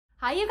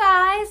Hi you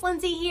guys,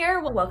 Lindsay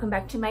here. Welcome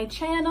back to my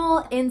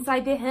channel,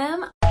 Inside to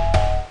Him.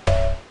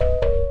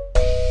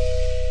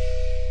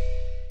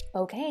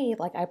 Okay,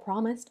 like I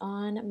promised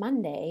on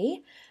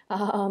Monday,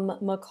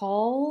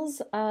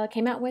 McCall's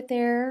came out with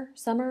their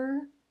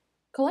summer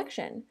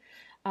collection.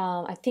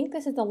 I think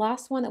this is the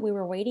last one that we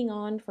were waiting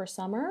on for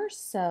summer,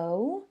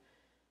 so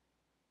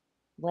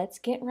let's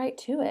get right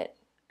to it.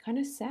 Kind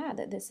of sad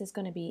that this is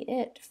going to be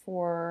it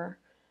for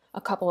a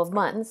couple of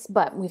months,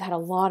 but we've had a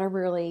lot of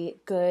really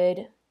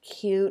good,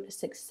 cute,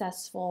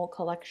 successful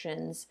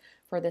collections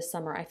for this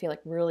summer. I feel like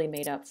really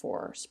made up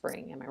for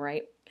spring. Am I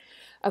right?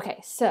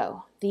 Okay,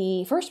 so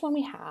the first one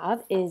we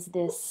have is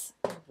this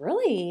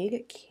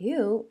really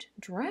cute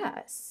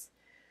dress.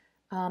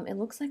 It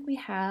looks like we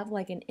have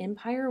like an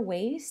empire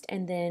waist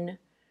and then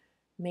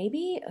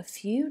maybe a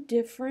few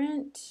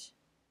different,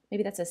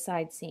 maybe that's a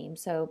side seam.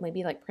 So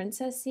maybe like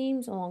princess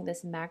seams along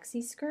this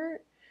maxi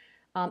skirt.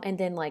 And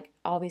then like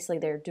obviously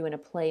they're doing a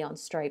play on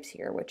stripes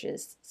here, which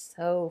is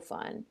so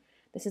fun.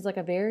 This is like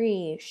a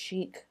very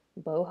chic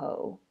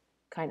boho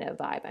kind of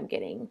vibe I'm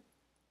getting.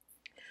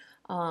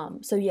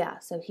 So yeah,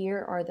 so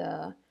here are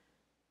the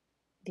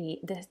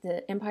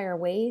empire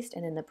waist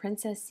and then the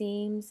princess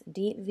seams,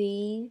 deep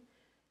V.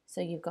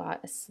 So you've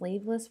got a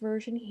sleeveless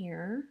version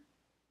here.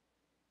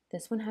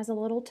 This one has a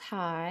little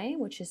tie,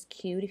 which is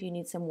cute if you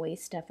need some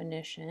waist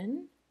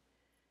definition.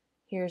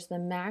 Here's the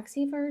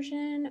maxi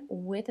version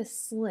with a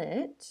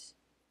slit.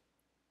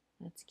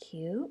 That's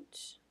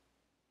cute.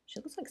 She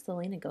looks like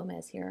Selena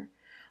Gomez here.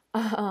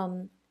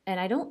 And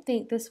I don't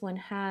think this one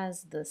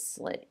has the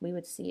slit. We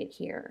would see it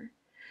here.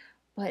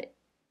 But,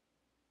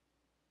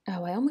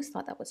 oh, I almost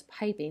thought that was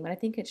piping, but I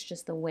think it's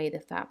just the way the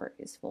fabric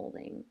is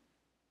folding.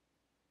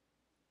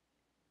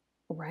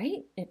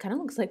 Right? It kind of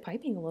looks like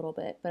piping a little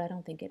bit, but I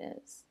don't think it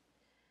is.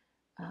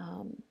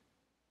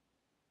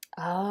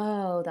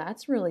 Oh,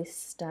 that's really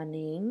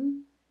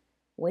stunning.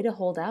 Way to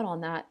hold out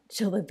on that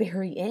till the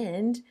very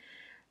end.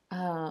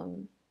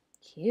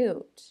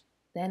 Cute.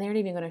 Then they aren't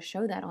even going to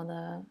show that on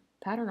the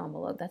pattern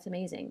envelope. That's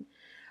amazing.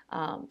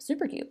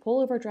 Super cute.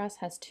 Pullover dress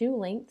has two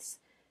lengths,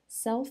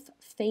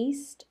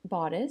 self-faced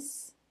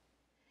bodice,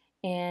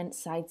 and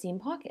side seam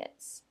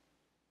pockets.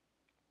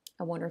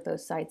 I wonder if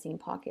those side seam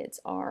pockets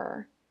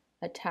are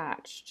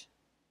attached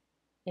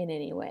in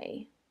any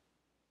way.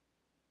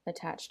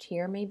 Attached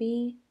here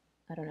maybe?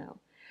 I don't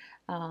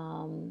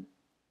know.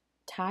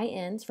 Tie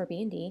ends for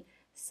B&D,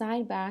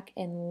 side back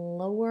and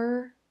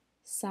lower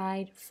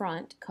side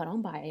front cut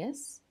on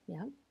bias.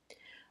 Yep.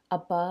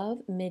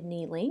 Above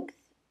mid-knee length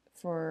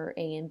for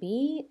A and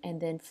B, and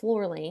then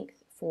floor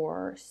length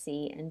for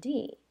C and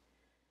D.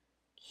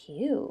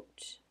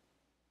 Cute.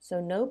 So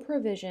no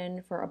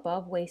provision for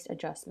above waist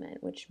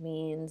adjustment, which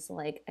means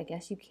like I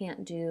guess you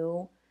can't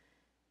do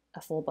a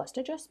full bust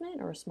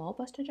adjustment or a small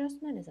bust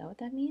adjustment. Is that what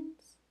that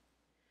means?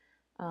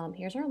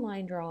 Here's our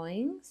line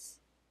drawings.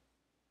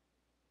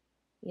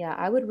 Yeah,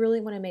 I would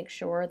really want to make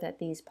sure that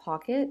these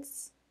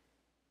pockets,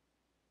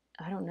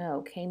 I don't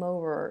know, came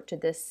over to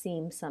this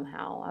seam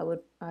somehow.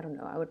 I don't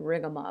know, I would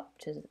rig them up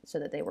so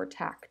that they were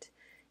tacked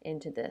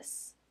into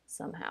this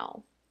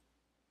somehow.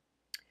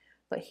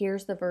 But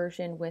here's the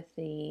version with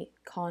the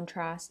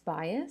contrast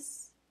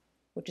bias,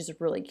 which is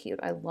really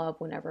cute. I love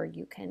whenever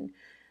you can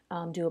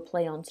do a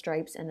play on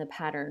stripes and the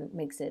pattern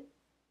makes it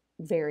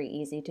very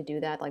easy to do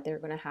that. Like they're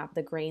going to have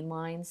the grain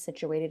lines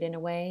situated in a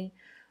way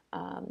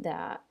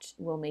that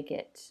will make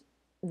it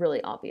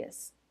really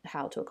obvious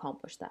how to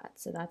accomplish that.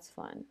 So that's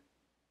fun.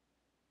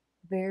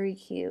 Very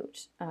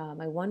cute.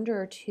 I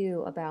wonder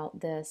too about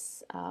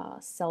this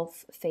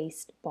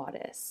self-faced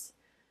bodice.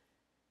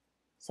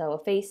 So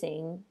a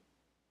facing,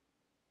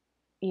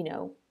 you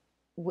know,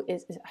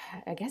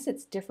 I guess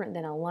it's different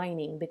than a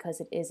lining because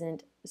it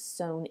isn't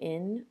sewn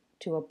in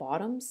to a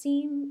bottom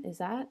seam. Is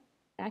that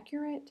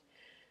accurate?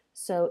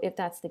 So if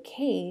that's the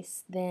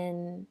case,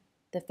 then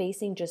the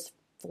facing just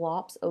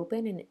flops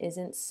open and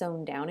isn't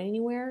sewn down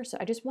anywhere. So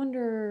I just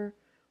wonder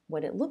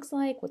what it looks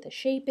like, what the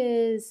shape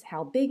is,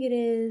 how big it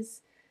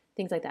is,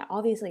 things like that.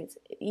 Obviously, it's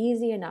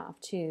easy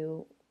enough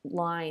to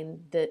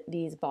line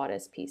these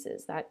bodice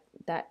pieces.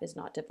 That is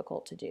not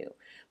difficult to do.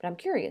 But I'm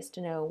curious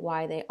to know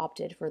why they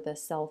opted for the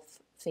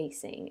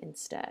self-facing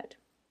instead.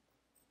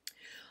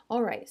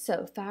 All right,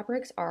 so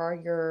fabrics are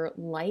your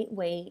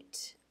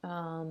lightweight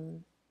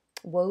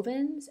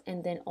wovens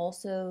and then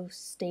also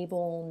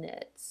stable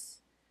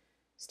knits.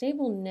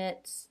 Stable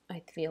knits,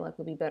 I feel like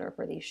would be better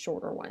for these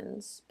shorter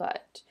ones,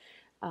 but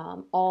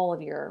all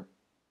of your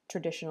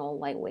traditional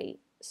lightweight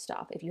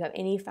stuff. If you have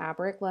any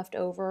fabric left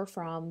over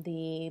from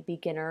the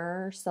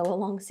beginner sew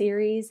along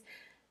series,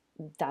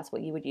 that's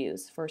what you would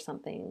use for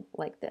something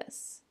like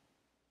this.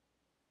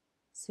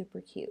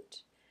 Super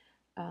cute.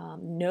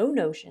 No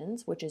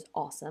notions, which is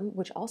awesome,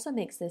 which also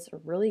makes this a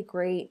really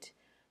great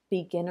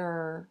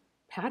beginner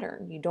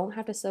pattern. You don't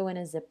have to sew in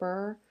a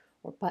zipper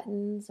or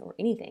buttons or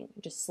anything.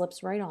 It just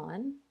slips right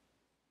on.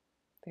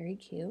 Very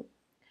cute.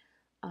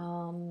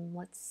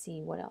 Let's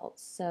see what else.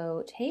 So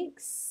it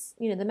takes,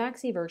 the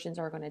maxi versions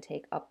are going to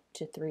take up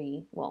to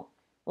 3, well,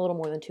 a little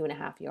more than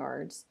 2.5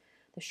 yards.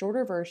 The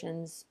shorter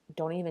versions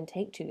don't even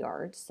take 2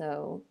 yards,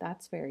 so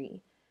that's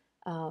very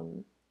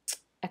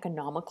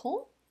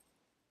economical.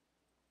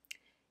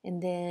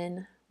 And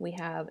then we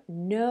have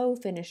no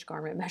finished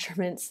garment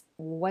measurements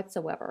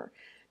whatsoever,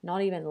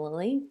 not even the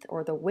length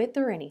or the width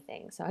or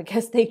anything. So I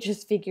guess they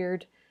just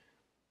figured,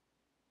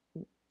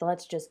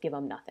 let's just give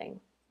them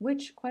nothing,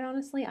 which quite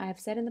honestly, I have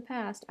said in the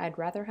past, I'd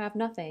rather have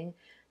nothing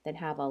than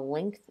have a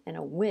length and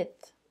a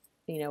width,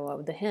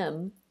 of the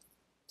hem.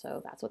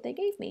 So that's what they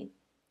gave me.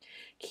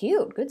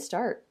 Cute. Good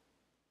start.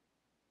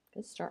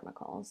 Good start,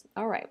 McCall's.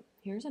 All right,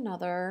 here's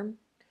another.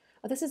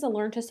 Oh, this is a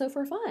learn to sew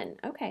for fun.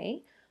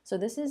 Okay, so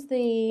this is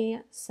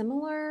the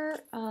similar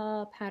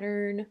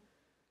pattern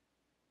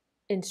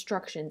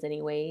instructions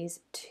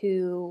anyways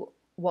to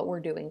what we're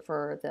doing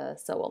for the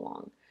sew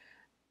along.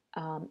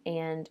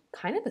 And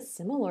kind of a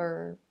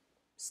similar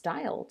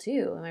style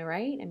too, am I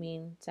right? I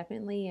mean, it's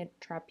definitely a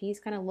trapeze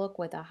kind of look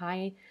with a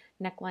high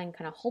neckline,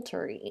 kind of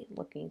haltery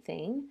looking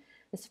thing.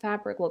 This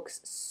fabric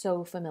looks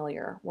so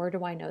familiar. Where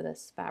do I know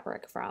this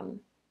fabric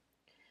from?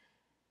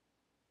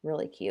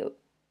 Really cute.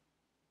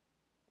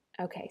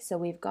 Okay, so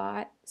we've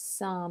got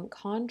some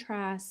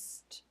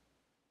contrast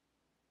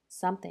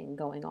something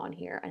going on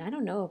here. And I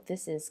don't know if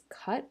this is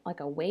cut like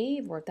a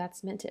wave or if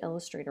that's meant to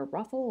illustrate a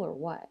ruffle or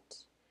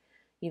what.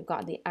 You've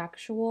got the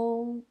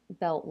actual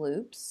belt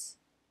loops.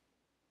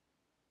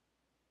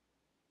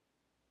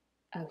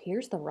 Oh,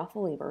 here's the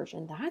ruffly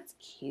version. That's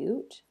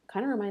cute.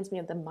 Kind of reminds me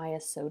of the Maya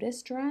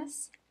Sotis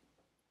dress,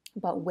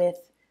 but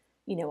with,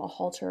 a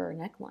halter or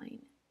neckline.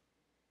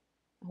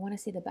 I want to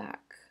see the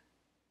back.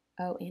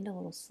 Oh, and a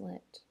little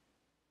slit.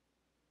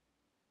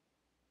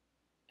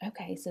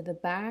 Okay, so the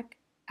back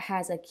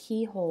has a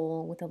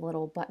keyhole with a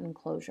little button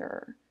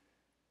closure.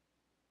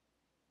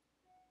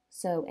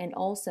 So, and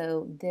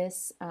also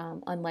this,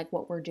 unlike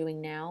what we're doing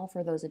now,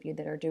 for those of you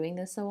that are doing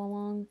this sew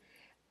along,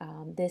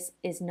 this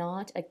is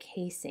not a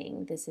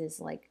casing. This is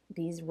like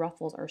these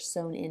ruffles are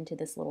sewn into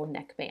this little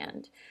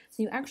neckband.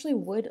 So you actually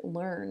would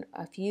learn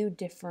a few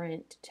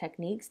different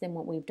techniques than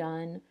what we've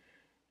done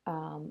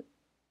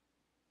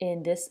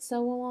in this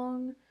sew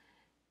along,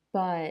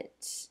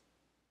 but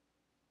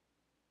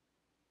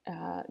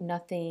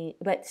nothing,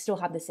 but still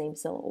have the same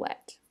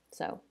silhouette.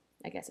 So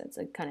I guess it's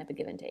a kind of a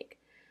give and take.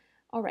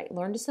 All right,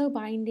 learn to sew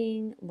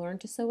binding, learn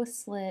to sew a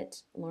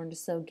slit, learn to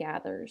sew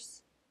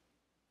gathers.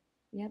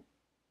 Yep.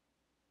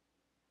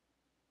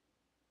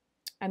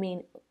 I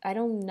mean, I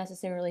don't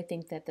necessarily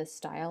think that this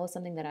style is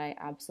something that I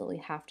absolutely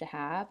have to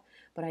have,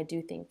 but I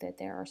do think that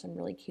there are some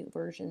really cute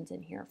versions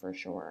in here for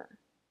sure.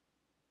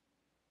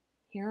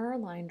 Here are our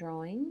line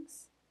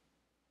drawings.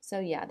 So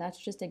yeah, that's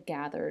just a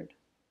gathered.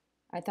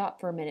 I thought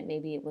for a minute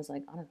maybe it was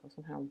like, I don't know,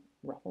 some kind of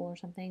ruffle or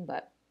something,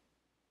 but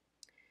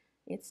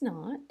it's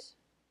not.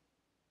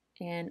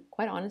 And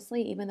quite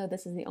honestly, even though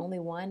this is the only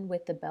one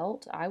with the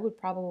belt, I would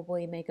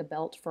probably make a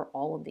belt for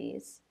all of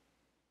these.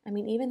 I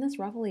mean, even this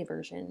ruffly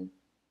version,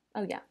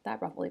 oh yeah,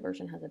 that ruffly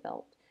version has a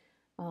belt.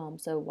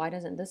 So why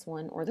doesn't this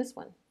one or this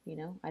one,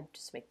 I'd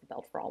just make the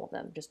belt for all of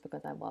them just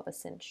because I love a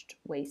cinched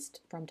waist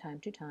from time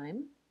to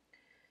time.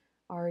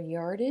 Our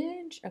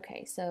yardage,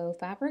 okay, so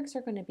fabrics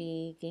are going to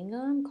be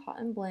gingham,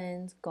 cotton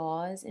blends,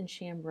 gauze, and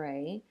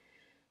chambray.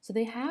 So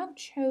they have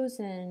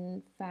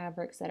chosen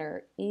fabrics that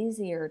are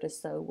easier to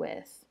sew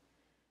with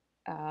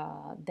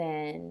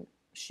than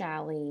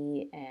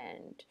challis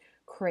and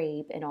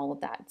crepe and all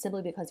of that,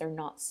 simply because they're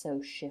not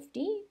so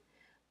shifty.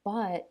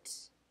 But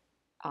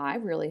I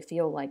really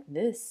feel like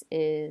this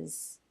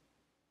is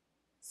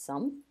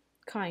some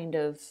kind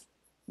of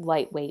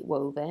lightweight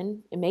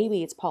woven. And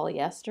maybe it's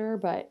polyester,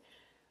 but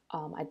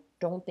I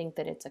don't think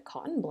that it's a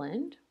cotton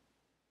blend.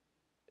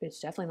 It's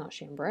definitely not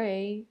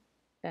chambray,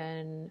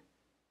 and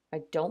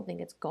I don't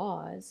think it's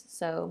gauze.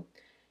 So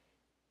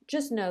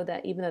just know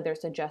that even though they're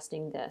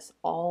suggesting this,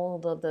 all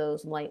of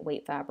those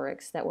lightweight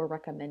fabrics that were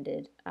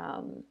recommended,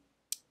 that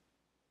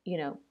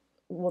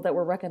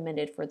were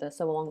recommended for the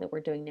sew along that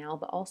we're doing now,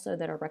 but also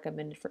that are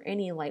recommended for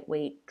any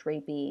lightweight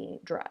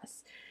drapey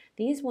dress.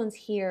 These ones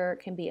here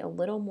can be a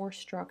little more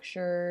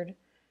structured,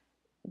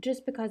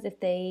 just because if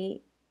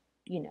they,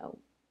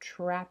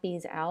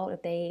 trapeze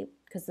out,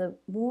 because the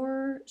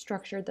more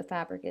structured the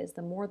fabric is,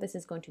 the more this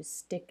is going to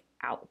stick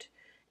out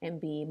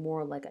and be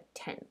more like a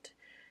tent.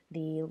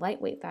 The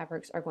lightweight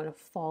fabrics are going to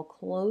fall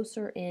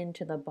closer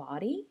into the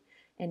body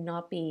and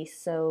not be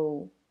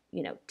so,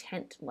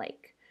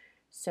 tent-like.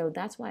 So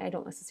that's why I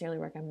don't necessarily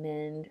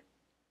recommend,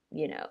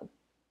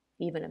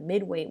 even a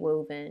mid-weight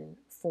woven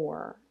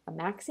for a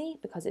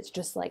maxi, because it's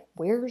just like,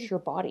 where's your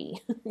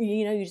body?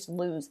 You just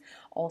lose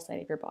all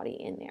sight of your body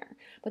in there.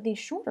 But these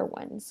shorter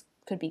ones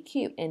could be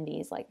cute in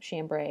these like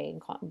chambray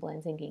and cotton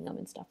blends and gingham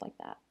and stuff like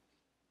that.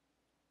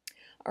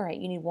 All right,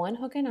 you need one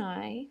hook and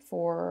eye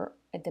for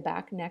the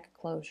back neck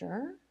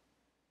closure.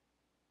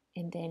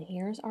 And then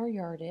here's our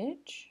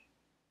yardage.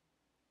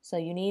 So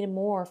you need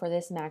more for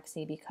this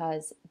maxi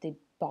because the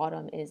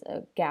bottom is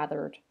a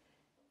gathered,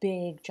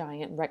 big,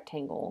 giant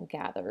rectangle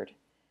gathered.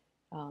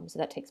 So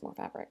that takes more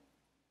fabric.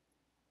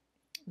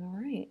 All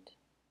right.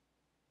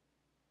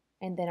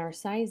 And then our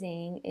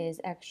sizing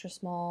is extra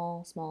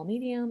small, small,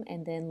 medium,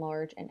 and then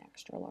large and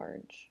extra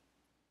large.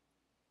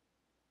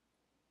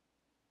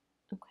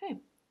 Okay.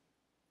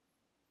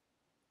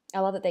 I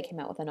love that they came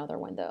out with another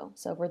one though.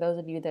 So for those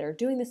of you that are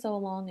doing the sew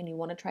along and you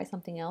want to try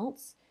something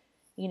else,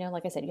 you know,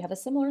 like I said, you have a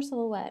similar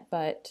silhouette,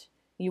 but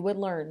you would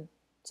learn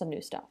some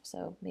new stuff.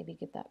 So maybe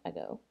give that a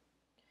go.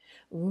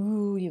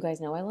 Ooh, you guys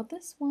know I love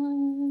this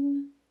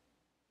one.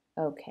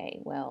 Okay,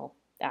 well,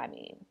 I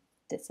mean,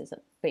 this is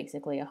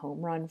basically a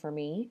home run for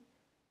me.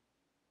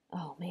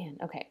 Oh man,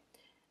 okay.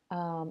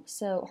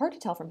 So hard to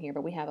tell from here,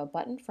 but we have a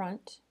button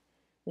front,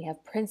 we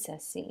have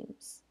princess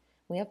seams,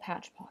 we have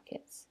patch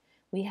pockets,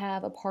 we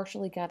have a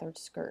partially gathered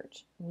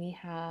skirt, we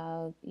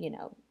have, you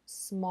know,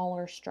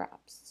 smaller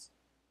straps.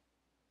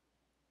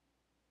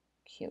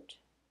 Cute.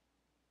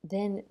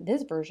 Then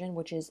this version,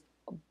 which is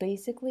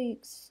basically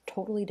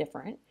totally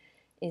different,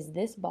 is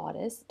this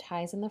bodice,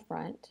 ties in the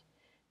front.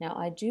 Now,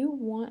 I do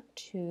want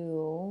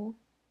to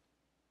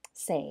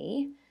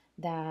say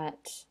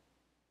that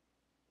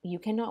you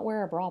cannot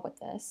wear a bra with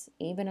this,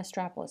 even a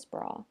strapless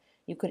bra.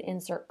 You could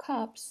insert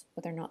cups,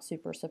 but they're not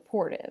super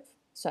supportive.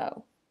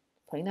 So,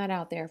 putting that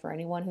out there for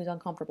anyone who's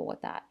uncomfortable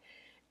with that.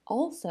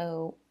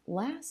 Also,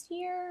 last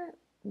year,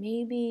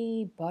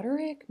 maybe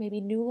Butterick,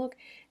 maybe New Look,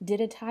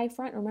 did a tie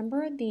front.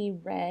 Remember the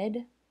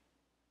red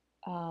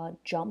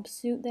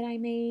jumpsuit that I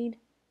made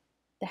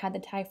that had the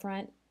tie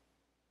front?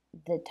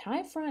 The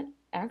tie front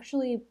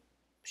actually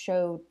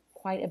showed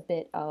quite a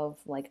bit of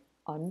like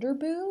under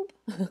boob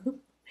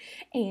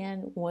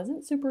and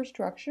wasn't super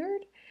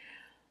structured.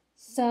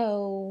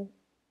 So,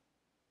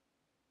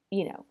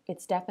 you know,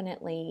 it's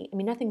definitely, I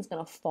mean, nothing's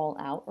going to fall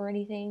out or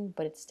anything,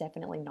 but it's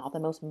definitely not the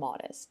most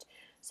modest.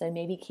 So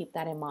maybe keep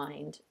that in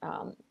mind.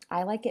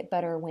 I like it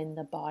better when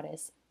the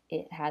bodice,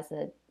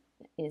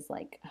 is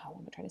like, oh, what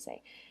am I trying to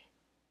say?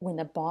 When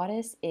the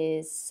bodice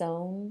is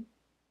sewn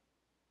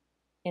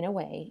in a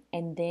way,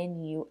 and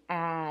then you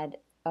add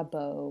a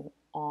bow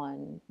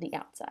on the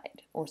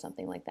outside or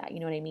something like that. You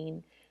know what I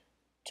mean?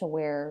 To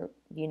where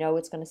you know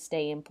it's going to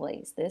stay in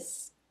place.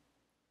 This,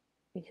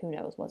 who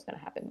knows what's going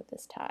to happen with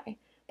this tie,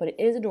 but it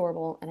is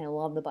adorable and I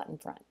love the button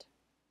front.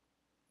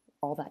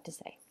 All that to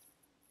say.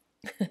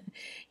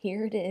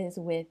 Here it is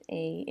with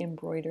a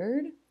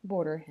embroidered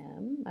border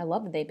hem. I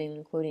love that they've been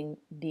including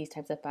these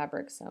types of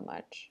fabrics so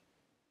much.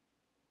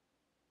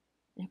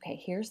 Okay,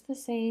 here's the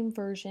same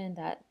version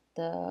that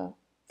the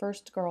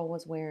first girl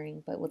was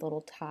wearing, but with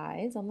little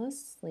ties on the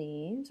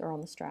sleeves or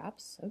on the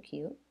straps. So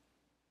cute.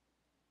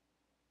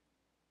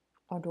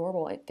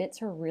 Adorable. It fits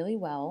her really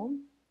well.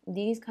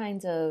 These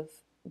kinds of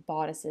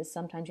bodices,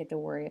 sometimes you have to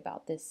worry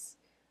about this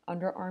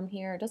underarm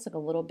here. It does look a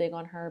little big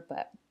on her,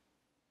 but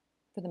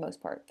for the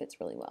most part, it fits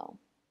really well.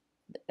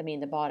 I mean,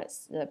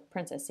 the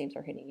princess seams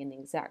are hitting in the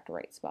exact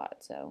right spot,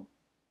 so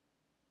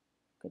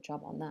good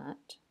job on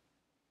that.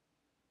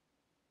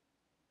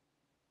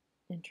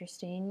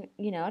 Interesting.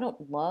 You know, I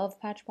don't love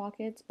patch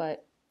pockets,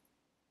 but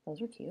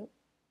those are cute.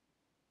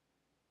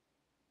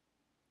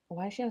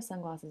 Why does she have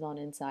sunglasses on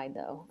inside,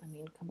 though? I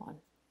mean, come on.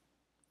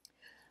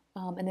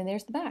 And then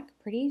there's the back.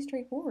 Pretty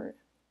straightforward.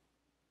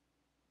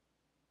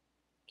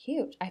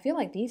 Cute. I feel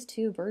like these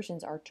two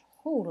versions are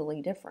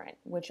totally different,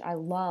 which I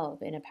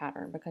love in a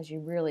pattern because you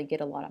really get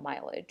a lot of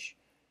mileage,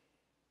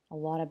 a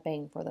lot of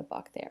bang for the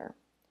buck there.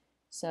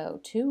 So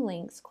 2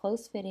 lengths,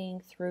 close fitting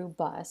through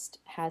bust,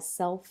 has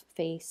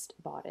self-faced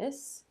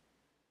bodice.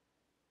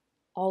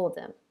 All of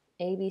them,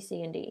 A, B,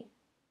 C, and D.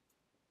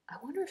 I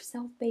wonder if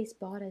self-faced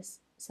bodice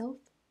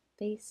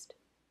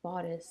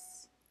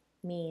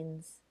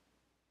means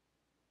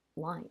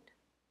lined.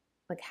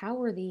 Like,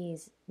 how are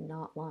these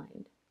not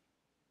lined?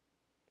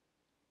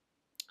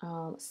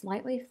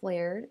 Slightly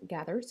flared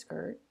gathered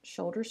skirt,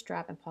 shoulder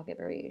strap, and pocket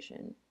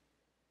variation.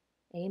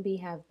 A and B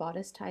have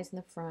bodice ties in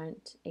the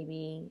front. A,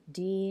 B,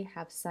 D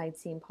have side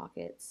seam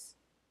pockets.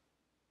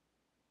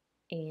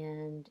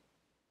 And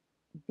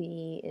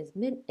B is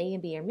mid. A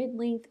and B are mid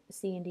length.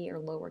 C and D are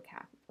lower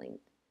calf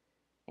length.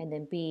 And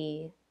then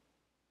B,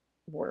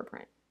 border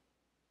print.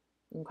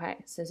 Okay,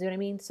 so see what I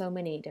mean? So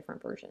many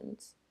different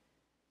versions.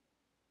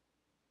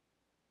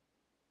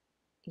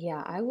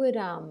 Yeah, I would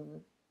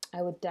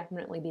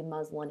definitely be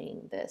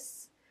muslining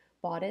this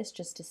bodice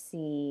just to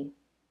see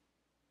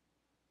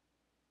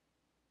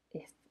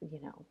if,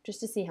 you know, just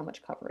to see how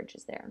much coverage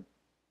is there.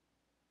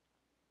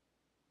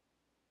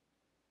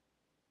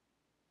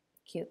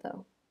 Cute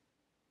though.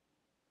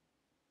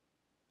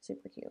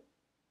 Super cute.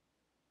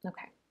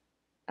 Okay.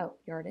 Oh,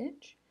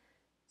 yardage.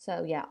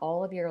 So yeah,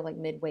 all of your like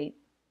mid-weight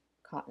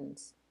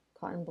cottons,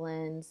 cotton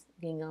blends,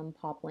 gingham,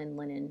 poplin,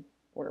 linen,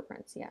 border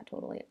prints. Yeah,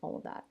 totally, all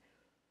of that.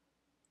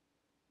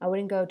 I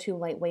wouldn't go too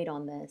lightweight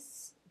on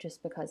this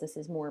just because this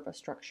is more of a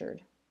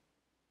structured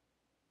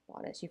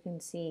bodice. You can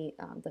see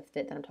the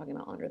fit that I'm talking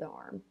about under the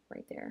arm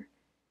right there.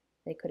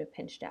 They could have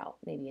pinched out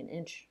maybe an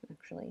inch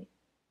actually.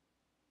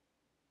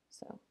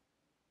 So,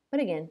 but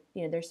again,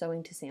 you know, they're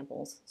sewing to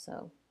samples.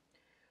 So,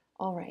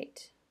 all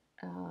right.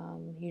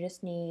 You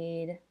just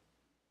need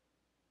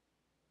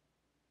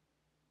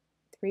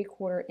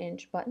 3/4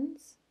 inch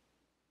buttons.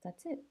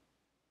 That's it.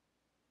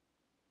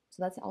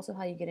 So that's also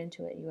how you get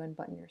into it. You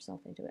unbutton yourself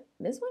into it.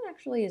 This one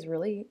actually is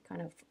really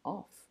kind of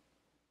off.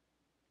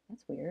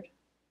 That's weird.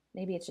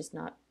 Maybe it's just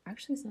not,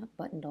 actually it's not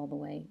buttoned all the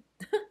way.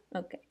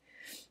 Okay.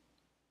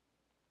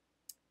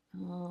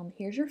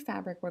 Here's your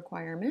fabric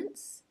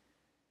requirements.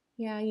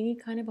 Yeah, you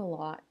need kind of a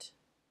lot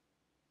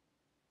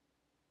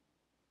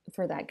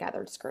for that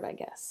gathered skirt, I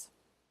guess.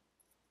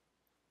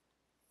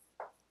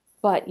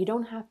 But you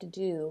don't have to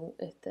do,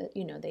 if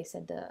they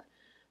said the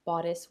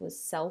bodice was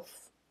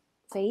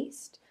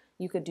self-faced,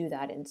 you could do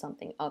that in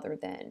something other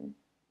than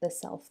the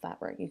self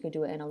fabric. You could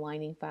do it in a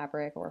lining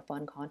fabric or a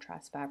fun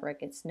contrast fabric.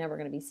 It's never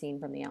going to be seen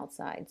from the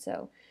outside.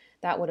 So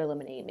that would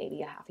eliminate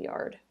maybe a half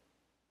yard.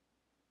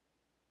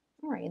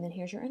 All right, and then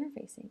here's your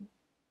interfacing.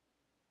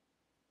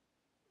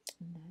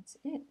 And that's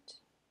it.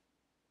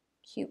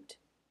 Cute.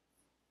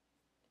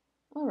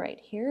 All right,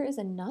 here is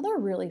another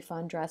really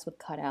fun dress with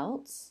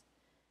cutouts.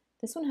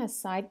 This one has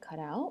side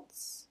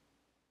cutouts.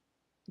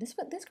 This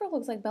girl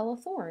looks like Bella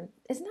Thorne.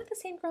 Isn't that the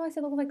same girl I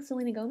said looked like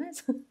Selena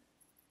Gomez?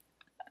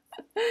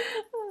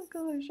 Oh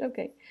gosh.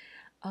 Okay.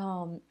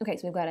 Okay.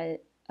 So we've got a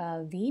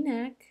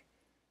V-neck.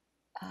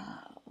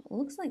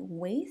 Looks like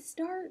waist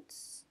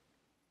darts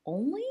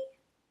only.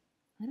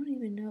 I don't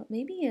even know.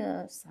 Maybe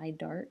a side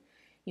dart.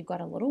 You've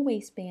got a little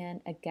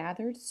waistband, a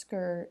gathered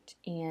skirt,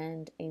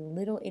 and a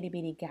little itty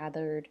bitty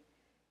gathered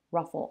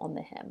ruffle on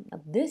the hem.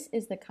 Now, this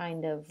is the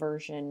kind of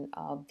version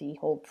of the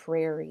whole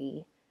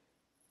prairie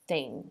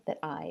thing that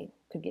I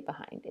could get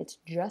behind. It's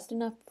just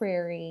enough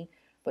prairie,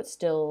 but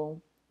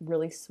still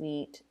really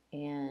sweet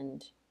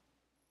and,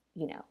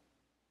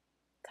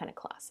 kind of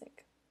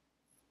classic.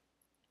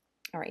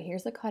 All right,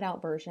 here's the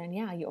cutout version.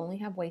 Yeah, you only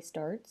have waist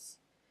darts.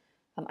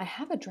 I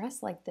have a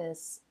dress like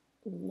this.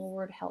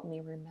 Lord help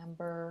me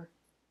remember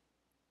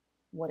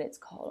what it's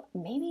called.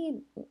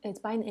 Maybe it's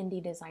by an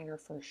indie designer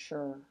for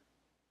sure.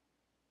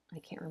 I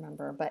can't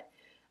remember, but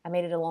I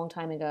made it a long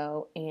time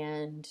ago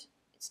and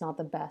it's not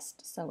the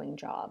best sewing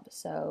job.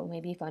 So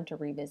maybe fun to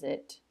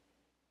revisit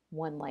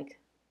one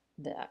like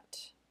that.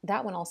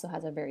 That one also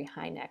has a very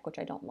high neck, which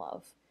I don't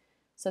love.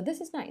 So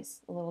this is nice.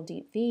 A little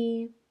deep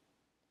V,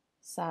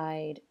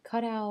 side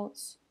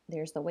cutouts.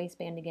 There's the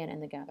waistband again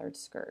and the gathered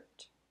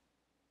skirt.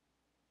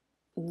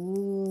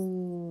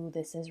 Ooh,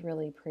 this is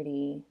really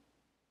pretty.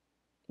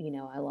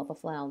 I love a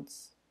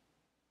flounce.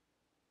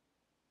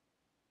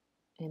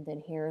 And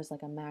then here's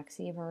like a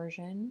maxi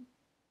version.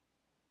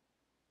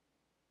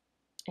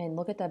 And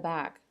look at the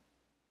back.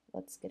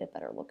 Let's get a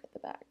better look at the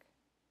back.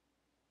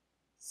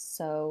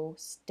 So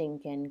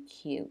stinking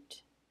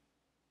cute.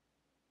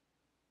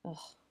 Oh,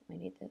 I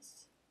need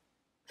this.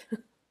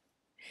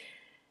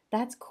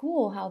 That's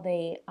cool how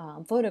they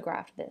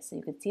photographed this so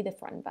you could see the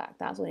front and back.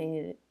 That's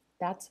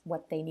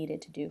what they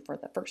needed to do for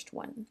the first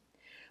one.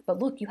 But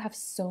look, you have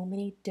so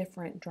many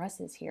different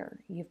dresses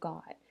here. You've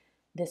got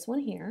this one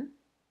here,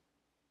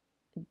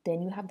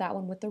 then you have that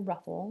one with the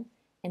ruffle,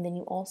 and then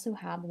you also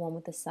have one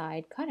with the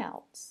side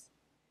cutouts.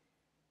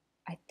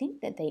 I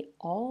think that they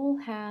all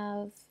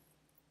have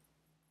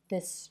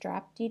this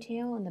strap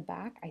detail in the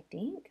back, I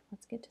think.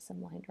 Let's get to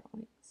some line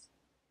drawings.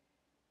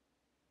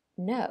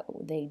 No,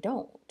 they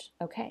don't.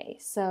 Okay,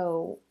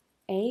 so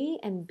A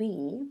and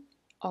B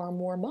are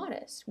more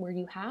modest, where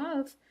you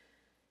have,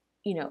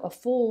 a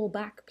full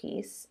back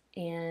piece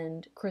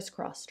and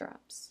crisscross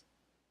straps.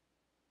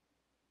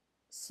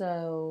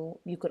 So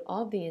you could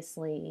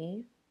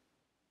obviously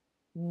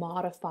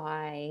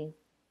modify,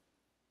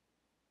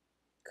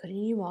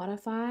 couldn't you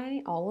modify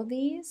all of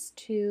these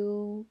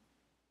to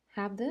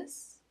have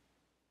this?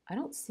 I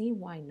don't see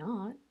why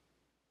not.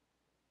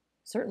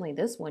 Certainly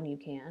this one you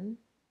can.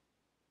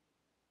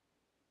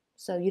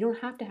 So you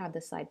don't have to have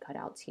the side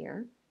cutouts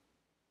here.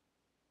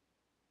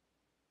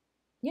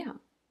 Yeah,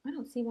 I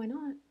don't see why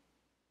not.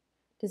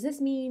 Does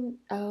this mean,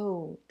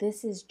 oh,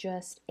 this is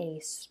just a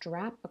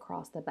strap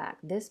across the back.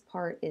 This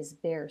part is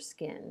bare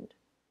skinned.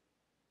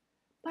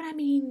 But I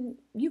mean,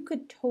 you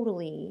could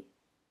totally,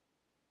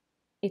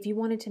 if you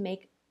wanted to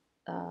make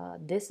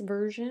this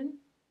version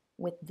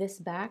with this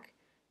back,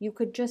 you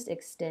could just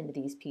extend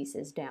these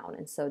pieces down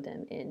and sew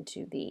them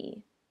into the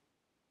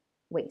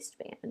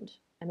waistband.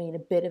 I mean, a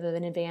bit of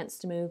an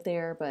advanced move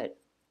there, but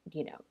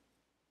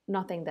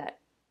nothing that,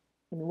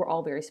 we're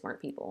all very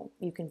smart people.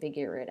 You can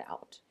figure it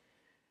out.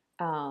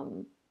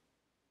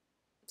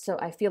 So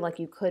I feel like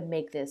you could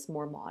make this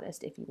more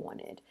modest if you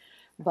wanted.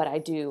 But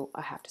I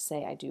have to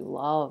say, I do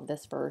love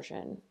this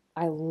version.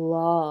 I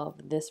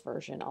love this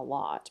version a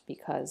lot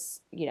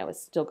because,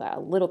 it's still got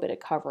a little bit of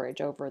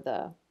coverage over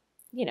the,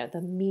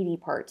 the meaty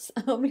parts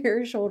of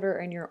your shoulder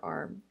and your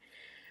arm.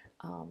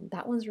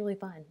 That one's really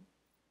fun.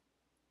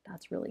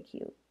 That's really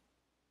cute.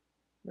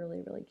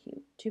 Really, really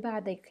cute. Too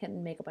bad they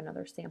couldn't make up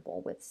another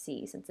sample with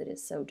C since it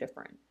is so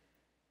different.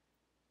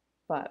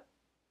 But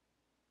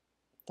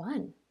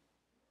fun.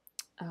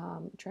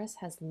 Dress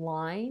has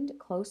lined,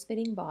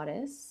 close-fitting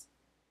bodice.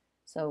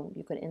 So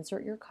you could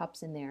insert your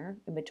cups in there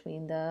in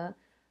between the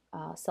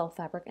self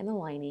fabric and the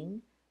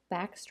lining.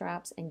 Back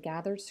straps and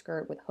gathered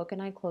skirt with hook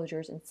and eye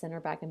closures and center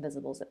back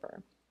invisible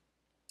zipper.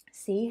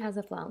 C has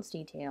a flounce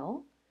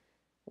detail.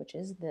 which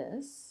is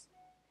this,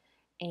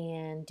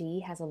 and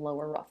D has a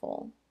lower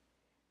ruffle.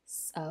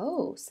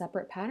 Oh,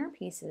 separate pattern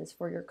pieces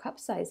for your cup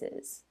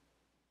sizes.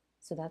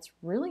 So that's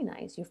really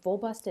nice. You full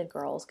busted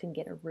girls can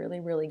get a really,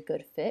 really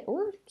good fit,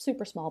 or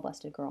super small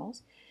busted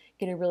girls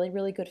get a really,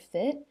 really good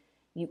fit.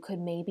 You could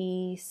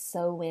maybe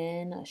sew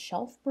in a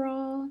shelf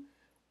bra,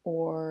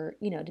 or,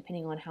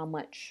 depending on how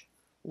much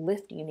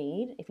lift you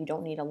need. If you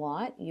don't need a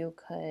lot, you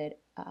could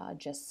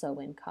just sew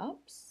in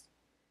cups.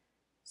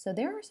 So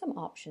there are some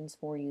options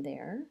for you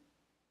there.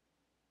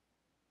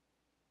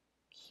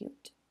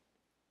 Cute.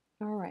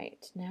 All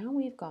right, now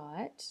we've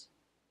got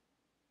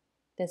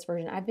this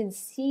version. I've been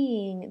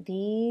seeing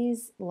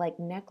these like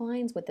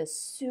necklines with a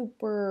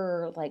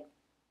super like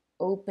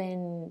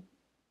open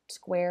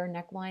square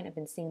neckline. I've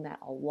been seeing that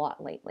a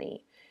lot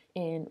lately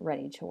in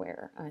ready to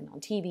wear and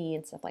on TV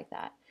and stuff like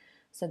that.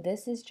 So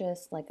this is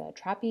just like a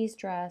trapeze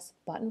dress,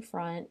 button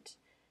front.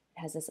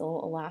 It has this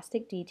little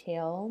elastic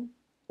detail,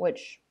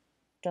 which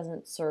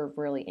doesn't serve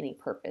really any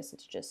purpose.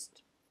 It's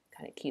just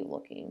kind of cute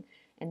looking.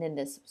 And then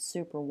this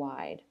super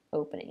wide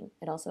opening.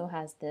 It also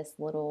has this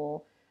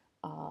little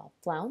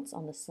flounce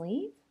on the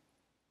sleeve.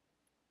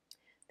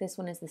 This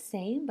one is the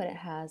same, but it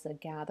has a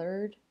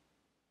gathered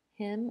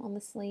hem on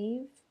the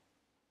sleeve.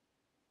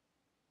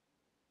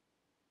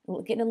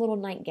 Getting a little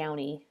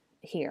nightgowny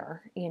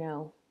here,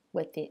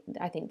 with the,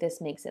 I think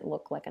this makes it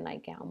look like a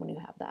nightgown when you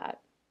have that.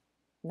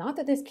 Not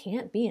that this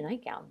can't be a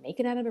nightgown. Make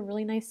it out of a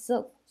really nice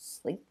silk.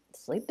 Sleep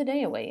the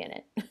day away in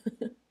it.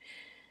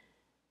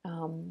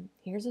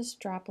 Here's a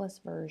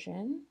strapless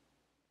version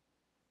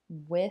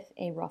with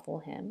a ruffle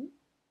hem.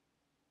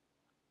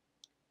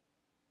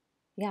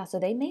 Yeah, so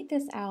they made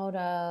this out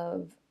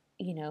of,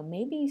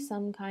 maybe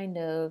some kind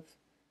of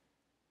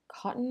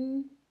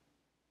cotton.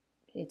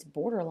 It's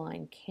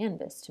borderline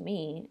canvas to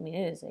me. I mean,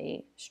 it is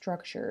a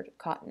structured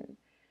cotton,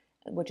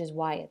 which is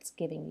why it's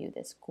giving you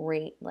this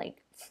great,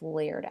 like,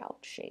 flared out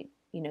shape.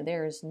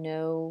 There's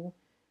no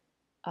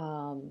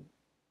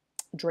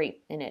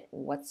drape in it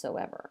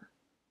whatsoever.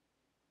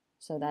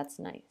 So that's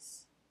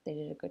nice. They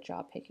did a good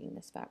job picking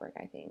this fabric,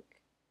 I think.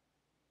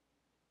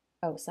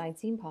 Oh, side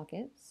seam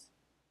pockets.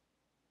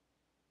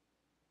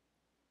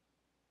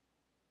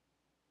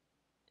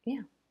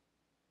 Yeah.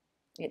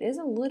 It is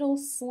a little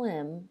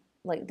slim.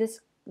 Like this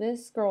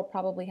girl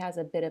probably has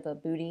a bit of a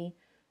booty,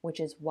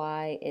 which is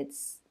why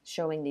it's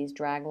showing these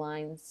drag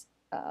lines.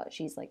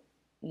 She's like,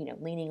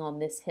 leaning on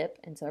this hip,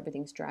 and so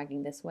everything's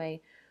dragging this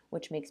way,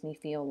 which makes me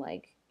feel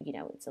like,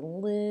 it's a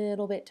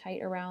little bit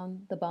tight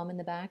around the bum in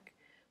the back.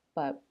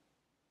 But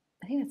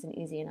I think that's an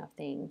easy enough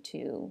thing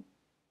to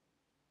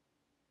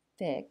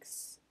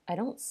fix. I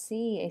don't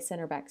see a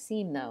center back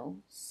seam though,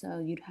 so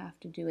you'd have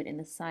to do it in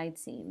the side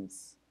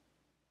seams.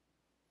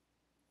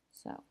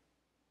 So,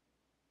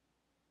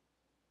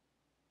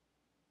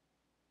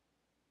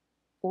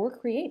 or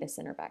create a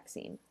center back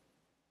seam,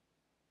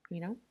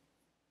 you know?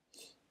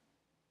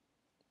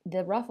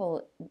 The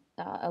ruffle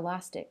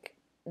elastic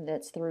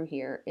that's through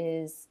here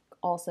is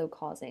also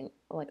causing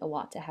like a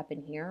lot to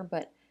happen here,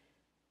 but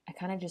I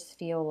kind of just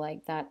feel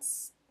like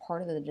that's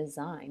part of the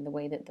design, the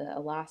way that the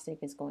elastic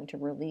is going to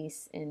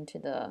release into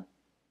the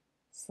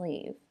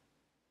sleeve.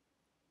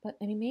 But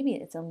I mean, maybe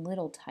it's a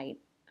little tight.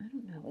 I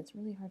don't know. It's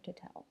really hard to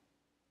tell.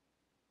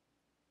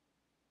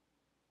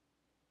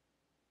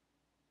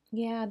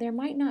 Yeah, there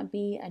might not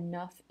be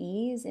enough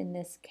ease in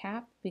this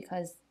cap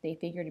because they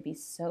figure to be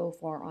so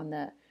far on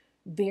the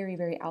very,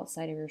 very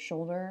outside of your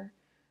shoulder,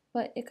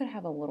 but it could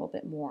have a little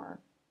bit more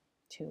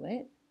to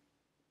it.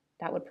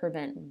 That would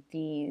prevent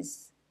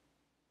these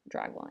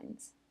drag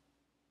lines,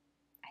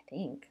 I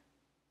think.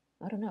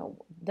 I don't know.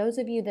 Those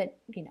of you that,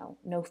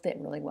 know fit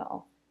really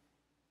well,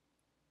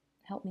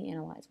 help me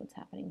analyze what's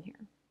happening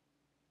here.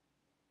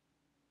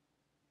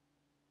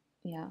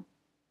 Yeah.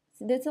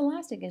 This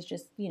elastic is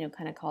just,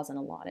 kind of causing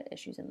a lot of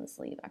issues in the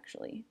sleeve,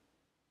 actually.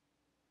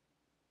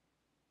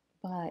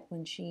 But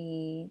when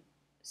she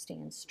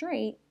stands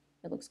straight,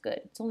 it looks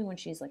good. It's only when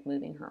she's like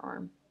moving her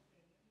arm.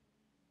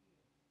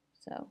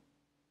 So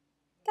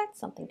that's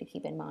something to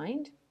keep in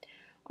mind.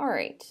 All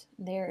right,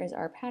 there is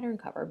our pattern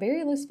cover.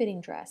 Very loose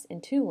fitting dress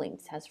in 2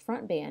 lengths, has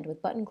front band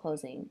with button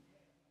closing,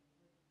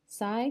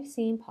 side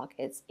seam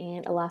pockets,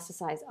 and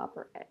elasticized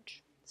upper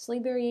edge.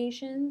 Sleeve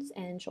variations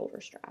and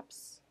shoulder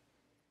straps.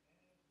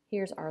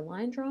 Here's our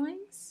line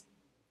drawings.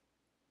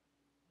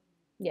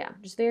 Yeah,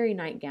 just very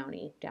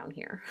nightgowny down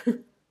here.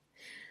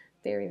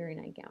 Very, very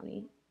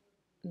nightgowny.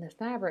 And the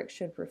fabric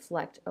should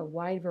reflect a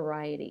wide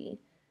variety.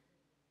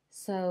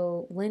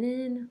 So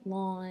linen,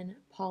 lawn,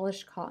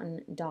 polished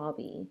cotton,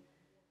 dobby.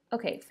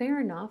 Okay,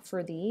 fair enough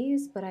for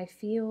these, but I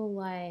feel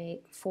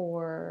like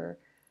for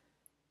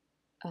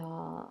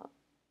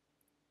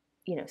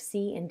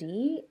C and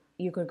D,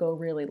 you could go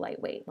really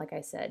lightweight. Like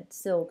I said,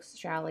 silks,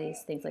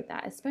 chalets, things like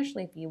that,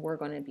 especially if you were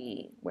going to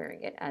be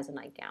wearing it as a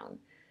nightgown.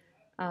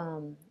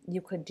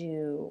 You could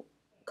do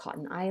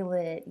cotton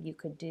eyelet, you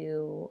could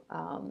do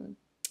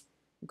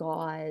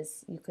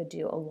gauze, you could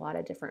do a lot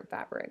of different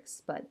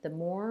fabrics, but the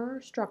more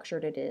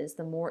structured it is,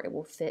 the more it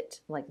will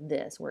fit like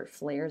this, where it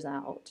flares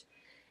out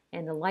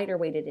And the lighter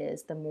weight it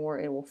is, the more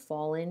it will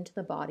fall into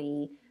the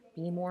body,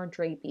 be more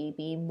drapey,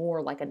 be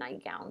more like a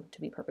nightgown, to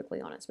be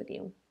perfectly honest with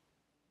you.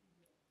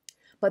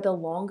 But the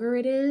longer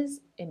it is,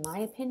 in my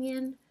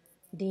opinion,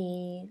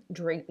 the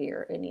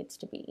drapier it needs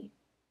to be.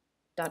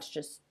 That's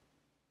just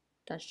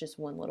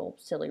one little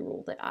silly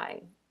rule that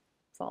I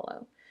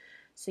follow.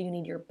 So you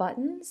need your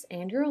buttons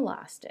and your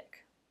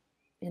elastic.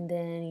 And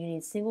then you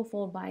need single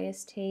fold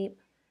bias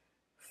tape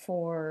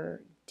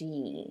for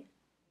D.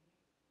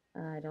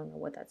 I don't know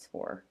what that's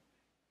for.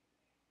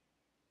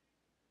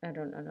 I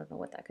don't know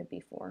what that could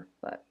be for,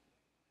 but.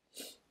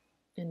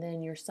 And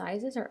then your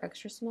sizes are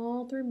extra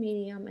small through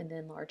medium, and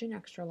then large and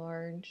extra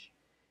large.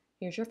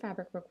 Here's your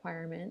fabric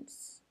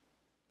requirements.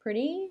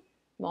 Pretty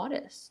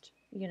modest,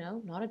 you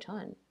know, not a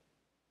ton.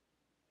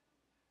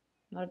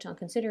 Not a ton,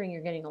 considering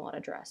you're getting a lot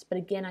of dress. But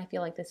again, I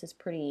feel like this is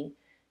pretty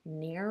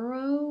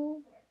narrow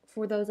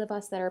for those of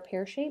us that are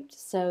pear-shaped,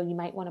 so you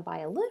might want to buy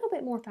a little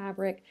bit more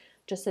fabric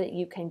just so that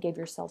you can give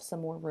yourself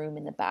some more room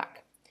in the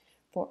back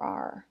for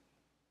our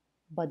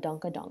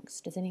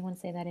badunkadunks. Does anyone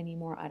say that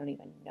anymore? I don't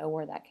even know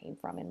where that came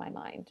from in my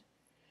mind.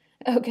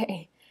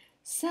 Okay,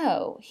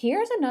 so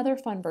here's another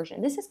fun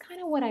version. This is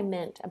kind of what I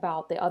meant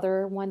about the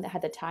other one that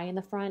had the tie in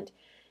the front,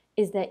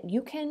 is that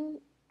you can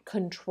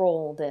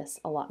control this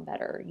a lot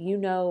better. You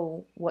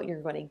know what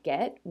you're going to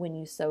get when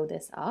you sew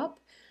this up.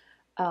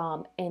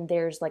 And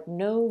there's like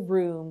no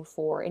room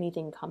for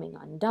anything coming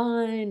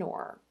undone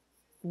or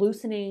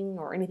loosening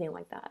or anything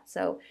like that.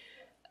 So,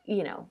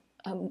 you know,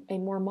 a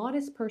more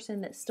modest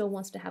person that still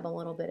wants to have a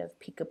little bit of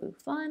peekaboo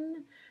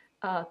fun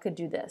could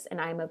do this. And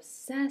I'm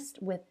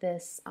obsessed with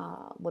this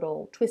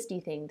little twisty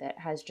thing that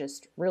has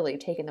just really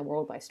taken the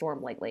world by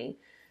storm lately.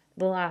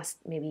 The last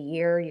maybe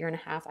year and a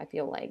half, I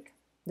feel like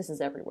this is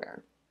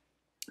everywhere.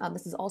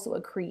 This is also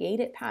a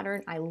created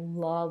pattern. I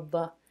love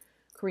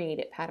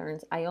created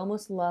patterns. I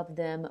almost love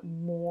them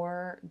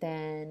more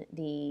than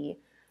the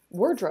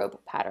wardrobe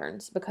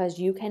patterns because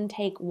you can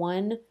take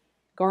one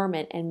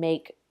garment and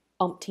make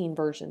umpteen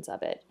versions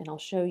of it. And I'll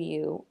show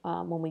you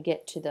when we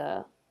get to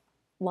the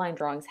line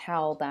drawings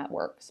how that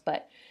works.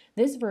 But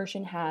this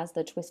version has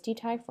the twisty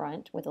tie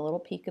front with a little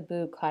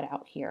peekaboo cut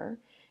out here.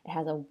 It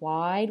has a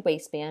wide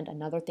waistband,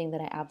 another thing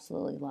that I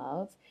absolutely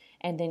love.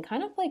 And then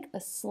kind of like a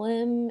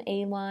slim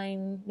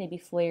A-line, maybe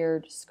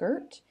flared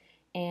skirt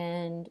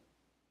and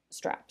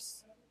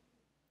straps.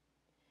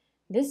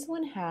 This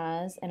one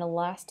has an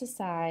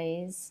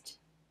elasticized,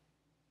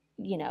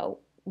 you know,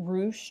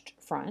 ruched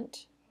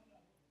front.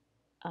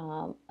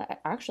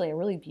 Actually a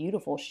really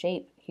beautiful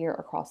shape here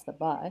across the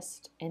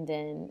bust, and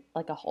then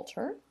like a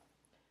halter.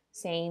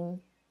 Same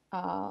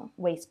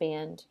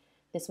waistband.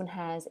 This one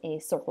has a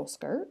circle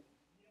skirt,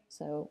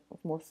 so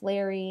more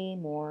flary,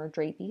 more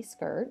drapey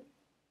skirt.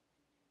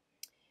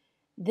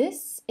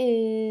 This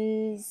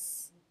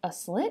is a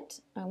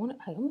slit. I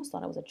almost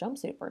thought it was a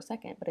jumpsuit for a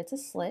second, but it's a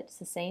slit. It's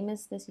the same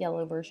as this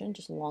yellow version,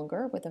 just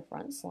longer with a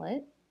front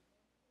slit.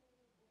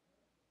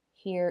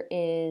 Here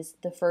is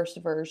the first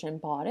version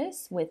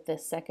bodice with the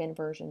second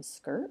version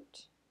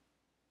skirt.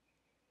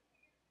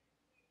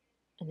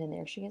 And then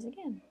there she is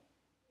again.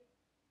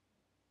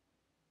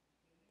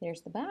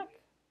 There's the back.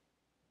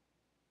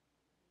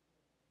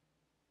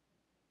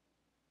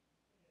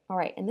 All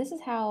right, and this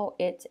is how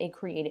it's a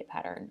created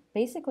pattern.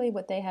 Basically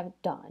what they have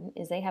done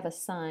is they have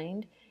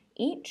assigned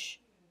each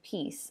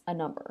piece a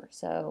number.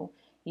 So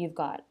you've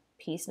got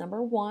piece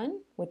number 1,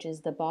 which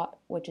is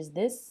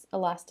this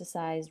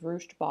elasticized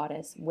ruched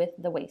bodice with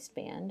the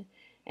waistband,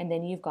 and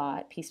then you've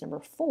got piece number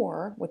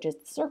 4, which is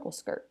the circle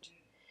skirt.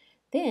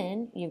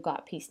 Then you've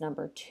got piece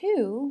number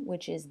 2,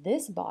 which is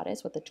this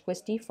bodice with the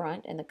twisty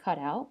front and the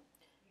cutout,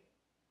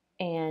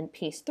 and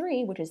piece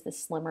 3, which is the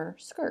slimmer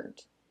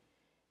skirt.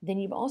 Then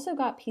you've also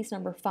got piece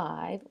number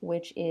 5,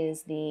 which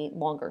is the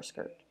longer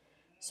skirt.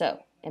 So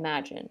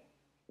imagine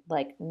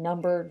like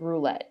numbered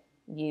roulette.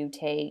 You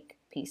take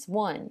piece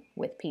 1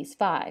 with piece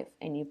 5,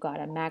 and you've got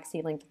a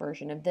maxi length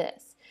version of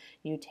this.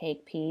 You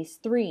take piece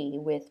 3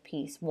 with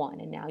piece 1,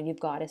 and now you've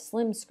got a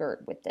slim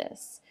skirt with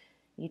this.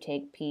 You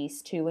take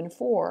piece 2 and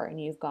 4, and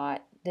you've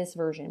got this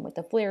version with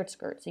the flared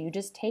skirt. So you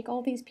just take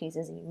all these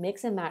pieces and you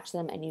mix and match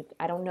them, and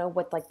I don't know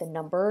what like the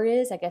number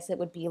is. I guess it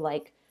would be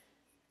like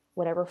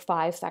whatever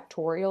 5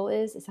 factorial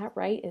is. Is that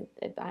right?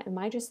 Am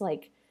I just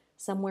like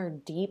somewhere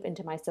deep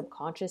into my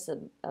subconscious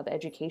of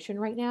education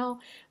right now?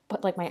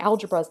 But like my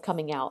algebra is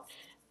coming out.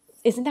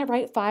 Isn't that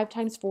right? 5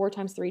 times 4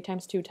 times 3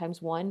 times 2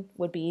 times 1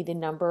 would be the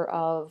number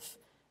of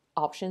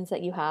options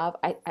that you have.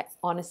 I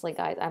honestly,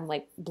 guys, I'm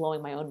like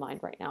blowing my own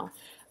mind right now.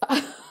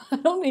 I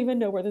don't even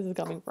know where this is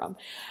coming from.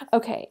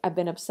 Okay, I've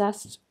been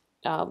obsessed,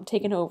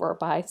 taken over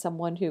by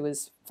someone who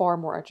is far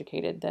more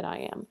educated than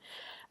I am.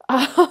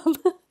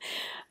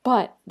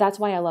 But that's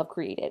why I love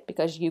Create It,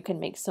 because you can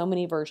make so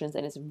many versions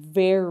and it's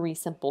very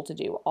simple to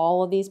do.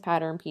 All of these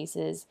pattern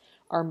pieces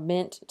are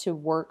meant to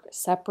work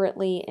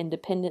separately,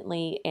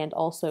 independently, and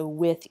also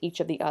with each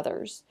of the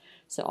others.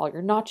 So all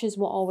your notches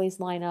will always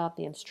line up.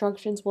 The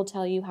instructions will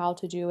tell you how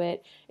to do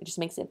it. It just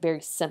makes it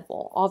very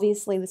simple.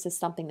 Obviously, this is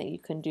something that you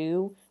can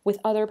do with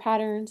other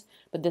patterns,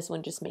 but this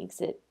one just makes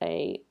it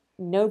a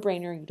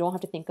no-brainer. You don't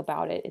have to think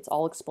about it. It's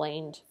all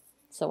explained,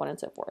 so on and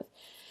so forth.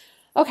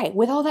 Okay,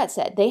 with all that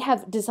said, they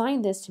have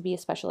designed this to be a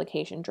special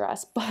occasion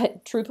dress,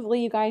 but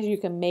truthfully, you guys, you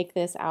can make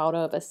this out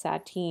of a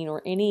sateen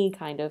or any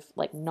kind of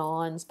like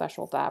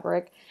non-special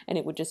fabric, and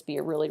it would just be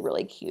a really,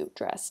 really cute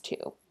dress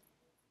too.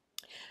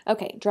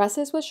 Okay,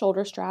 dresses with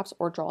shoulder straps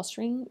or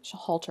drawstring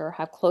halter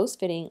have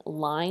close-fitting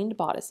lined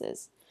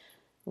bodices.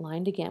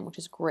 Lined again, which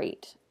is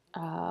great.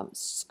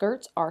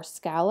 Skirts are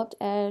scalloped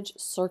edge,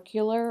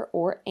 circular,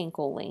 or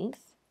ankle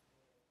length.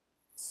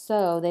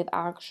 So they've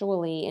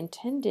actually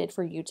intended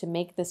for you to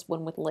make this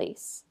one with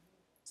lace.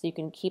 So you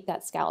can keep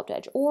that scalloped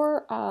edge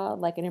or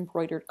like an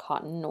embroidered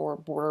cotton or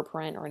border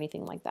print or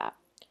anything like that.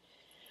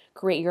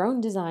 Create your own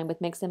design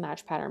with mix and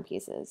match pattern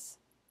pieces.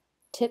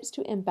 Tips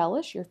to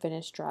embellish your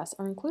finished dress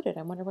are included.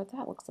 I wonder what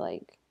that looks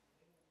like.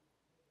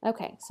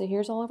 Okay, so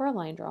here's all of our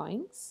line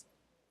drawings.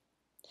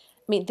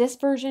 I mean, this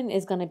version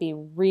is going to be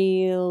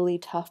really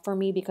tough for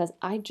me because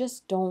I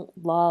just don't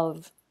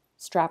love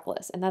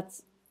strapless, and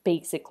that's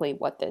basically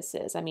what this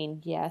is. I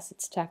mean, yes,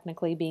 it's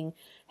technically being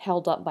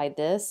held up by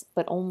this,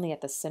 but only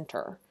at the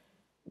center.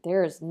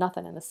 There's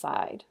nothing in the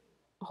side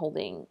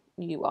holding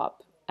you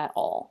up at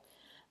all.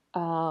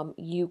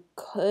 You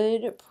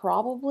could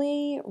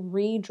probably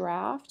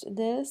redraft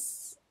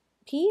this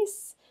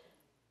piece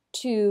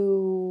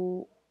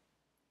to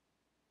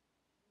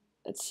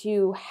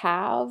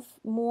have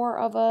more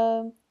of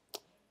a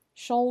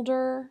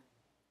shoulder.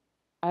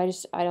 I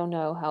don't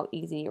know how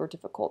easy or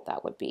difficult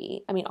that would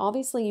be. I mean,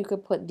 obviously you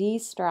could put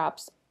these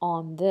straps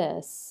on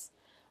this,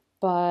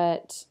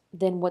 but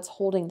then what's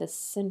holding the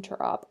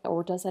center up?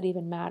 Or does that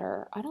even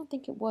matter? I don't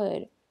think it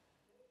would.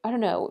 I don't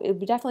know. It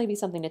would definitely be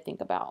something to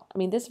think about. I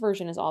mean, this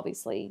version is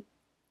obviously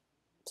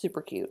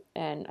super cute,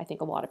 and I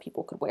think a lot of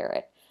people could wear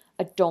it.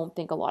 I don't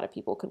think a lot of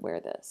people could wear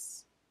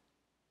this.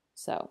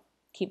 So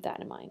keep that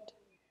in mind.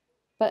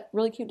 But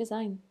really cute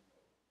design.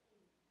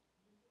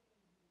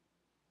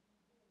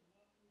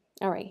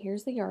 All right,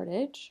 here's the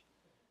yardage.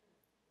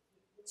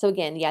 So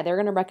again, yeah, they're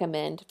going to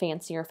recommend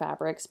fancier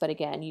fabrics, but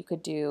again, you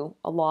could do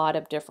a lot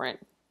of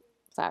different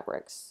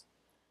fabrics.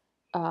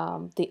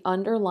 The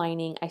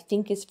underlining, I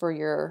think, is for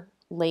your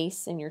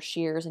lace and your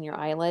sheers and your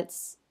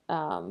eyelets.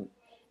 And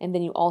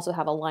then you also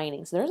have a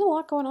lining. So there's a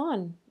lot going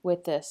on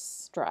with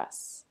this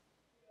dress.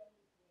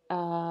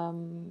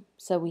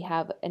 So we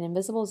have an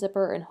invisible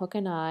zipper and hook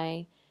and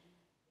eye.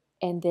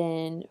 And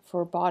then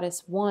for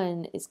bodice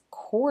 1 is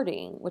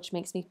cording, which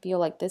makes me feel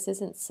like this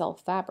isn't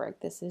self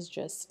fabric. This is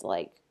just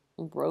like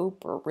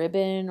rope or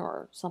ribbon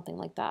or something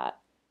like that.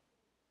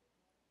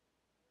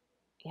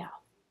 Yeah.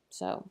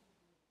 So,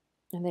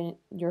 and then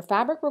your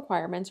fabric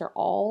requirements are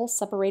all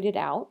separated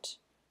out.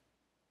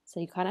 So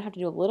you kind of have to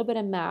do a little bit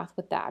of math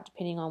with that,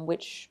 depending on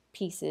which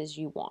pieces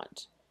you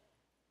want.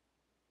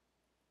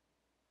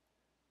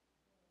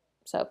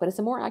 So, but it's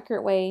a more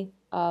accurate way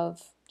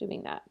of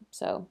doing that.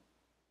 So,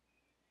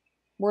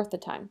 worth the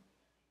time.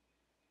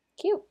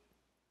 Cute.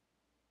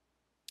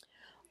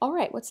 All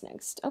right, what's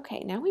next? Okay,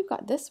 now we've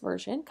got this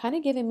version, kind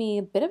of giving me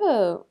a bit of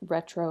a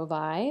retro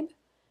vibe,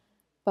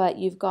 but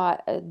you've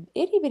got an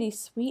itty bitty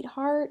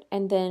sweetheart,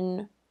 and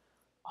then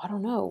I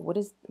don't know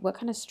what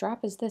kind of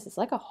strap is this? It's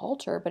like a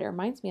halter, but it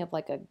reminds me of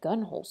like a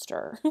gun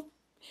holster.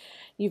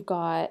 You've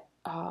got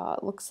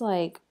looks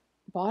like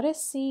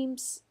bodice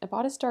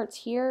darts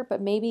here,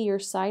 but maybe your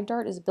side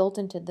dart is built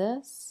into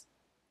this,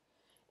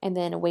 and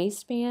then a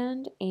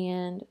waistband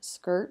and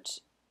skirt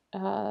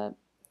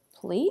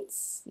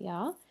pleats,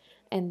 yeah.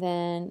 And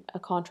then a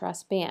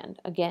contrast band.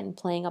 Again,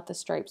 playing up the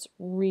stripes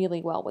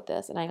really well with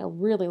this. And I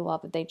really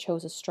love that they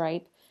chose a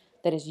stripe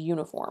that is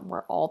uniform,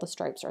 where all the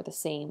stripes are the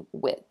same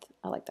width.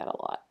 I like that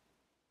a lot.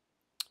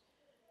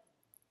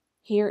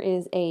 Here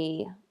is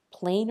a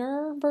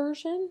plainer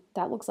version.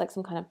 That looks like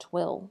some kind of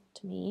twill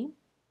to me.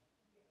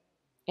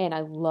 And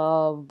I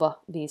love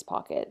these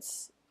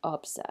pockets.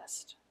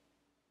 Obsessed.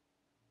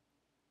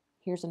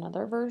 Here's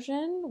another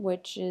version,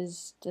 which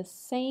is the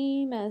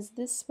same as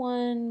this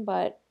one,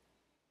 but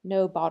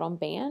no bottom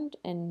band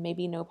and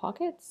maybe no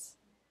pockets.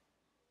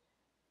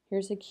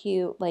 Here's a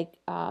cute, like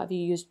if you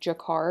use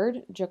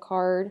jacquard,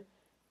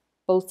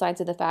 both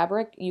sides of the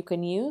fabric you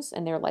can use,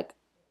 and they're like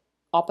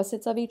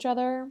opposites of each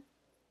other.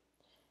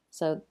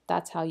 So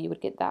that's how you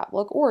would get that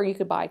look. Or you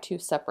could buy 2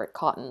 separate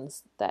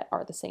cottons that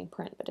are the same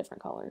print but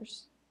different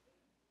colors.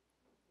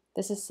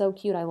 This is so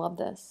cute. I love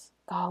this.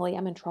 Golly,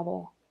 I'm in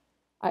trouble.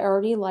 I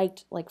already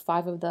liked like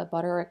 5 of the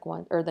Butterick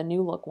ones, or the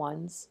New Look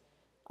ones.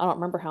 I don't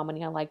remember how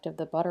many I liked of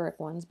the Butterick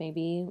ones,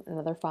 maybe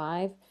another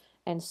 5.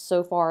 And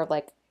so far,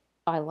 like,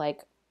 I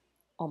like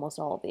almost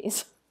all of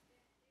these.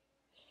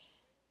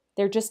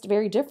 They're just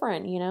very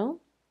different, you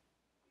know,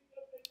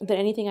 than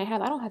anything I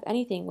have. I don't have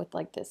anything with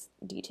like this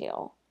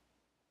detail.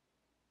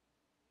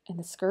 And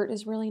the skirt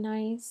is really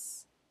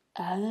nice.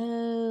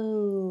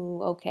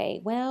 Oh,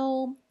 okay.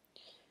 Well,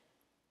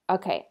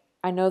 okay.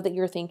 I know that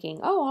you're thinking,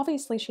 oh,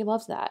 obviously she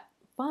loves that.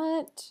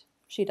 But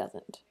she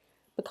doesn't.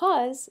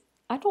 Because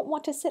I don't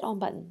want to sit on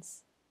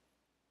buttons.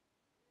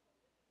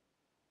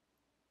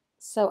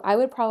 So I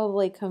would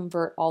probably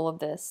convert all of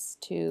this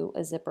to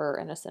a zipper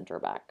and a center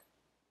back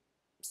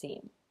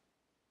seam.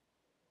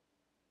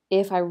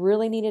 If I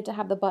really needed to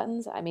have the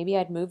buttons, maybe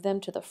I'd move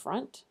them to the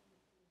front,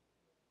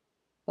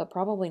 but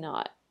probably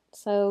not.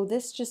 So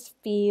this just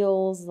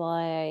feels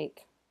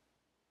like,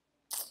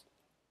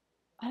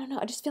 I don't know,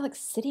 I just feel like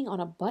sitting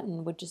on a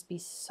button would just be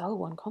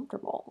so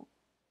uncomfortable.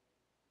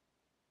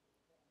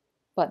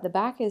 But the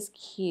back is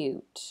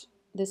cute.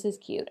 This is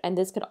cute. And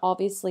this could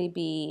obviously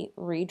be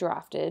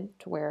redrafted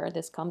to where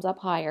this comes up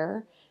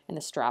higher and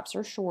the straps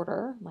are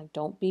shorter. Like,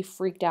 don't be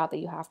freaked out that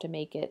you have to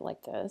make it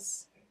like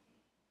this.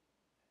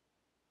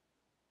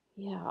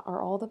 Yeah,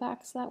 are all the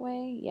backs that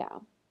way? Yeah.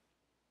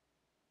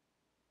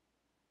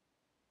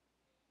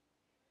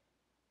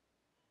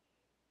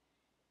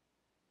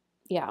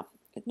 Yeah,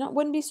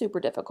 wouldn't be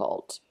super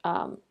difficult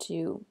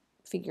to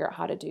figure out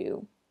how to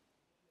do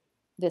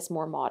this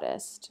more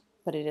modest,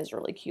 but it is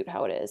really cute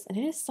how it is. And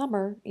it is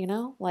summer, you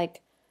know,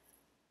 like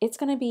it's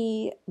going to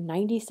be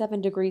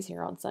 97 degrees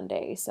here on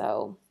Sunday.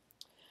 So,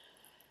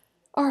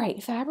 all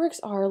right,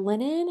 fabrics are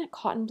linen,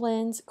 cotton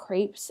blends,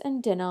 crepes,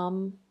 and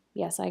denim.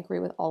 Yes, I agree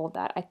with all of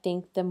that. I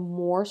think the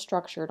more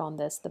structured on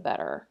this, the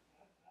better.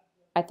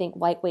 I think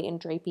lightweight and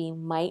drapey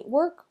might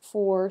work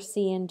for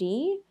C and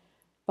D,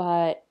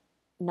 but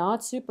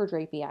not super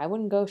drapey. I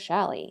wouldn't go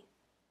challis.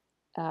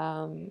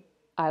 Um,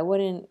 I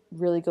wouldn't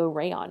really go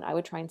rayon. I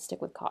would try and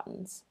stick with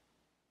cottons.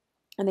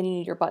 And then you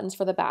need your buttons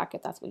for the back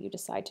if that's what you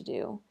decide to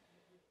do.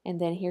 And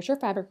then here's your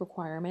fabric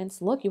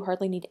requirements. Look, you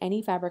hardly need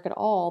any fabric at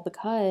all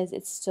because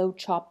it's so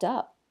chopped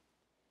up.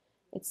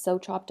 It's so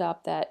chopped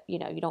up that, you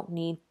know, you don't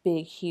need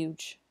big,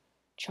 huge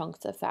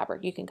chunks of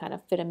fabric. You can kind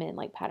of fit them in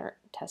like pattern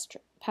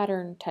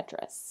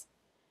Tetris.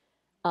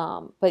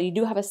 But you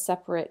do have a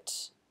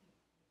separate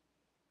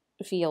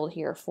field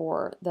here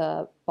for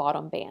the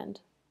bottom band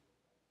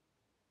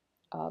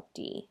of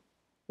D,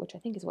 which I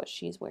think is what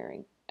she's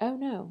wearing. Oh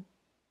no,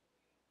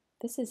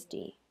 this is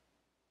D.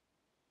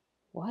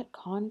 What?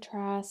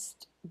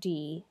 Contrast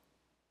D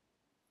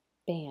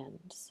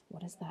bands.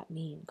 What does that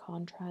mean?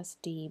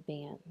 Contrast D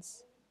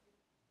bands.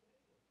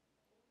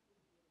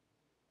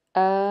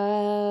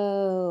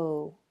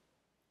 Oh.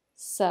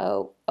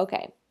 So,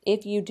 okay.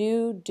 If you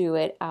do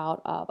it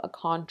out of a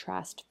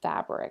contrast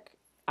fabric,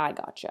 I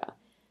gotcha.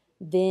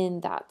 Then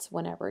that's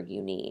whenever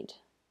you need.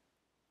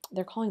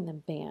 They're calling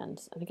them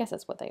bands, and I guess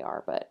that's what they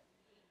are, but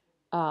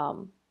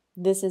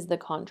this is the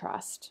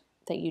contrast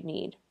that you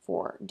need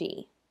for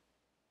D.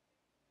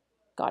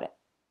 Got it.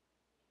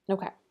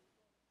 Okay.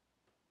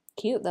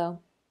 Cute though.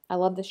 I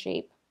love the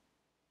shape.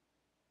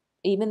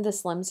 Even the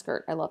slim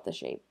skirt, I love the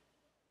shape.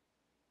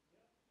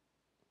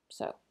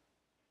 So,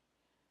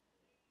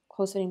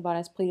 close fitting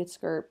bodice, pleated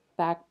skirt,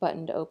 back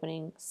buttoned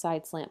opening,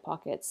 side slant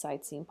pockets,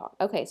 side seam pocket.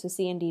 Okay, so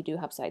C and D do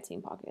have side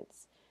seam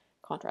pockets.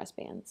 Contrast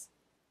bands.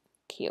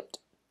 Cute.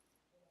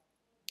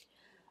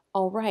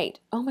 All right.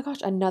 Oh my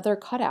gosh, another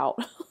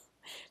cutout.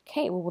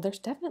 Okay, well, there's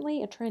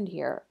definitely a trend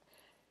here.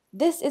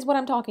 This is what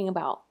I'm talking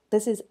about.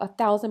 This is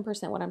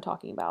 1000% what I'm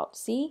talking about.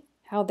 See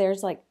how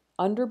there's like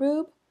under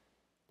boob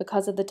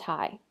because of the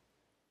tie.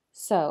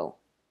 So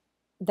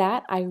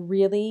that I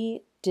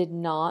really did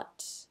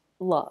not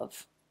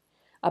love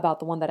about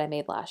the one that I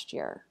made last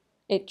year.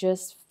 It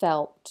just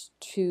felt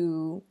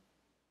too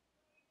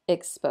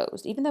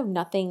exposed. Even though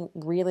nothing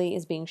really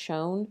is being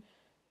shown,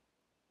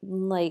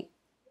 like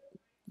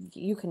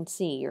you can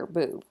see your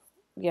boob,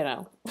 you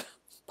know,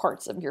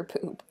 parts of your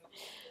boob.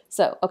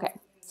 So, okay.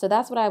 So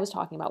that's what I was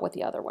talking about with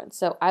the other one.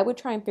 So I would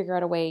try and figure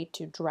out a way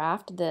to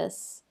draft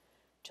this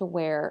to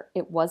where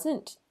it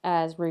wasn't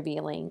as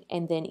revealing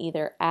and then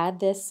either add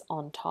this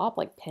on top,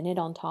 like pin it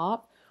on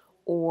top,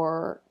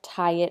 or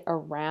tie it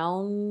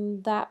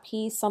around that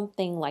piece.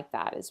 Something like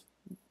that is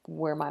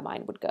where my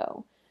mind would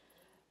go.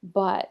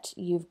 But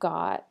you've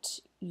got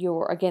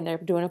your, again, they're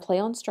doing a play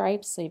on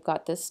stripes. So you've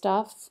got this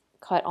stuff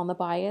cut on the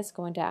bias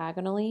going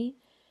diagonally.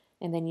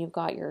 And then you've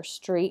got your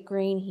straight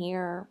grain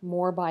here,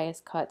 more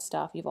bias cut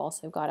stuff. You've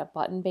also got a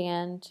button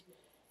band.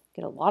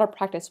 Get a lot of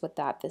practice with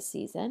that this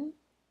season.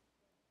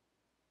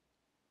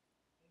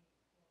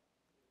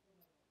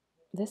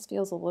 This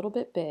feels a little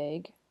bit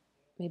big.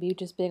 Maybe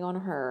just big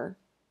on her,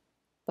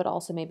 but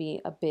also maybe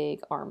a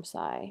big arm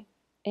side.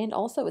 And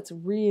also it's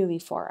really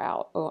far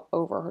out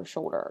over her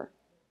shoulder.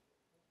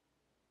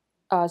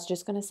 I was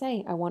just going to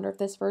say, I wonder if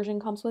this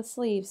version comes with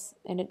sleeves,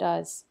 and it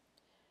does.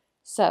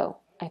 So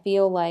I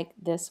feel like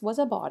this was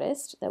a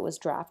bodice that was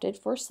drafted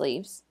for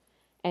sleeves,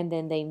 and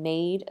then they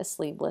made a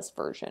sleeveless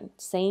version.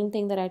 Same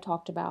thing that I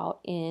talked about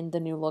in the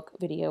new look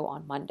video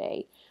on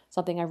Monday,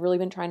 something I've really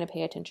been trying to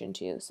pay attention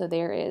to. So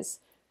there is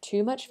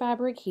too much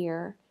fabric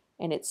here,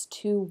 and it's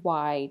too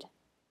wide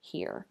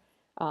here.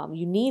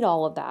 You need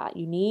all of that.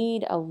 You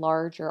need a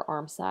larger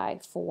arm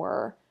side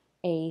for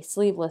a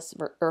sleeveless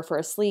or for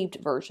a sleeved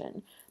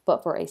version,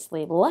 but for a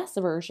sleeveless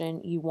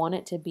version, you want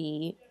it to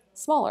be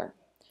smaller.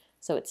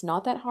 So it's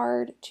not that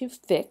hard to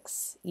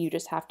fix. You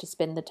just have to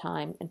spend the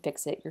time and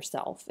fix it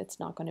yourself. It's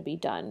not going to be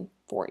done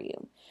for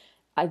you.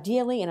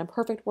 Ideally, in a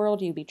perfect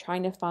world, you'd be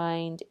trying to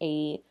find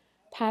a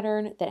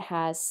pattern that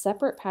has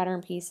separate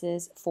pattern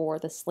pieces for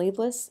the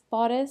sleeveless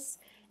bodice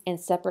and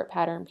separate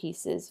pattern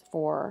pieces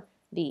for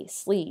the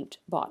sleeved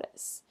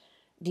bodice.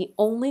 The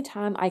only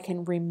time I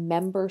can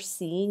remember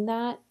seeing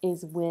that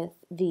is with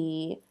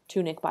the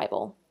Tunic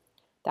Bible.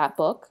 That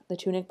book, the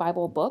Tunic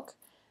Bible book,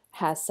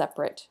 has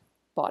separate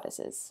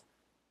bodices.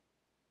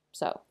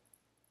 So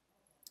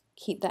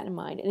keep that in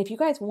mind. And if you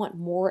guys want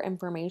more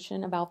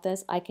information about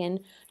this, I can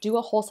do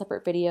a whole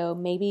separate video,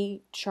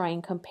 maybe try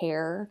and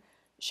compare,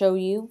 show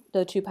you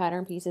the two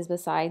pattern pieces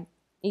beside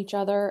each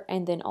other,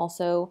 and then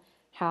also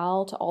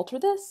how to alter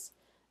this.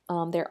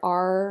 There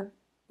are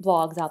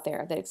vlogs out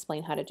there that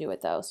explain how to do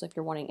it though. So if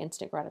you're wanting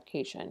instant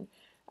gratification,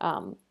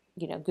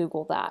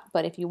 Google that.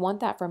 But if you want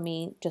that from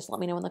me, just let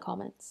me know in the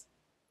comments.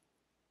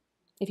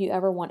 If you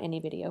ever want any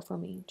video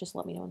from me, just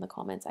let me know in the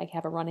comments. I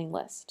have a running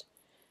list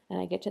and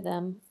I get to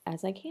them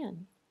as I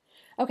can.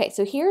 Okay,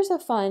 so here's a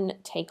fun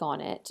take on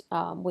it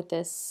with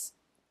this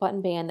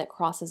button band that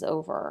crosses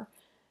over.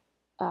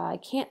 I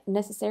can't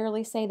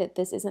necessarily say that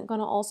this isn't going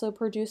to also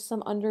produce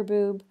some under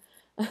boob,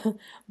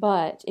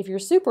 but if you're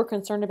super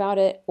concerned about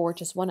it or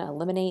just want to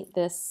eliminate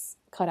this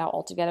cutout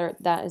altogether,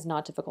 that is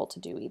not difficult to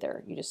do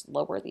either. You just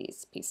lower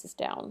these pieces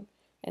down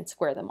and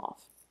square them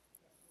off.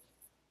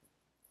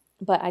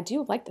 But I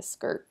do like the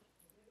skirt,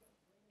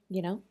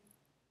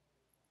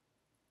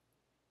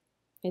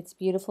 It's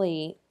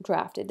beautifully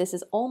drafted. This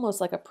is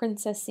almost like a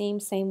princess seam,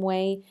 same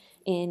way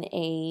in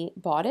a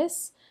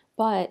bodice,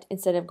 but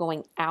instead of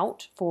going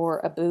out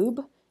for a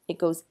boob, it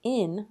goes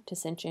in to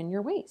cinch in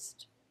your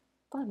waist.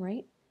 Fun,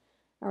 right?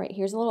 All right,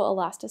 here's a little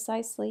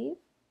elasticized sleeve.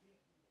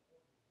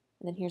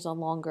 And then here's a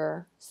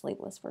longer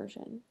sleeveless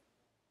version.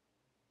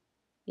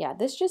 Yeah,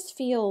 this just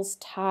feels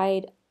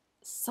tied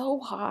so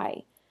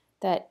high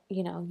that,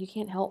 you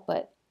can't help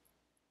but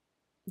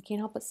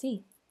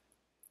see.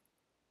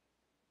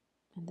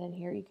 And then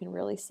here you can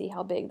really see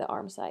how big the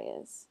arm side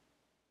is.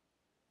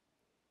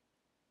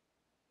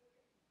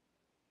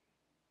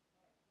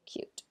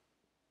 Cute.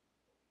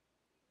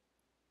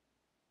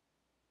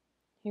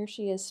 Here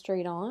she is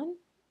straight on,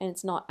 and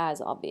it's not as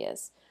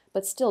obvious.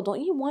 But still, don't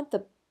you want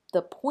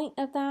the point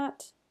of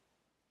that,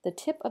 the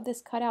tip of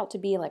this cutout to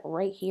be like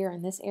right here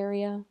in this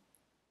area?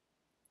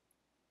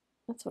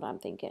 That's what I'm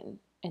thinking.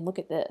 And look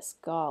at this.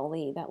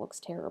 Golly, that looks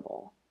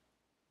terrible.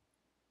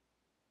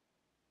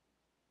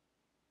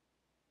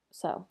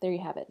 So there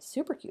you have it.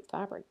 Super cute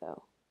fabric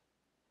though.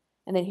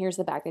 And then here's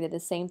the back. They did the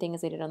same thing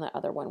as they did on the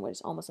other one, which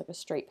is almost like a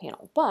straight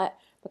panel. But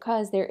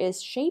because there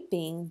is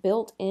shaping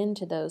built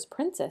into those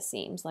princess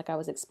seams, like I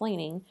was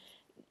explaining,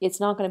 it's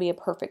not going to be a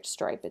perfect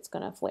stripe. It's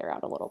going to flare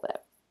out a little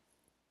bit.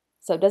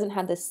 So it doesn't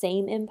have the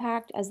same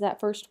impact as that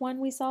first one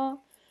we saw,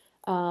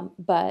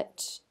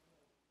 but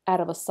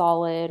out of a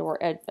solid or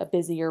a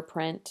busier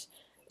print,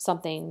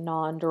 something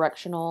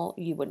non-directional,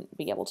 you wouldn't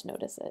be able to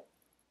notice it.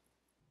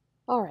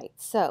 All right,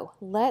 so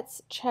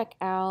let's check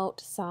out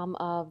some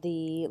of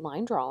the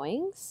line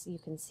drawings. You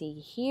can see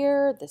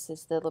here, this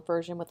is the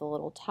version with a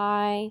little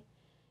tie.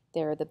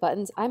 There are the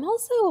buttons. I'm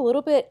also a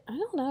little bit, I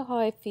don't know how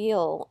I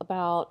feel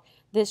about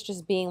this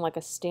just being like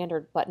a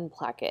standard button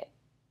placket.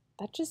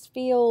 That just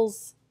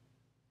feels,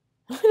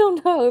 I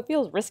don't know, it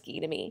feels risky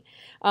to me.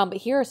 But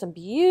here are some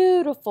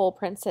beautiful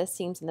princess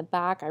seams in the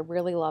back. I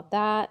really love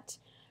that.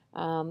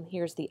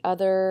 Here's the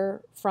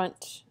other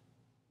front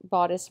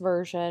bodice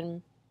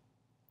version.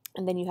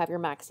 And then you have your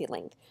maxi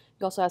length.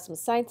 You also have some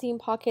side seam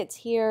pockets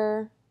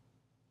here,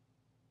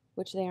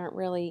 which they aren't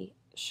really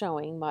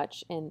showing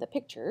much in the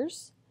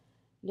pictures.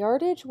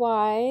 Yardage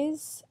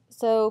wise,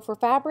 so for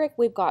fabric,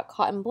 we've got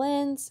cotton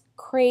blends,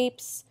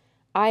 crepes,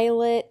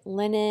 eyelet,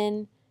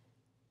 linen.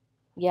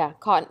 Yeah,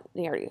 cotton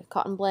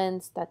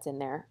blends, that's in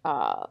there.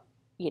 Cotton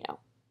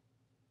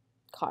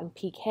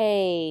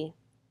pique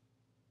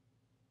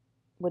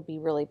would be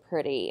really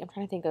pretty. I'm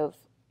trying to think of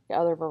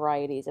other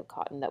varieties of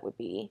cotton that would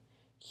be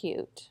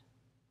cute.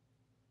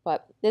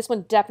 But this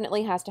one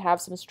definitely has to have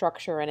some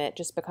structure in it,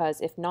 just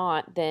because if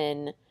not,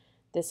 then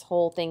this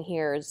whole thing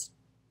here is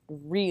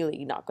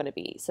really not going to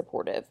be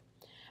supportive.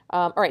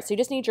 All right, so you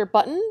just need your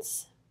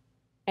buttons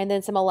and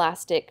then some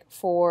elastic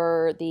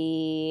for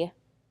the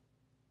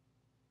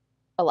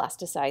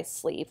elasticized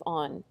sleeve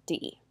on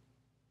D.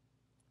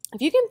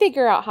 If you can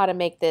figure out how to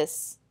make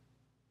this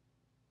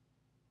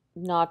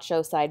not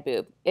show side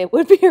boob, it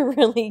would be a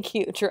really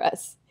cute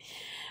dress.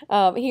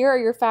 Here are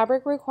your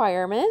fabric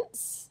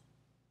requirements.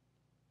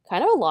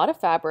 Kind of a lot of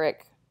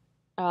fabric,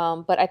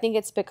 but I think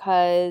it's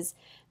because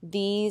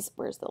these,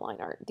 where's the line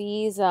art?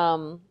 These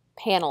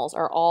panels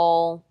are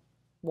all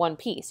one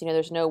piece.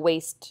 There's no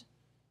waist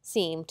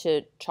seam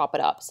to chop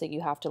it up, so you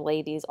have to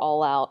lay these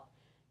all out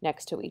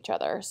next to each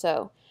other.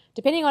 So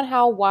depending on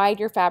how wide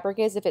your fabric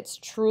is, if it's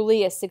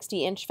truly a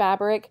 60-inch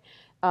fabric,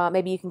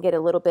 maybe you can get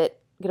away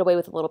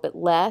with a little bit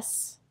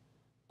less.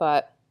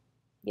 But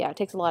yeah, it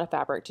takes a lot of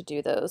fabric to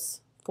do those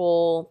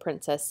full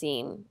princess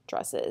seam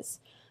dresses.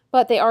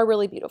 But they are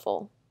really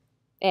beautiful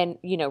and,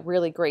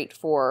 really great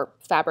for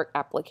fabric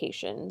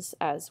applications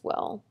as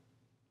well.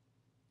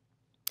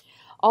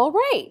 All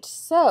right,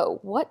 so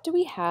what do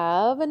we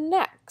have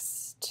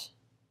next?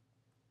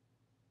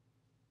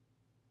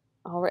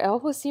 All right,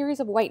 oh, a series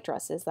of white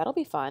dresses. That'll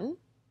be fun.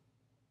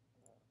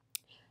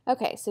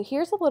 Okay, so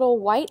here's a little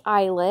white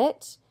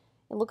eyelet.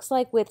 It looks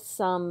like with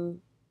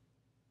some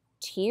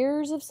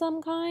tiers of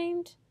some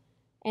kind.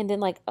 And then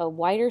like a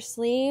wider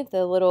sleeve,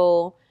 the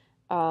little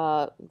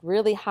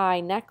really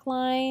high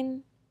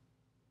neckline.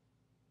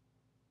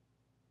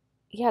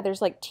 Yeah,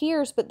 there's like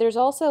tiers, but there's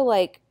also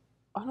like,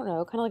 I don't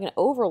know, kind of like an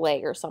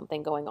overlay or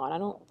something going on. I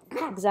don't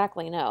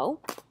exactly know.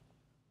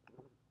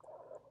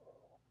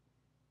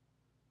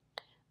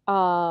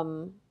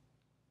 Um,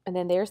 and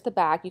then there's the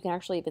back. You can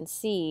actually even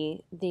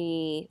see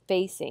the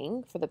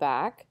facing for the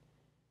back,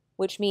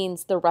 which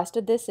means the rest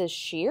of this is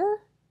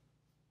sheer.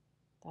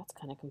 That's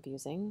kind of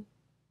confusing.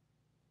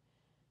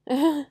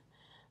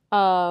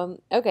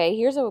 Okay,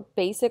 here's a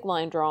basic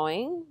line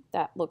drawing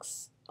that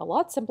looks a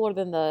lot simpler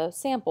than the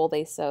sample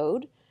they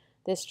sewed.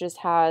 This just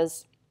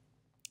has,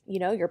 you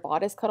know, your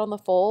bodice cut on the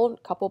fold,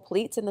 a couple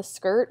pleats in the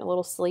skirt, a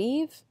little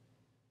sleeve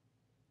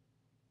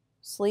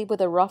with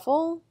a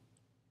ruffle.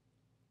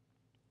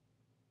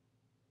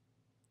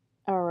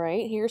 All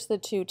right, here's the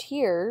two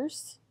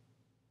tiers.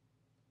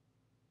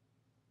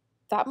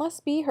 That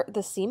must be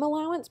the seam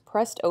allowance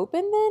pressed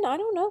open then? I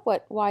don't know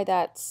why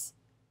that's...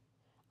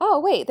 Oh,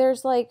 wait,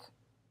 there's like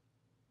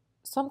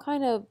some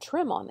kind of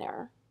trim on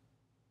there.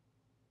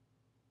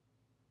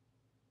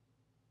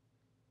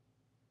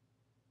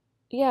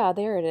 Yeah,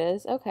 there it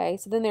is. Okay,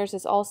 so then there's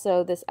this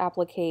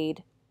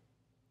applique,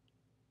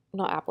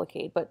 not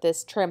applique, but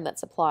this trim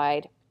that's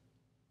applied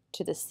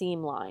to the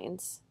seam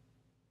lines.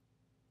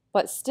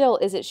 But still,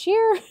 is it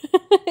sheer?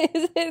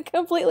 Is it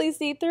completely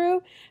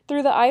see-through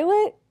through the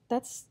eyelet?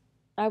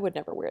 I would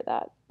never wear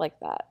that like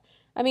that.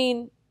 I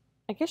mean,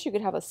 I guess you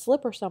could have a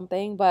slip or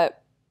something,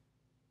 but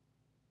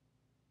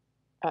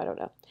I don't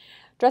know.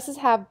 Dresses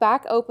have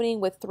back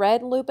opening with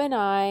thread, loop, and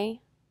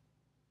eye,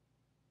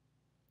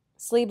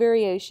 sleeve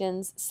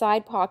variations,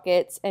 side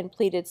pockets, and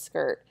pleated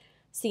skirt.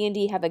 C and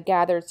D have a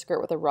gathered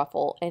skirt with a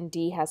ruffle, and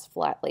D has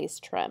flat lace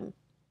trim.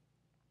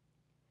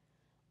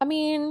 I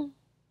mean,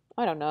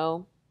 I don't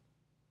know.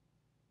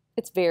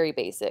 It's very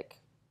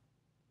basic.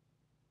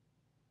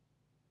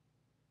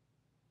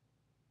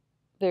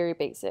 Very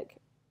basic.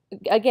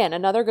 Again,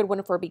 another good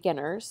one for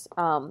beginners.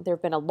 There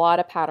have been a lot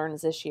of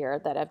patterns this year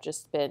that have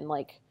just been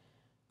like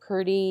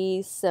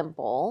pretty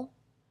simple.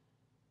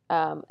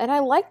 And I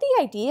like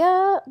the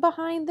idea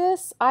behind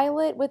this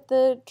eyelet with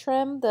the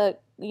trim, the,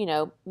 you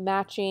know,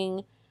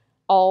 matching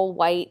all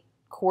white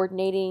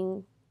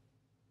coordinating.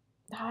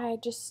 I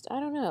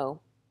don't know.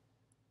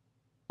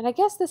 And I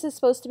guess this is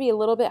supposed to be a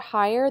little bit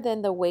higher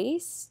than the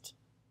waist.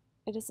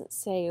 It doesn't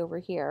say over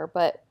here,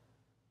 but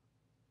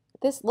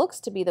this looks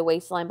to be the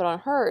waistline, but on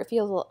her it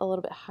feels a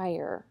little bit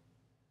higher.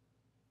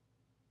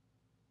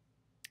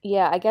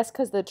 Yeah, I guess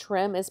because the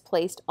trim is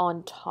placed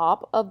on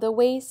top of the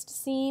waist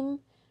seam,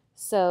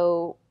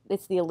 so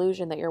it's the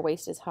illusion that your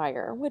waist is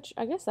higher, which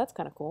I guess that's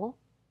kind of cool.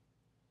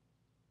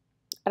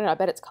 I don't know, I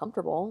bet it's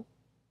comfortable.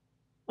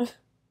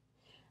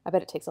 I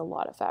bet it takes a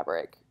lot of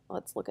fabric.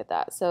 Let's look at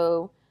that.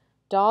 So,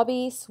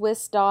 Dobby,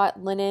 Swiss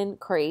dot, linen,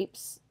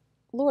 crepes.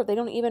 Lord, they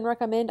don't even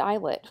recommend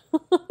eyelet.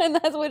 And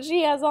that's what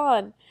she has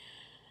on.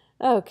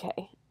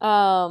 Okay.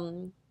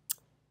 So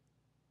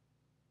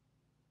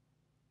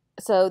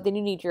then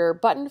you need your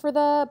button for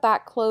the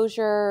back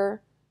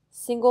closure,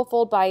 single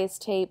fold bias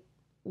tape,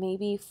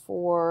 maybe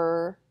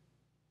for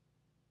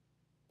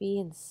B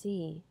and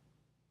C.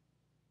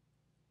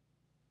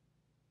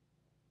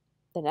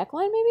 The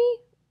neckline,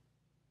 maybe?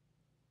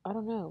 I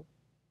don't know.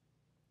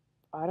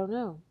 I don't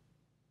know.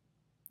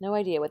 No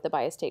idea what the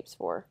bias tape's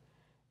for.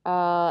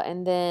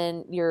 And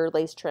then your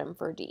lace trim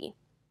for D.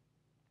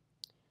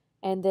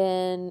 And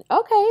then,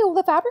 okay, well,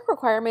 the fabric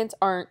requirements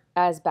aren't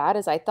as bad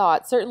as I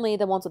thought. Certainly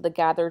the ones with the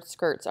gathered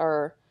skirts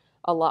are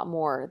a lot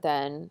more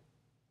than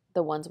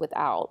the ones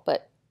without,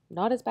 but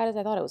not as bad as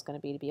I thought it was going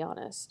to be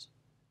honest.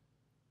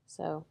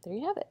 So there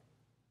you have it.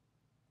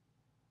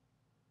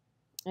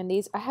 And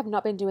these, I have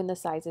not been doing the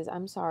sizes.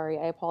 I'm sorry.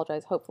 I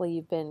apologize. Hopefully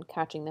you've been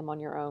catching them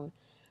on your own.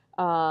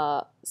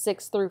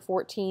 6 through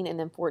 14 and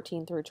then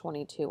 14 through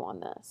 22 on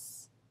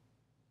this.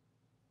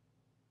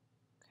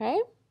 Okay.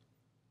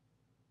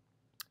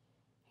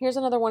 Here's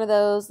another one of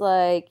those,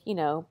 like, you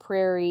know,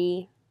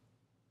 prairie-esque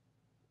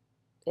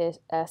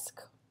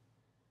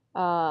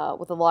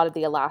with a lot of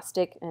the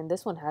elastic. And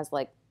this one has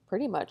like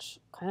pretty much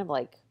kind of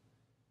like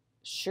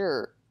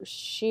shirring.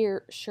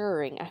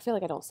 I feel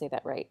like I don't say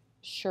that right.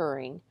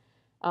 Shirring.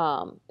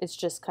 It's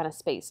just kind of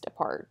spaced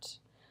apart.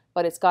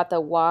 But it's got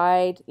the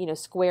wide, you know,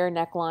 square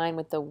neckline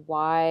with the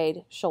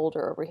wide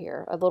shoulder over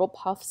here. A little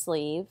puff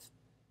sleeve.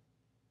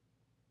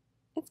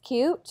 It's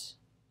cute.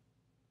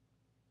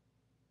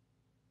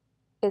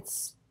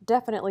 It's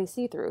definitely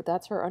see-through.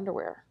 That's her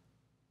underwear.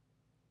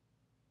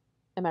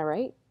 Am I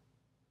right?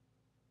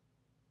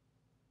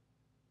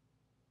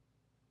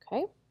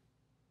 Okay.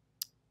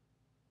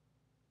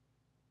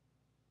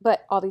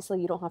 But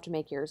obviously you don't have to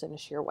make yours in a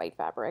sheer white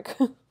fabric.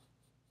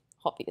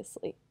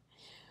 Obviously.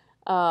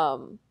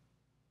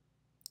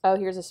 Oh,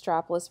 here's a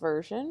strapless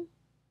version.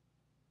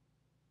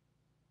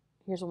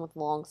 Here's one with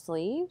long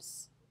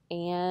sleeves.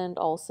 and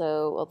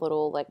also a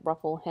little like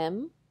ruffle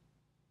hem.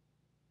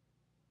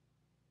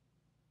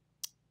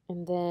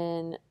 And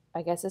then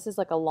I guess this is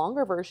like a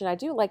longer version. I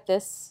do like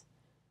this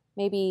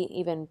maybe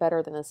even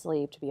better than the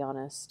sleeve, to be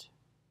honest.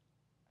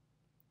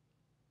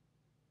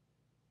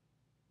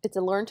 It's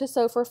a learn to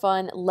sew for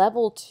fun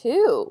level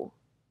 2.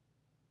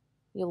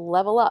 You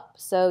level up.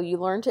 So you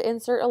learn to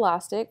insert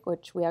elastic,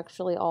 which we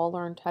actually all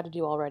learned how to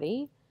do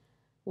already.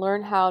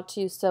 Learn how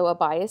to sew a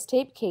bias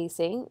tape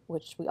casing,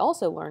 which we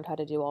also learned how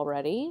to do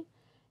already.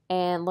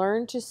 And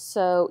learn to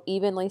sew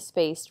evenly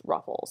spaced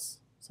ruffles.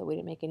 So we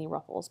didn't make any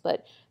ruffles,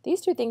 but these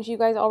 2 things you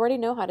guys already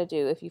know how to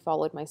do if you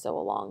followed my sew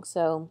along.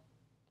 So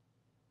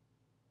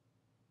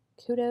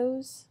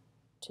kudos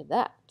to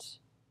that.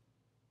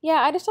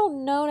 Yeah, I just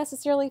don't know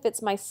necessarily if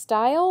it's my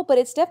style, but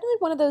it's definitely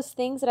one of those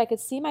things that I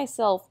could see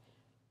myself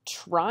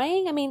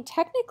trying. I mean,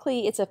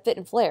 technically it's a fit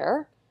and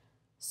flare,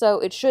 so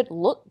it should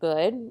look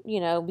good,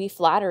 you know, be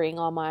flattering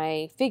on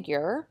my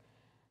figure.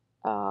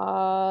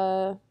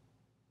 Yeah,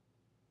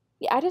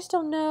 I just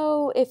don't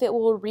know if it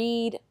will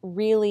read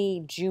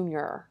really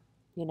junior,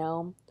 you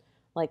know,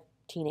 like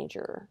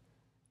teenager.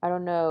 I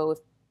don't know if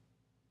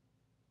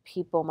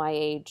people my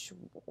age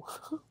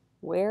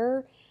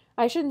wear.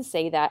 I shouldn't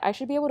say that. I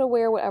should be able to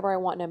wear whatever I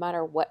want no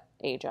matter what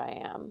age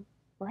I am,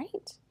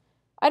 right?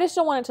 I just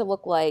don't want it to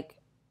look like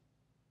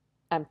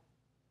I'm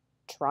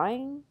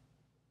trying.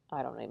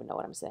 I don't even know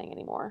what I'm saying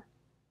anymore.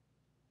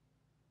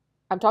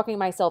 I'm talking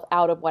myself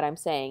out of what I'm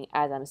saying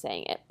as I'm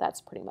saying it.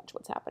 That's pretty much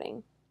what's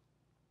happening.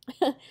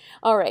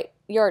 All right,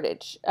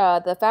 yardage.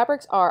 The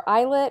fabrics are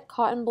eyelet,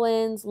 cotton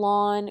blends,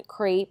 lawn,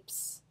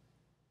 crepes.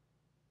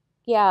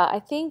 Yeah, I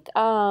think,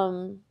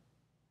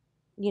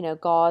 you know,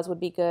 gauze would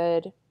be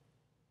good.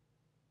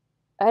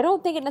 I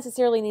don't think it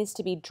necessarily needs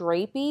to be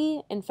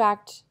drapey. In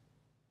fact,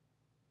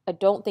 I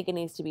don't think it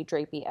needs to be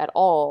drapey at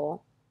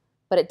all,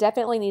 but it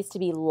definitely needs to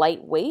be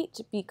lightweight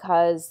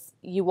because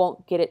you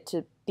won't get it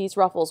to, these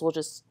ruffles will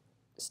just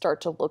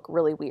start to look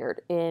really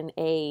weird in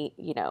a,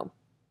 you know,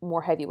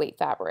 more heavyweight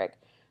fabric.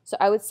 So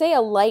I would say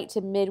a light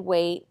to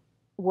mid-weight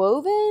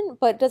woven,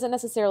 but it doesn't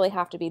necessarily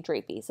have to be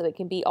drapey. So it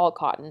can be all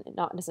cotton,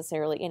 not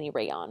necessarily any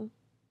rayon.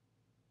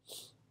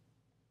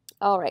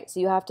 All right, so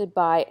you have to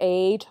buy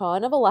a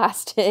ton of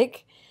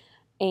elastic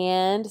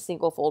and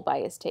single fold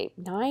bias tape.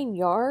 9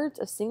 yards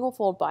of single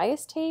fold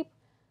bias tape.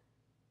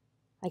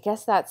 I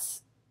guess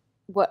that's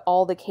what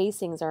all the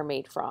casings are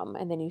made from,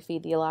 and then you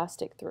feed the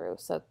elastic through.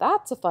 So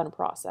that's a fun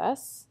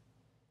process.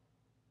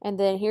 And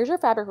then here's your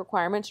fabric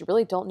requirements. You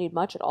really don't need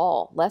much at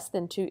all. Less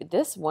than 2.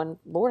 This one,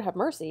 Lord have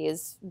mercy,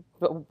 is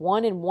 1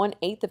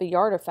 1/8 of a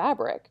yard of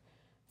fabric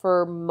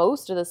for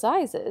most of the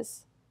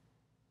sizes.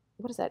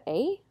 What is that,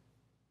 A?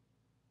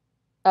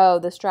 Oh,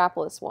 the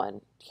strapless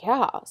one.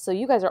 Yeah, so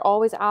you guys are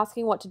always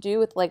asking what to do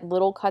with like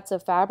little cuts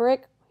of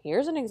fabric.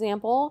 Here's an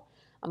example.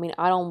 I mean,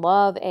 I don't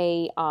love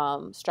a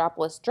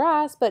strapless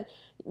dress, but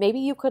maybe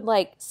you could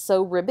like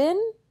sew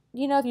ribbon.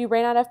 You know, if you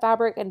ran out of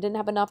fabric and didn't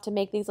have enough to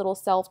make these little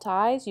self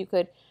ties, you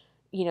could,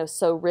 you know,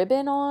 sew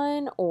ribbon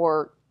on,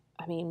 or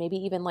I mean, maybe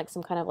even like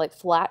some kind of like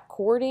flat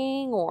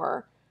cording,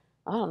 or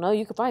I don't know,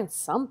 you could find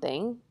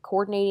something,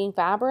 coordinating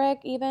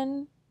fabric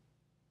even.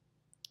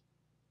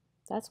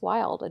 That's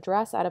wild. A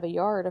dress out of a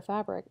yard of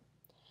fabric.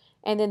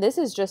 And then this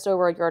is just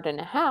over a yard and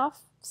a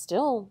half.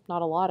 Still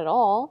not a lot at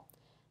all.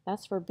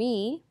 That's for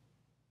B,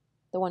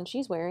 the one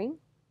she's wearing.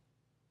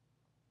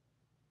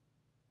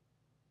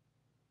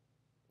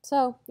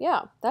 So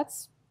yeah,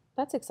 that's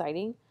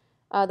exciting.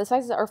 The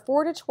sizes are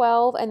 4 to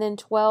 12 and then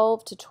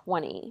 12 to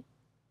 20.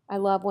 I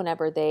love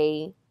whenever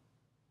they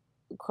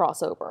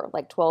cross over.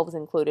 Like 12 is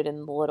included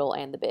in the little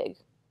and the big.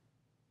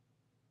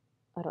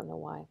 I don't know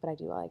why, but I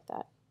do like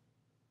that.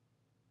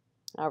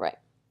 All right.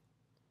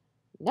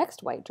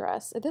 Next white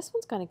dress. This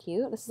one's kind of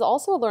cute. This is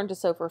also a learn to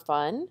sew for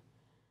fun.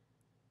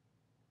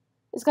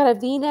 It's got a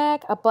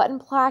V-neck, a button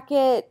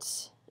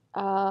placket.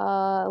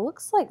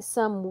 Looks like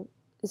some,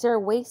 is there a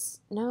waist?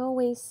 No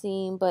waist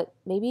seam, but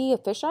maybe a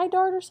fisheye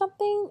dart or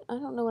something? I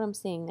don't know what I'm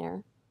seeing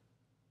there.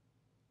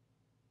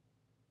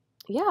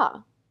 Yeah,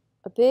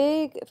 a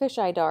big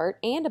fisheye dart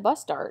and a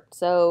bust dart.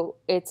 So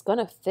it's going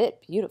to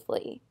fit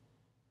beautifully.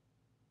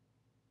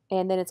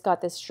 And then it's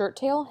got this shirt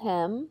tail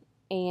hem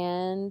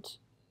and,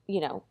 you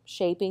know,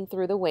 shaping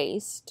through the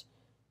waist,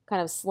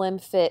 kind of slim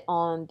fit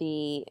on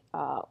the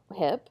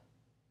hip.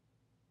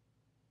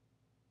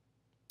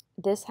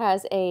 This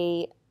has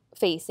a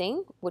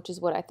facing, which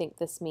is what I think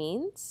this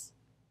means.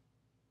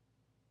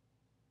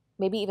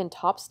 Maybe even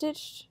top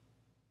stitched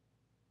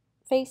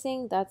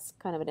facing. That's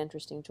kind of an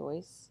interesting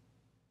choice.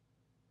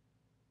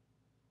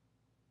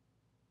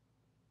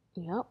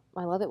 Yep,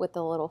 I love it with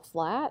the little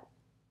flat.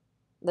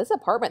 This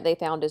apartment they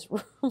found is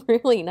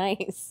really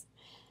nice.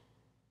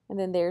 And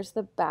then there's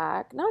the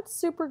back. Not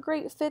super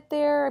great fit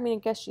there. I mean,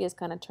 I guess she is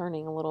kind of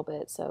turning a little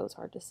bit, so it's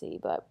hard to see.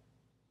 But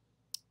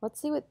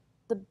let's see what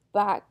the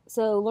back.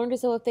 So learn to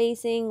sew a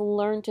facing,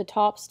 learn to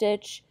top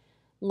stitch,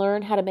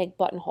 learn how to make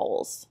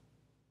buttonholes.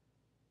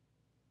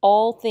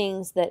 All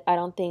things that I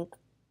don't think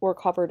were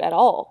covered at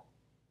all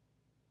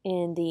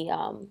in the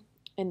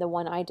in the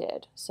one I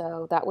did.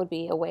 So that would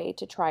be a way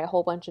to try a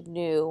whole bunch of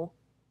new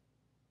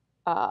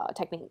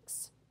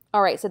techniques.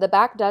 All right, so the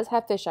back does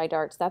have fisheye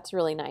darts. That's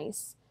really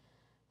nice.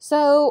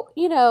 So,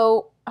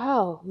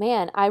 oh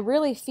man, I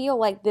really feel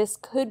like this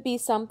could be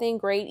something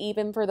great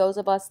even for those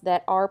of us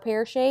that are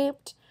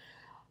pear-shaped.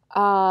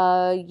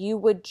 You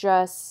would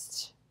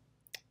just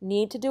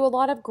need to do a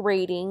lot of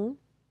grading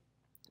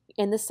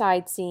in the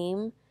side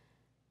seam.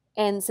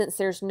 And since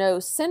there's no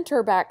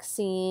center back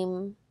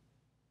seam,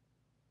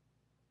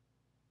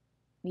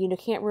 you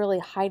can't really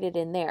hide it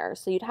in there.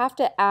 So you'd have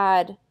to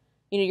add,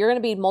 you're going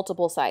to be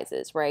multiple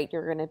sizes, right?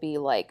 You're going to be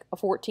like a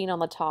 14 on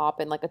the top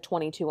and like a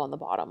 22 on the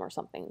bottom or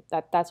something.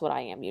 That's what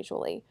I am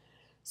usually.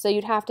 So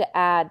you'd have to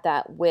add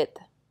that width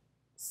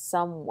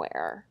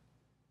somewhere.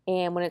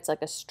 And when it's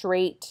like a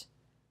straight,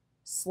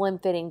 slim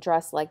fitting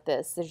dress like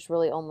this, there's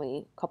really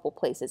only a couple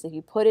places. If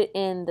you put it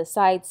in the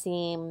side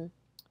seam,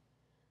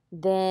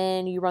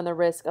 then you run the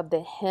risk of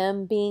the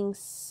hem being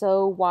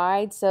so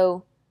wide.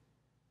 So,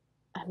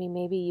 I mean,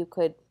 maybe you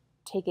could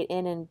take it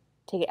in and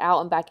take it out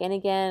and back in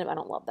again. I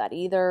don't love that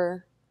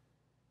either.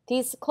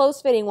 These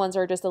close fitting ones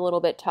are just a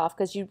little bit tough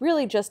because you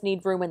really just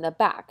need room in the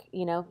back.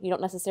 You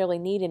don't necessarily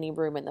need any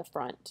room in the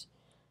front.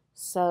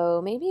 So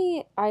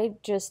maybe I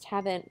just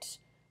haven't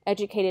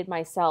educated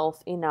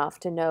myself enough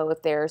to know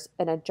if there's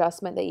an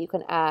adjustment that you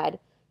can add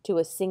to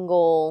a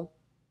single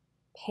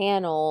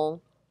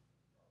panel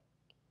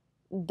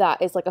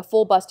that is like a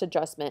full bust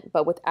adjustment,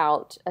 but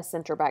without a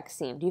center back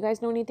seam. Do you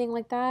guys know anything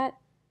like that?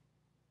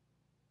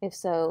 If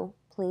so,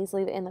 please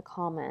leave it in the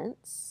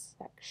comments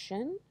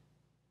section.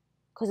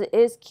 Because it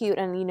is cute,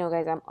 and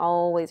guys, I'm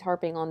always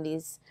harping on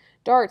these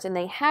darts, and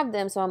they have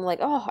them, so I'm like,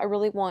 oh, I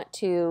really want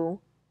to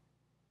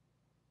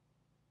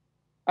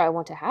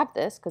have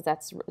this because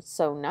that's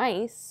so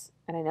nice,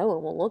 and I know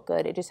it will look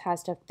good. It just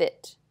has to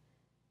fit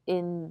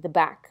in the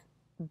back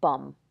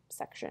bum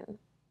section.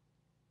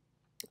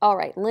 All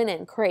right,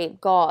 linen, crepe,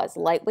 gauze,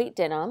 lightweight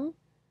denim.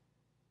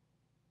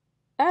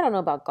 I don't know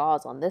about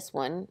gauze on this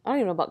one. I don't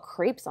even know about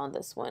crepes on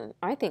this one.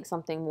 I think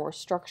something more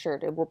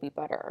structured, it will be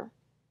better.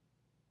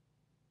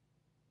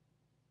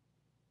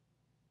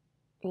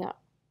 Yeah.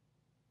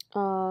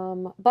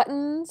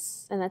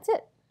 Buttons, and that's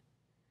it.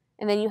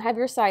 And then you have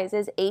your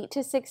sizes 8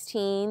 to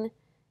 16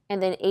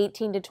 and then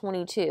 18 to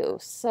 22.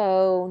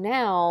 So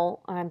now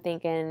I'm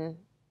thinking,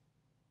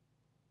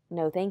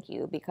 no, thank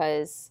you,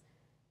 because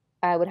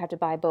I would have to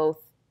buy both.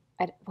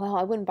 Well,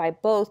 I wouldn't buy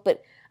both,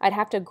 but I'd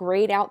have to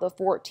grade out the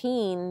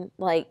 14,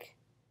 like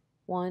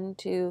 1,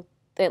 2,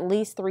 at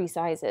least 3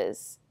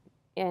 sizes.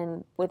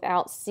 And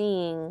without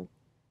seeing,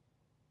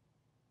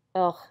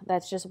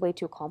 that's just way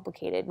too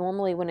complicated.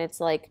 Normally when it's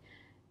like,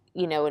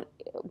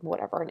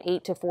 whatever, an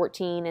 8 to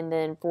 14 and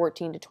then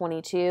 14 to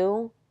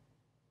 22,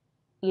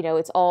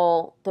 it's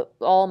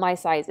all my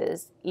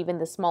sizes, even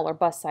the smaller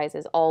bust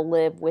sizes, all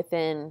live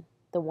within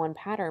the one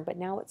pattern, but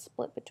now it's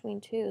split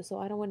between 2, so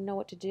I don't know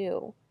what to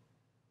do.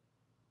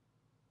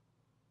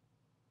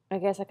 I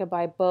guess I could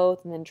buy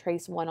both and then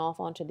trace one off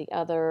onto the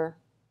other,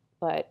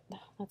 but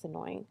that's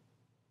annoying.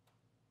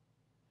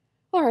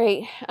 All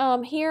right,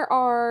 here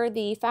are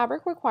the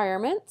fabric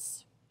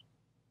requirements.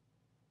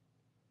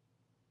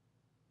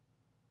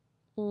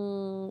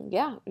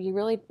 Yeah, you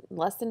really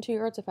less than 2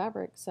 yards of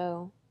fabric,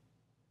 so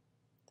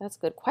that's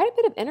good. Quite a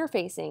bit of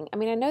interfacing. I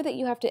mean, I know that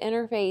you have to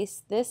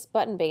interface this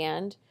button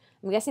band.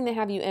 I'm guessing they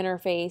have you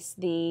interface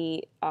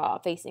the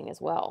facing as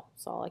well.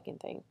 That's all I can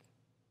think.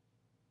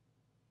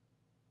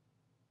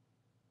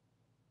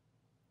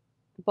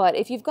 But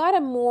if you've got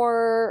a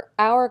more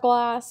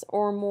hourglass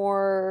or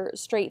more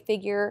straight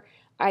figure,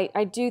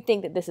 I do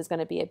think that this is going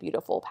to be a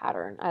beautiful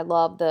pattern. I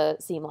love the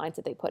seam lines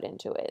that they put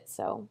into it.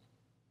 So,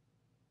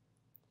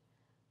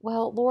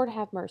 well, Lord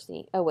have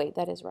mercy. Oh, wait,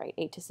 that is right.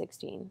 8 to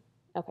 16.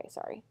 Okay,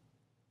 sorry.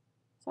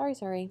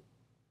 Sorry.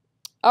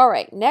 All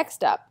right,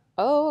 next up.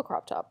 Oh, a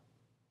crop top.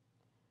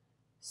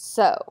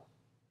 So,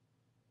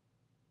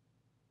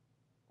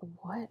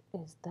 what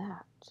is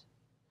that?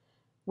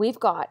 We've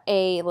got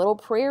a little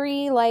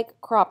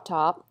prairie-like crop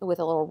top with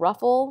a little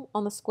ruffle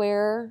on the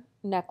square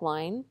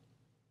neckline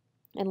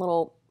and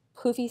little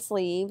poofy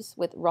sleeves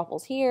with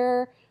ruffles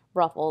here,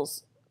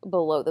 ruffles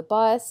below the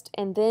bust,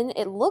 and then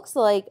it looks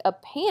like a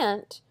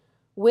pant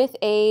with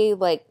a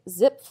like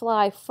zip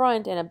fly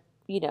front and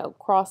a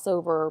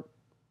crossover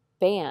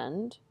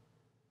band,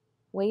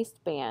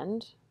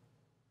 waistband.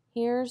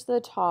 Here's the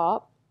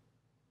top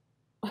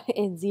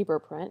in zebra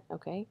print.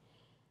 Okay,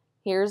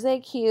 here's a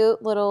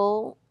cute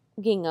little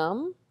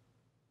gingham,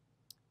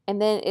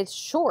 and then it's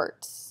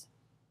shorts.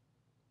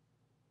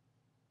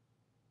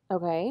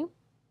 Okay,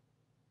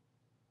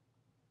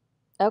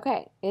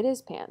 it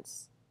is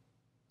pants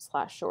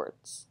 /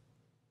 shorts.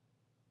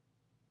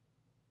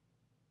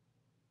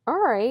 All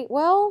right,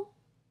 well,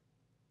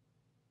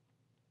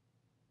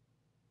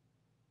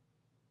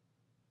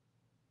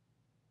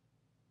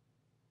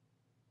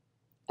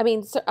 I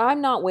mean, so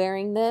I'm not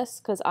wearing this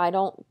because I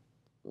don't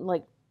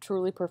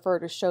truly prefer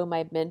to show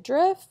my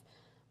midriff,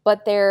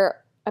 but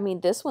I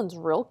mean, this one's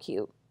real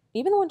cute.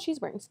 Even the one she's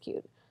wearing is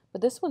cute,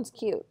 but this one's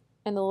cute.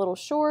 and the little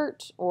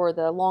short or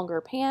the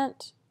longer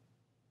pant.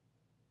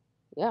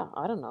 Yeah,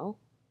 I don't know.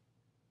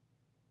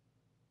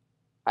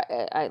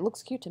 It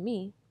looks cute to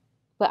me,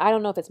 but I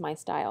don't know if it's my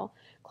style.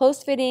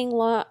 Close-fitting,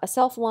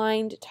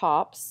 self-lined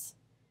tops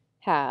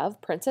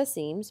have princess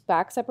seams,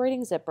 back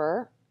separating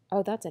zipper.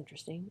 Oh, that's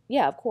interesting.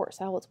 Yeah, of course.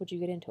 How else would you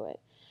get into it?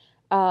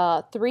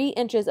 3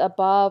 inches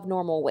above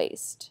normal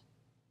waist.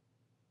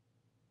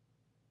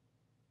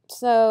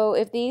 So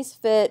if these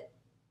fit,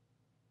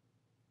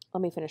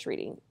 let me finish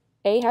reading.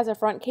 A has a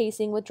front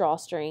casing with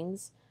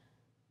drawstrings.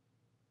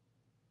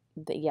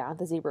 The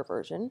zebra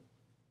version.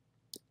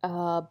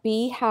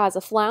 B has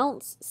a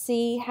flounce.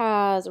 C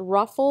has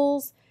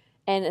ruffles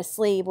and a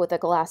sleeve with a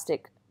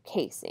elastic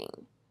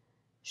casing.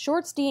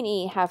 Shorts D and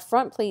E have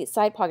front pleat,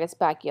 side pockets,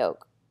 back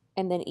yoke,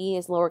 and then E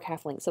is lower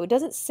calf length. So it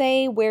doesn't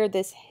say where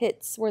this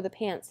hits, where the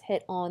pants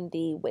hit on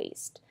the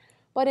waist.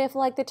 But if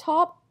like the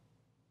top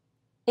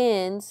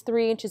ends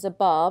 3 inches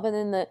above,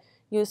 and then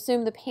you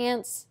assume the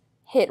pants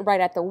hit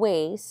right at the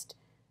waist,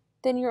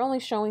 then you're only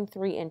showing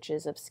 3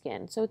 inches of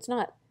skin. So it's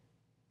not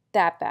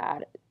that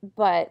bad,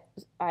 but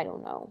I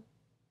don't know.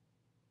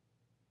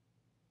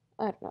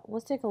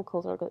 Let's take a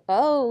closer look.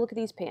 Oh, look at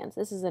these pants.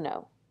 This is a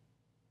no.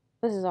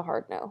 This is a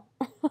hard no.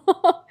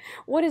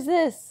 What is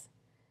this?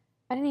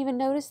 I didn't even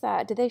notice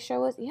that. Did they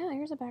show us? Yeah,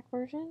 here's a back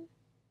version.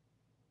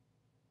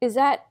 Is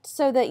that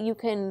so that you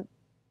can...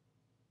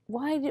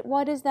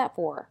 What is that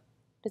for?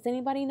 Does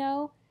anybody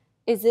know?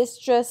 Is this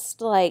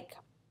just like...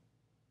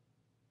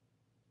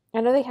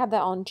 I know they have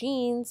that on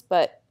jeans,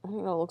 but I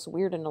don't know, it looks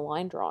weird in a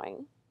line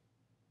drawing.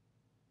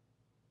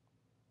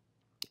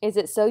 Is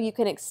it so you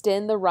can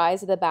extend the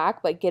rise of the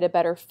back but get a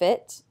better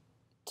fit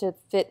to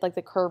fit like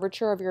the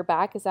curvature of your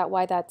back? Is that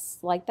why that's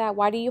like that?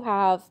 Why do you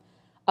have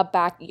a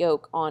back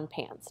yoke on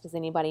pants? Does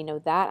anybody know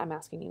that? I'm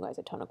asking you guys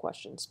a ton of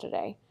questions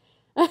today.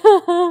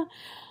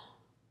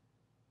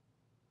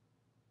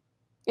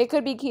 It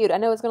could be cute. I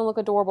know it's going to look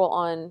adorable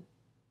on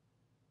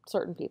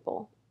certain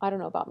people. I don't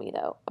know about me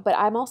though. But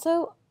I'm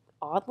also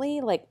oddly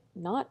like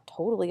not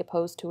totally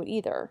opposed to it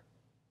either.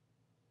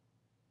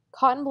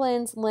 Cotton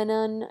blends,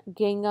 linen,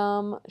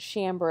 gingham,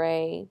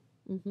 chambray.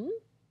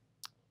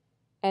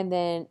 And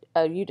then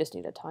you just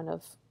need a ton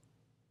of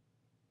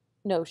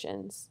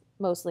notions,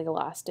 mostly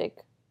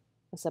elastic,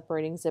 a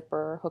separating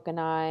zipper, hook and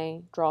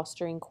eye,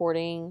 drawstring,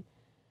 cording.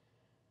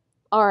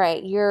 All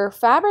right, your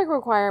fabric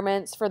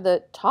requirements for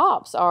the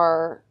tops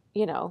are,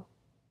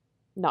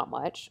 not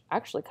much.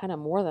 Actually, kind of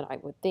more than I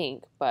would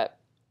think.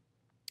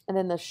 And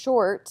then the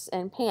shorts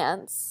and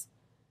pants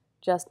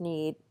just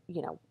need,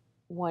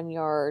 1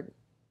 yard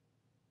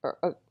or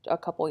a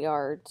couple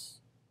yards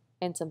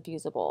and some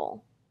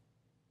fusible.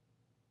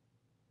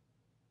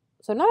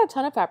 So not a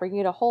ton of fabric. You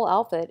get a whole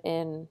outfit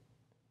in,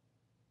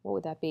 what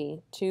would that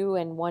be? 2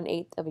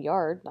 1/8 of a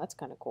yard. That's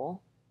kind of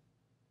cool.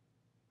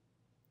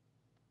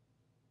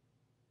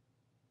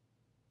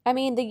 I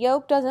mean, the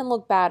yoke doesn't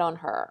look bad on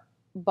her,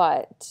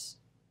 but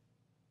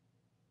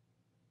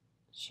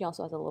she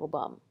also has a little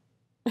bum.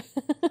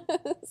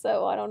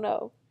 So I don't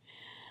know.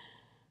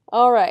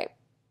 All right.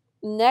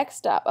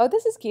 Next up. Oh,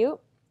 this is cute.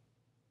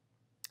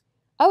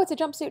 Oh, it's a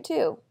jumpsuit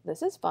too.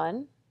 This is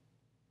fun.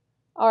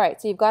 All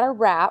right, so you've got a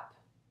wrap.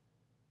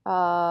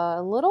 A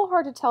little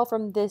hard to tell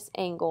from this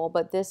angle,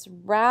 but this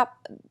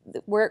wrap,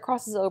 where it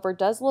crosses over,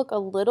 does look a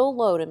little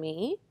low to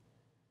me.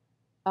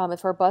 If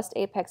her bust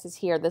apex is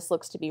here, this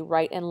looks to be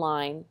right in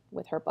line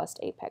with her bust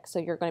apex. So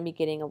you're going to be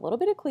getting a little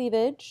bit of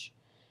cleavage.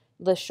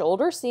 The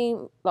shoulder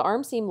seam, the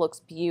arm seam looks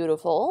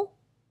beautiful.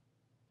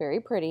 Very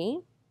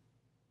pretty.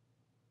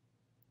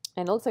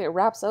 And it looks like it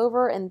wraps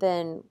over and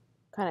then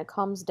kind of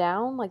comes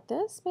down like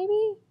this,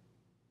 maybe?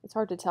 It's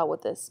hard to tell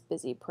with this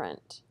busy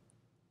print.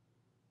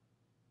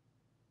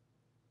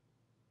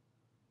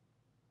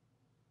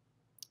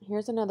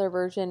 Here's another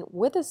version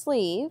with a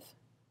sleeve.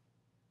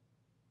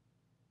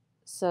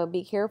 So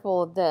be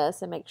careful of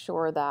this and make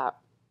sure that,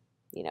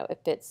 it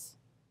fits.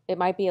 It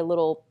might be a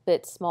little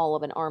bit small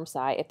of an arm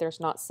side if there's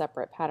not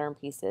separate pattern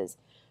pieces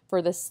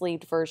for the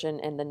sleeved version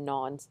and the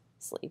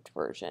non-sleeved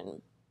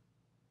version.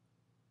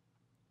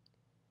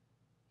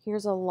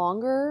 Here's a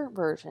longer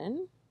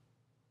version.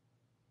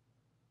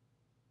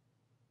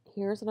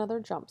 Here's another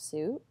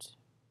jumpsuit.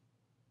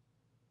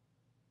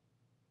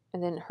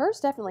 And then hers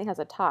definitely has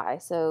a tie,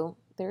 so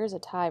there is a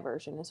tie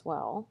version as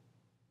well.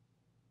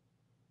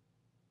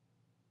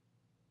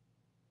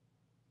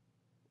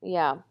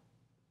 Yeah.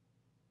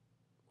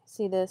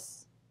 See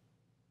this?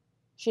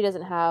 She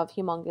doesn't have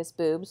humongous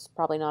boobs,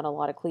 probably not a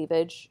lot of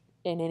cleavage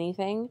in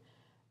anything.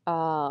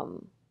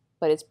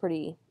 But it's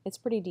pretty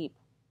deep.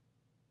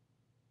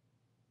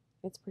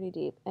 It's pretty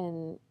deep,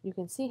 and you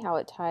can see how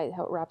it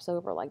wraps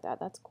over like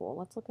that. That's cool.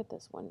 Let's look at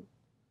this one.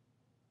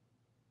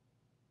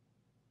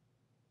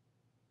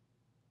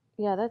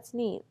 Yeah, that's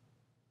neat.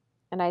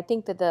 And I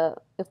think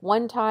that if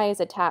one tie is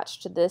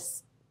attached to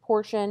this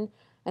portion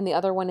and the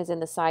other one is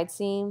in the side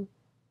seam,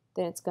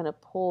 then it's going to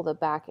pull the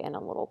back in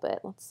a little bit.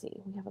 Let's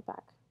see. We have a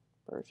back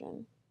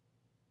version.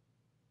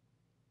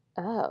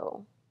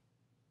 Oh.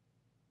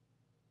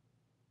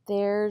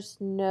 There's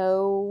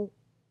no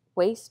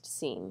waist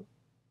seam.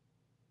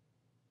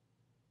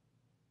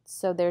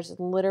 So there's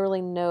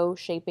literally no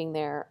shaping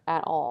there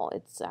at all.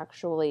 It's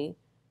actually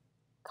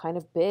kind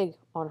of big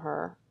on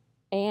her.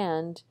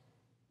 And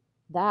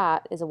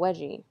that is a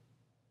wedgie.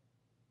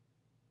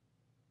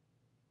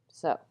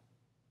 So,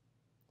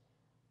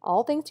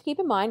 all things to keep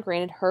in mind.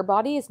 Granted, her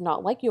body is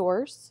not like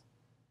yours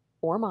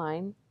or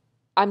mine.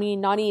 I mean,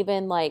 not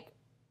even like,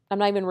 I'm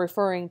not even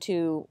referring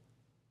to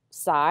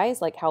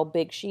size, like how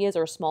big she is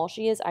or small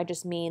she is. I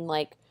just mean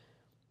like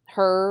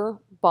her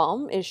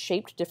bum is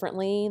shaped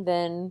differently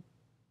than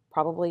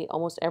probably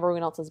almost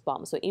everyone else's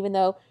bum. So even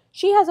though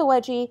she has a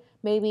wedgie,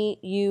 maybe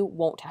you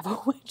won't have a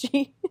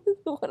wedgie, is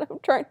what I'm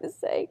trying to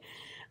say.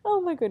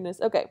 Oh my goodness.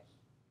 Okay.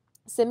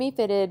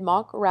 Semi-fitted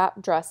mock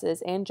wrap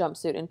dresses and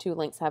jumpsuit in 2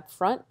 lengths have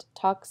front,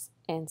 tucks,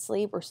 and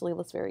sleeve or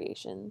sleeveless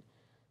variation.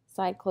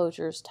 Side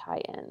closures,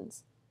 tie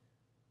ends.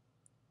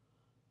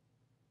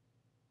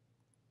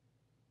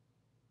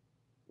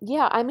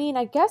 Yeah, I mean,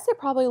 I guess it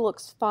probably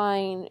looks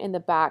fine in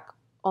the back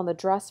on the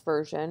dress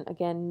version.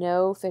 Again,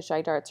 no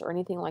fisheye darts or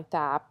anything like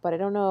that, but I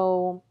don't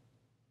know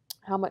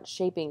how much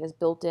shaping is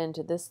built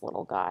into this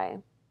little guy.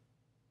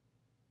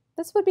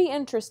 This would be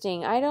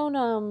interesting. I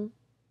don't,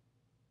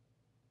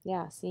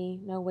 yeah,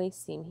 see, no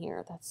waist seam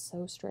here. That's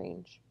so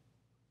strange.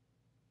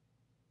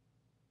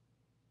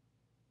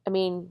 I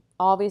mean,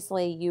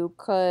 obviously you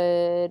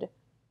could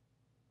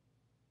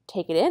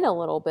take it in a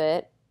little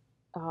bit,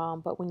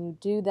 but when you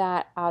do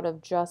that out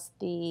of just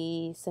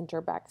the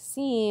center back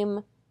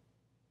seam,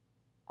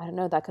 I don't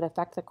know, that could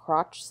affect the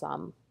crotch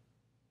some.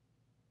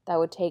 That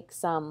would take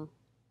some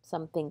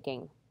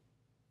thinking.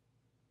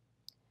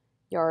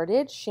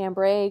 Yardage,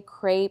 chambray,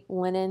 crepe,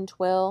 linen,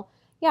 twill.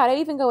 Yeah, I'd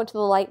even go into the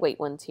lightweight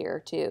ones here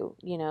too,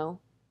 you know.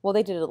 Well,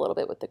 they did it a little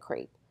bit with the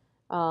crepe.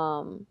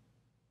 But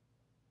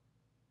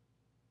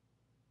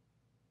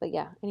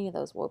yeah, any of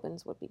those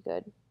wovens would be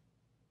good.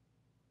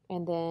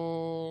 And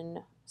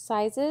then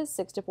sizes,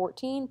 6 to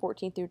 14,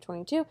 14 through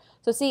 22.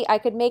 So see, I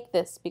could make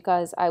this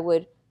because I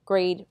would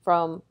grade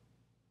from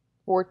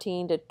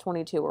 14 to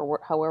 22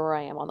 or however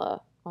I am on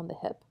the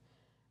hip.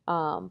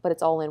 But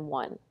it's all in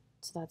one.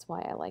 So that's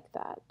why I like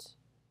that.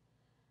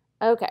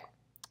 Okay.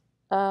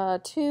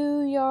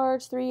 2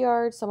 yards, 3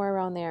 yards, somewhere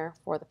around there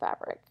for the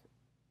fabric.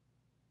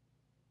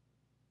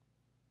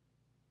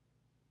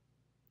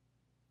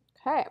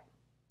 Okay.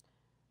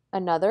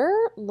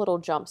 Another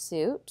little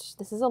jumpsuit.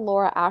 This is a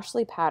Laura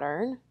Ashley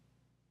pattern.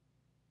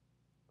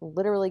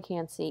 Literally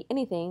can't see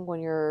anything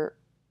when you're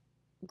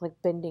like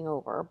bending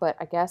over, but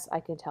I guess I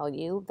can tell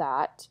you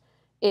that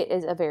it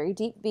is a very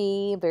deep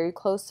V, very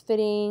close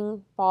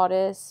fitting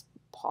bodice,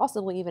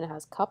 possibly even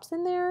has cups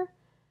in there,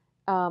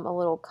 a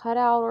little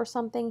cutout or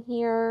something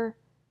here,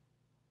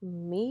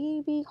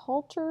 maybe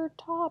halter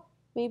top,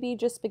 maybe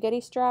just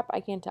spaghetti strap,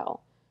 I can't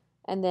tell.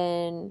 And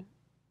then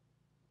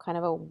kind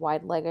of a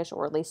wide leggish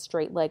or at least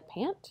straight leg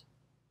pant.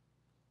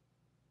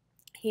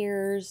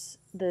 Here's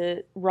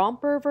the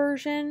romper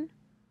version.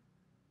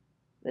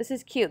 This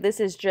is cute. This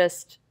is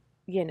just,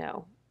 you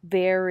know,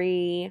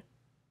 very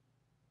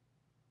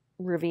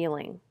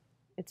revealing.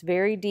 It's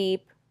very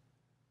deep,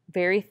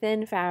 very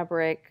thin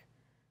fabric,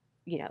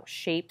 you know,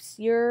 shapes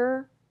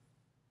your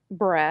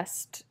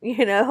breast,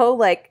 you know,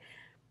 like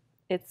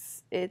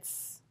it's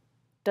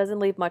doesn't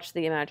leave much to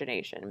the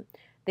imagination.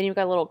 Then you've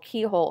got a little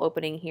keyhole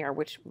opening here,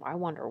 which I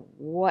wonder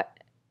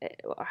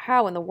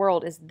how in the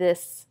world is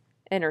this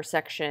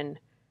intersection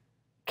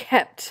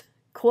kept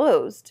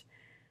closed?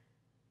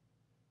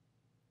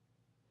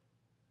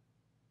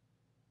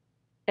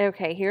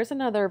 Okay, here's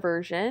another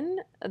version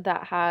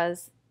that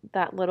has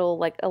that little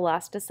like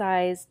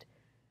elasticized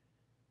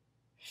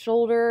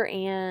shoulder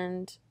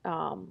and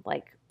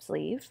like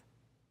sleeve.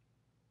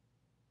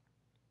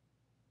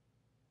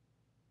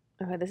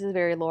 Okay, this is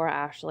very Laura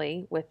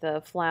Ashley with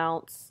the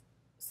flounce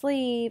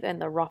sleeve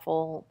and the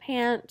ruffle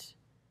pant.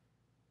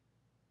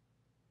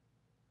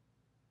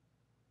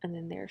 And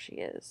then there she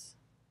is.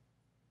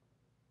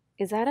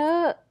 Is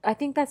that I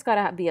think that's got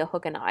to be a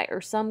hook and eye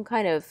or some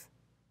kind of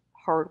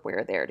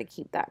hardware there to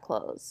keep that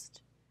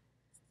closed.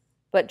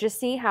 But just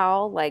see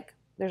how like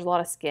there's a lot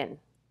of skin,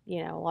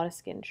 you know, a lot of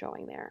skin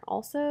showing there.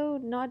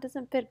 Also, it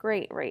doesn't fit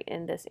great right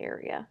in this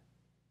area.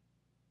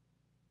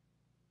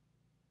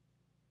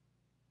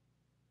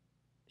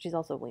 She's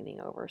also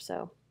leaning over,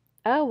 so.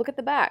 Oh, look at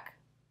the back.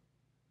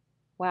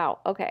 Wow,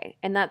 okay.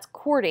 And that's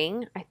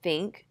cording, I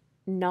think,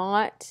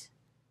 not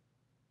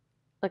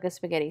like a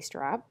spaghetti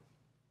strap.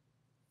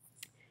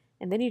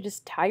 And then you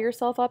just tie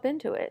yourself up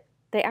into it.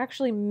 They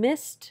actually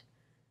missed.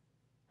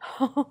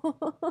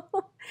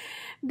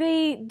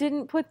 They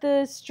didn't put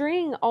the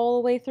string all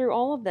the way through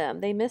all of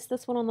them. They missed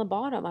this one on the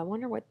bottom. I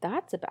wonder what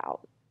that's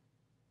about.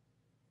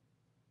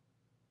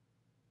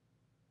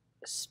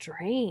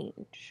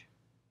 Strange.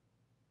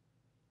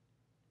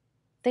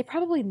 They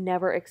probably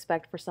never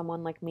expect for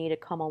someone like me to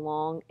come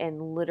along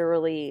and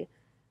literally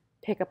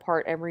pick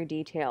apart every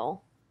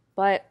detail.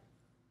 But,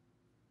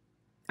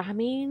 I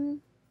mean,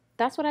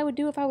 that's what I would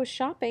do if I was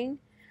shopping.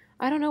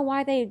 I don't know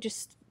why they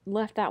just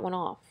left that one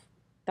off.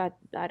 I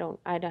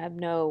have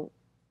no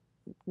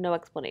No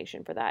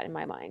explanation for that in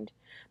my mind.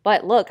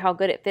 But look how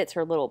good it fits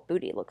her little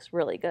booty. Looks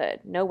really good.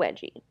 No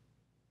wedgie.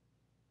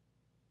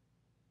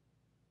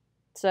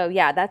 So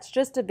yeah, that's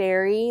just a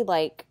very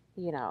like,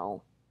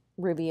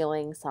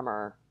 revealing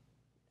summer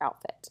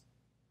outfit.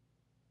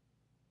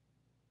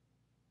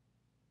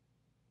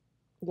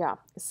 Yeah,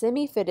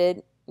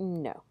 semi-fitted,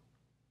 no.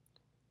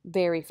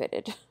 Very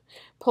fitted.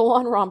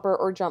 Pull-on romper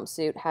or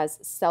jumpsuit has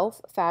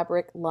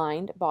self-fabric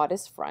lined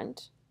bodice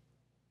front,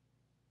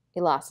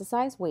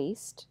 elasticized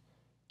waist,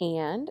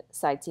 and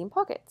side seam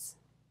pockets.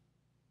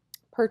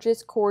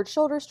 Purchase cord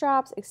shoulder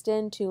straps,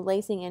 extend to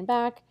lacing and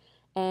back,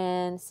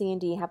 and C and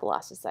D have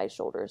elasticized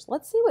shoulders.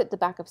 Let's see what the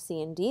back of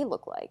C and D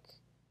look like.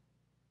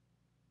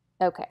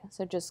 Okay,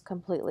 so just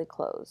completely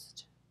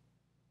closed.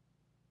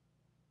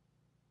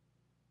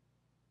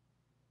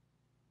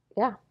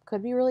 Yeah,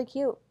 could be really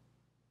cute.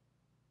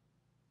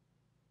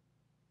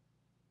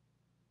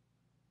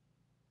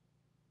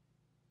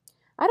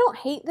 I don't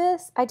hate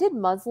this. I did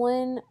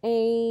muslin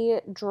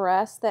a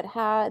dress that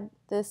had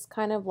this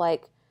kind of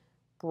like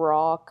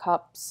bra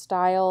cup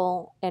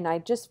style, and I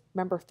just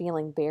remember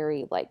feeling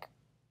very like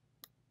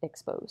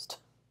exposed.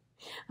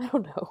 I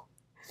don't know.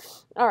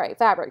 All right,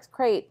 fabrics: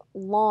 crepe,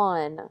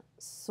 lawn,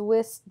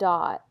 Swiss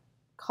dot,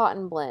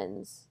 cotton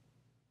blends.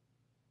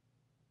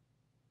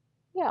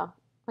 Yeah,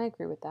 I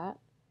agree with that.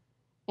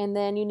 And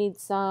then you need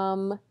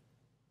some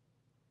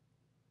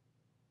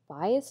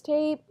bias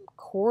tape,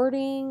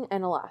 cording,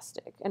 and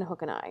elastic, and a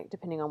hook and eye,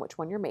 depending on which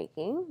one you're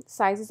making.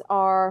 Sizes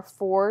are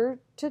 4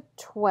 to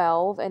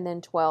 12 and then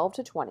 12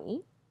 to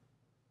 20.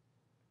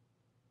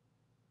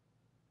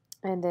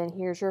 And then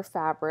here's your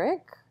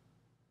fabric.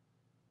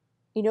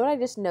 You know what I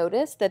just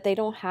noticed? That they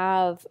don't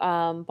have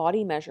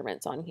body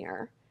measurements on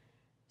here.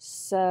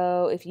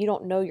 So if you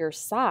don't know your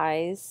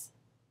size,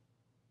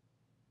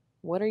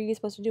 what are you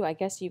supposed to do? I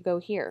guess you go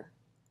here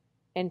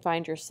and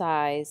find your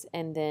size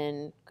and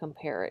then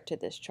compare it to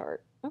this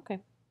chart. Okay.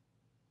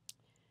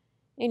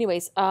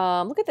 Anyways,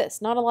 look at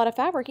this. Not a lot of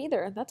fabric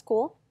either. That's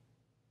cool.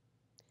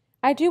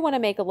 I do want to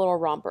make a little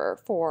romper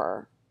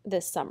for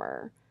this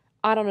summer.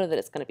 I don't know that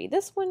it's going to be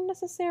this one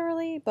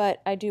necessarily,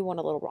 but I do want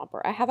a little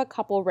romper. I have a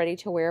couple ready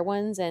to wear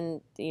ones,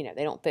 and they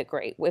don't fit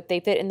great. If they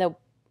fit in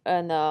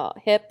the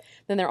hip,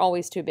 then they're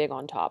always too big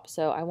on top.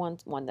 So I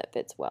want one that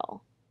fits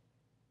well,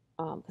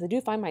 because I do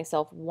find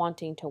myself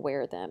wanting to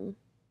wear them.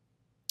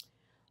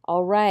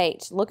 All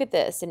right, look at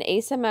this. An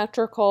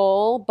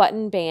asymmetrical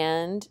button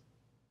band,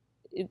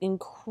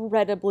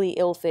 incredibly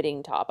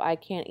ill-fitting top. I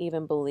can't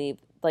even believe,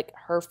 like,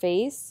 her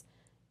face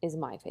is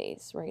my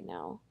face right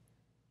now.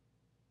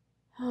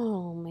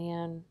 Oh,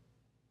 man.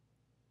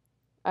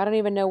 I don't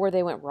even know where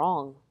they went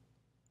wrong.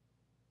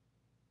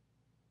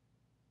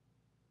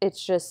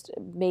 It's just,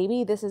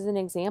 maybe this is an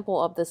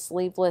example of the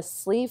sleeveless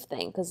sleeve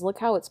thing, because look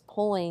how it's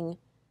pulling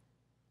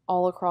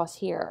all across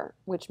here,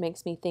 which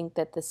makes me think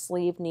that the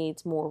sleeve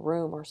needs more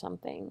room or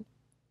something.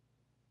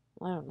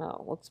 I don't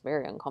know. It looks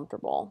very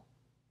uncomfortable.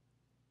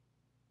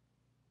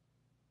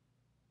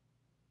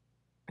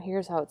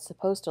 Here's how it's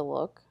supposed to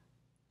look.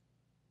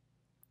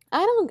 I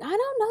don't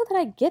know that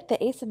I get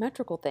the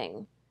asymmetrical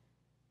thing.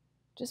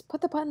 Just put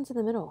the buttons in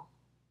the middle.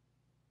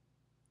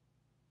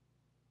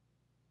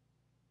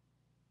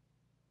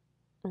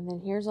 And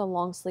then here's a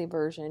long sleeve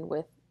version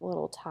with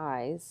little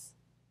ties.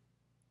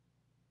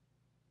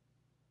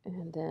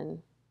 And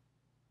then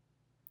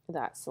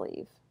that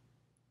sleeve.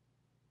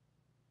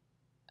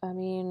 I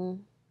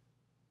mean,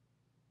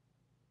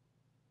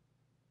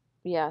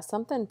 yeah,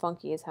 something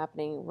funky is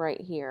happening right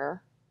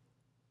here.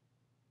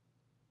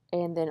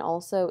 And then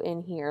also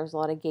in here, there's a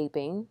lot of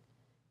gaping.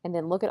 And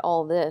then look at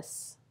all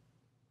this.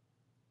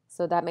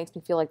 So that makes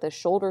me feel like the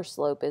shoulder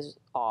slope is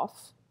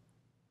off.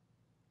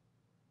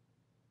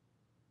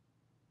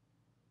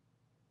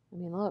 I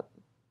mean, look.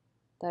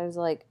 That is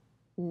like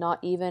not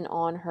even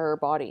on her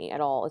body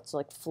at all. It's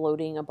like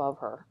floating above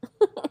her.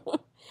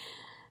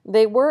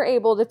 They were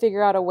able to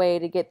figure out a way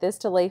to get this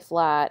to lay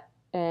flat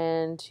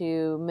and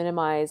to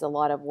minimize a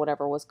lot of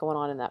whatever was going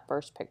on in that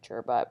first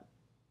picture. But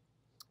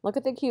look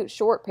at the cute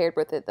short paired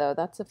with it, though.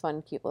 That's a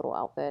fun, cute little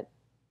outfit,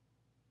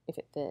 if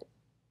it fit.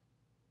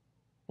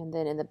 And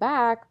then in the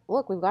back,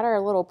 look, we've got our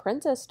little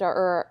princess star,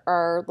 or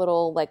our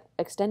little like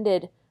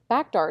extended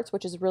back darts,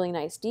 which is really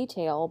nice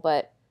detail,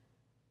 but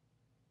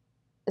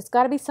it's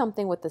got to be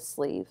something with the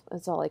sleeve.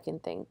 That's all I can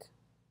think.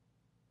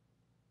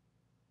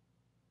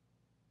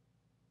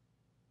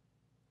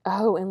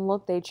 Oh, and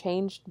look, they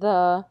changed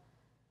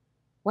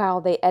wow,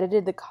 they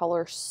edited the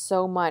color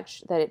so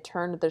much that it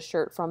turned the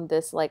shirt from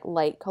this like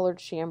light colored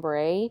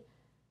chambray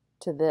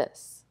to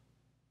this.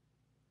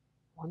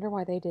 Wonder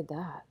why they did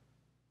that.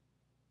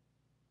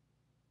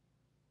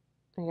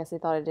 I guess they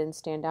thought it didn't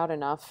stand out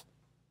enough.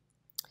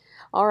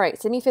 All right,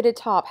 semi-fitted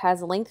top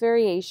has length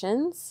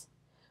variations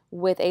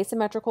with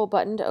asymmetrical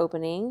buttoned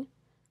opening,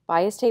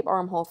 bias tape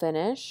armhole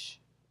finish.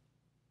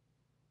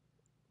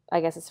 I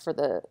guess it's for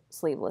the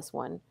sleeveless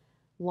one.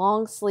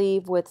 Long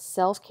sleeve with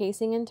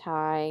self-casing and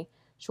tie,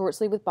 short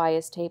sleeve with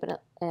bias tape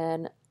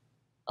and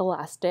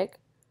elastic,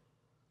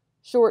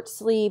 short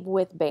sleeve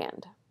with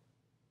band.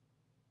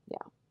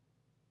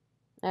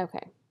 Yeah.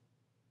 Okay.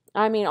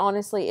 I mean,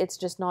 honestly, it's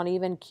just not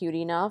even cute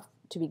enough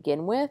to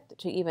begin with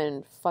to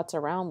even futz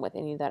around with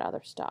any of that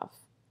other stuff.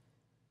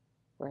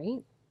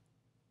 Right?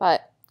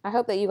 But I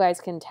hope that you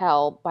guys can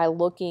tell by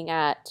looking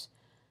at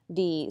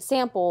the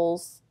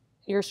samples,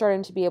 you're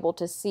starting to be able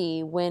to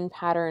see when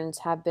patterns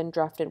have been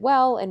drafted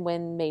well and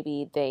when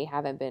maybe they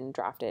haven't been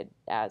drafted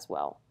as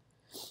well.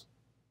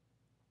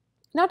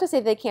 Not to say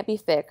they can't be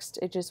fixed,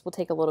 it just will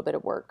take a little bit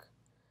of work.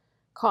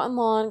 Cotton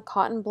lawn,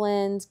 cotton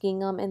blends,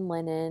 gingham, and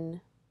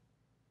linen.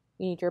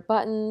 You need your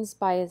buttons,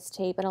 bias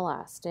tape, and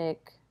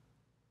elastic,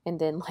 and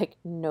then like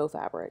no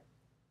fabric.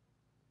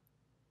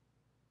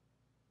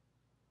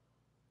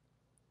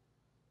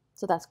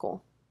 So that's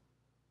cool.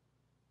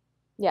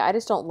 Yeah, I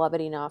just don't love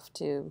it enough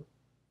to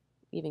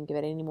even give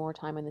it any more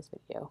time in this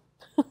video.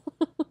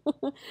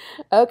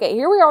 Okay,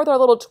 here we are with our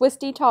little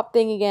twisty top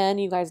thing again.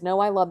 You guys know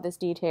I love this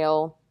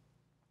detail.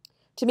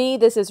 To me,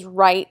 this is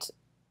right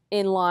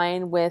in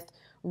line with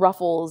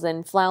ruffles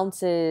and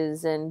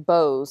flounces and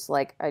bows.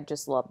 Like, I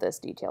just love this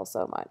detail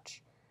so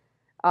much.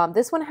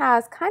 This one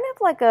has kind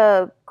of like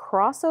a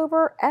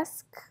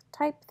crossover-esque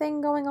type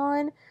thing going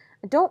on.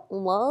 I don't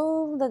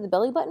love that the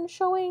belly button's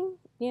showing.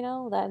 You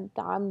know,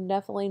 that I'm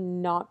definitely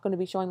not going to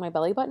be showing my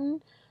belly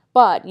button.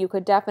 But you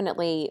could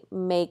definitely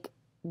make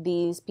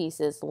these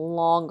pieces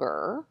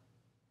longer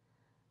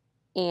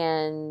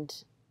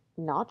and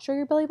not show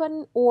your belly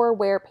button, or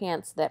wear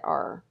pants that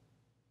are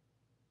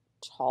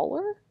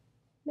taller,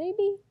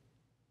 maybe.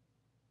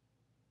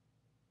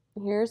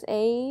 Here's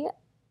a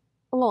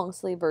long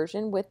sleeve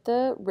version with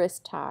the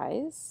wrist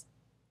ties.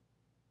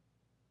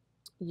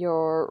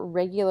 Your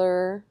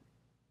regular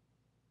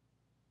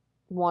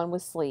one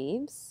with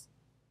sleeves.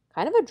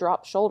 Kind of a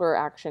drop shoulder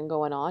action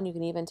going on. You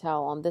can even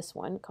tell on this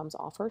one, it comes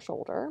off her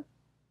shoulder.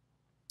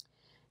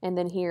 And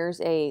then here's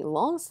a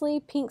long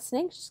sleeve pink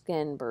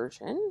snakeskin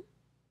version.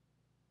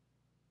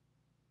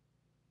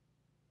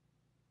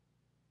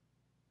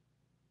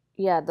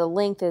 Yeah, the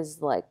length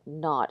is like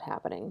not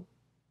happening.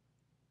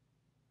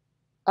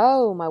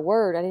 Oh my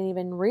word, I didn't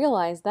even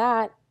realize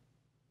that.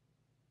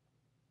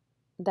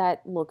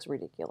 That looks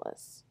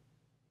ridiculous.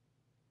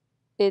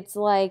 It's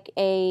like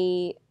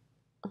a,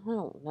 I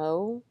don't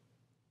know,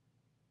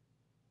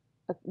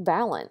 a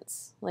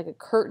valance, like a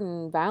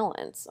curtain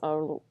valance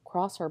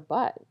across her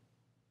butt.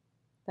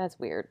 That's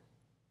weird.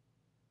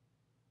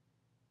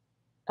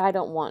 I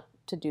don't want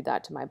to do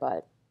that to my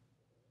butt.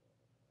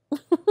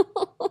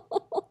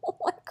 Oh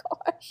my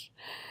gosh.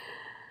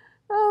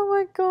 Oh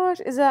my gosh.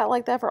 Is that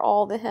like that for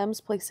all the hems?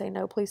 Please say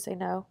no. Please say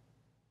no.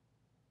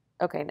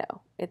 Okay,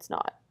 no, it's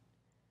not.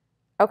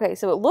 Okay,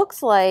 so it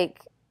looks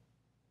like,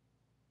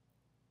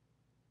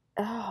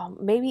 oh,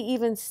 maybe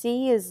even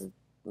C is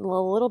a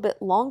little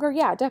bit longer.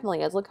 Yeah, it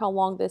definitely is. Look how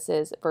long this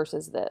is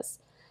versus this.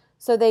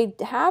 So they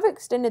have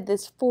extended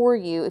this for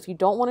you if you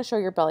don't want to show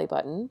your belly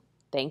button.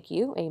 Thank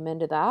you. Amen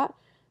to that.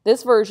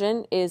 This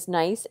version is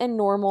nice and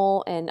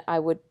normal, and I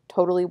would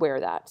totally wear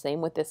that.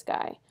 Same with this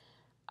guy.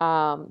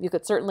 You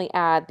could certainly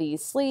add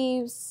these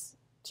sleeves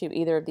to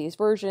either of these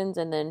versions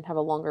and then have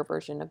a longer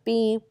version of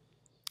B.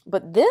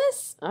 But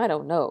this, I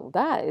don't know.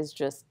 That is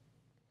just,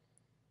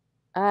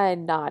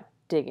 I'm not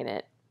digging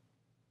it.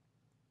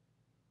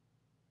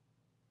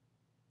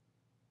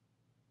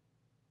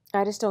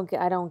 I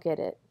don't get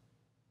it.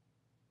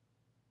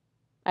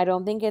 I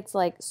don't think it's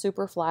like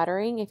super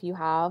flattering if you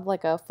have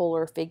like a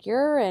fuller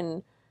figure,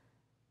 and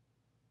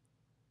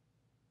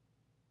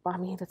I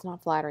mean, if it's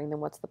not flattering, then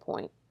what's the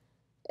point?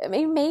 I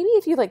mean, maybe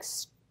if you like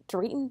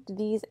straightened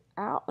these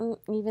out, and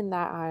even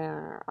that,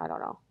 I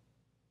don't know.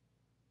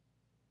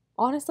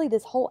 Honestly,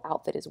 this whole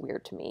outfit is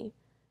weird to me.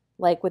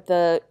 Like with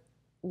the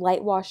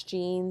light wash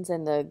jeans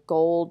and the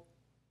gold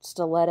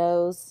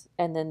stilettos,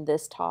 and then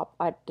this top,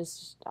 I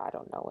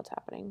don't know what's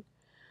happening.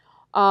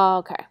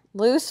 Okay,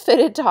 loose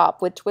fitted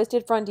top with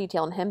twisted front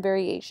detail and hem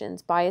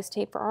variations. Bias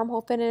tape for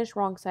armhole finish.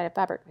 Wrong side of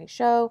fabric may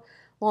show.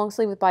 Long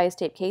sleeve with bias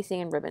tape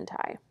casing and ribbon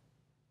tie.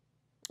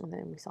 And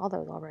then we saw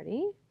those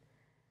already.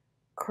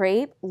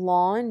 Crepe,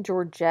 lawn,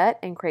 georgette,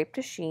 and crepe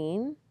de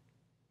chine.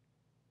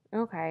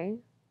 Okay,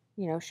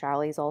 you know,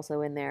 challis also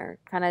in there.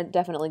 Kind of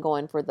definitely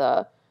going for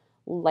the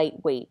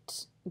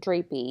lightweight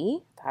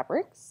drapey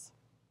fabrics.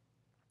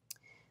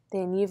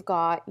 Then you've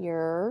got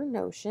your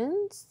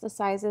notions. The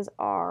sizes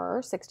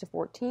are 6 to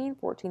 14,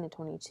 14 to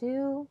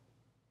 22,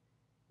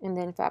 and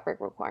then fabric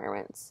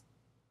requirements.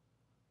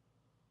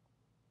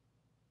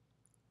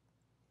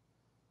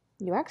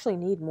 You actually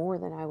need more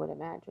than I would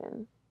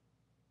imagine.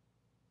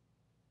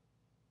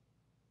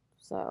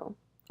 So,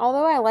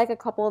 although I like a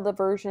couple of the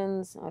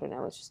versions, I don't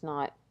know, it's just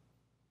not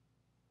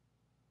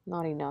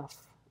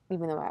enough,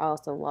 even though I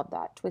also love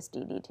that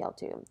twisty detail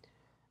too.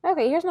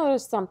 Okay, here's another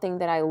something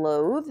that I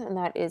loathe, and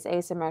that is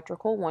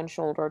asymmetrical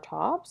one-shoulder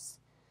tops.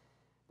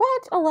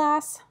 But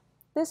alas,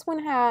 this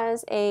one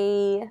has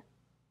a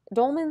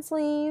dolman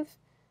sleeve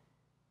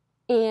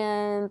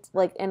and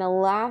like an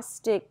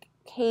elastic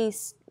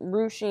case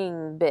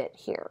ruching bit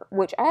here,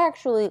 which I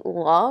actually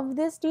love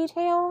this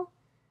detail.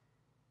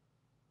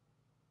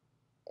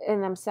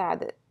 And I'm sad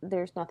that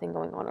there's nothing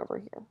going on over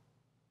here.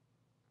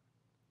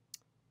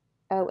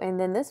 Oh, and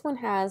then this one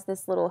has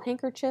this little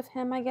handkerchief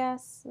hem, I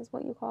guess, is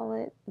what you call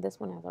it. This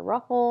one has a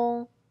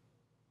ruffle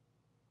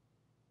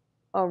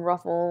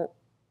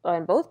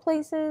in both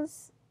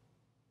places.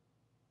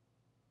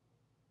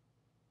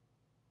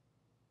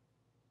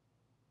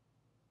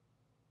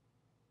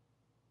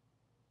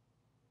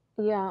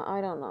 Yeah, I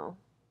don't know.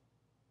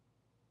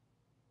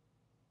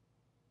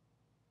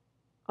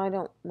 I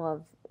don't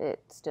love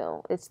it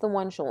still. It's the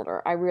one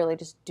shoulder. I really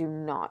just do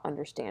not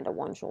understand a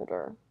one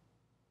shoulder.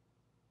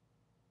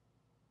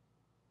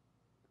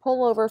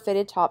 Pullover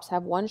fitted tops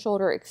have one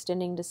shoulder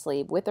extending to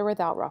sleeve with or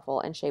without ruffle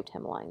and shaped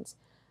hemlines.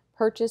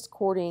 Purchase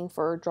cording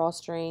for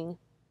drawstring.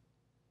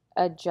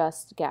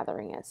 Adjust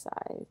gathering at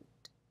side.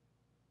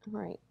 All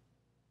right.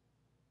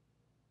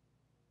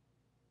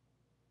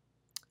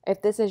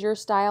 If this is your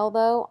style,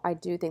 though, I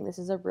do think this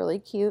is a really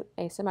cute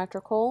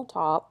asymmetrical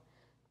top.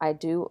 I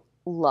do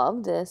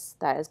love this.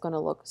 That is going to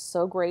look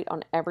so great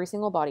on every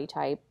single body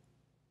type.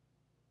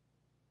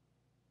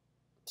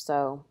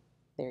 So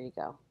there you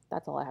go.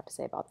 That's all I have to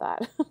say about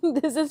that.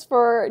 This is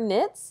for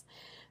knits.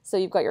 So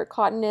you've got your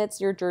cotton knits,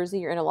 your jersey,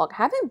 your interlock.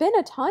 Haven't been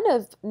a ton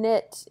of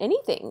knit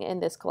anything in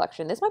this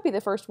collection. This might be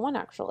the first one,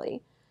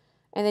 actually.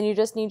 And then you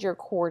just need your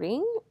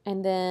cording,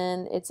 and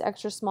then it's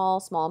extra small,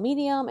 small,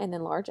 medium, and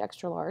then large,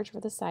 extra large for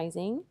the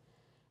sizing.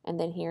 And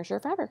then here's your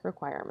fabric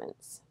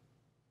requirements.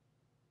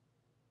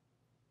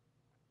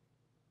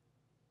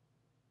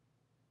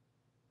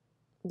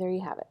 There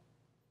you have it.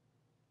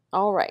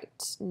 All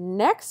right,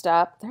 next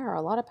up, there are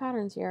a lot of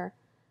patterns here.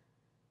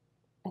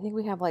 I think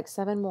we have like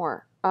 7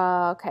 more.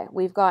 Okay,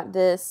 we've got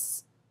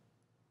this,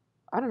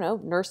 I don't know,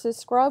 nurses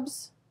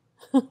scrubs.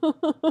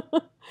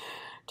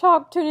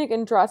 Top, tunic,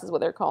 and dress is what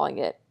they're calling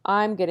it.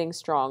 I'm getting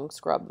strong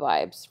scrub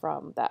vibes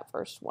from that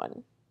first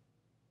one,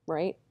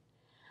 right?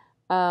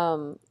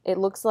 It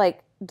looks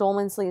like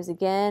dolman sleeves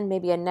again,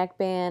 maybe a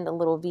neckband, a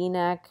little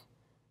V-neck,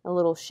 a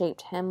little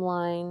shaped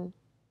hemline,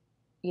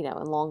 you know,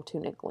 and long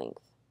tunic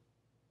length.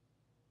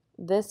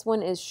 This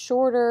one is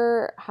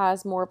shorter,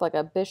 has more of like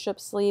a bishop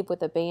sleeve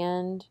with a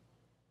band,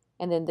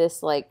 and then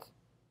this like,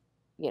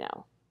 you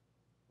know,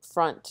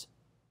 front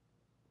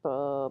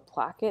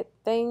placket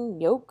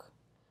thing, yoke.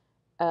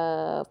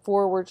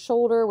 Forward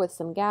shoulder with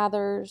some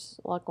gathers,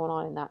 a lot going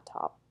on in that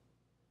top.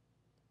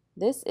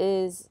 This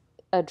is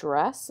a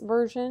dress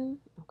version.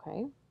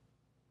 Okay.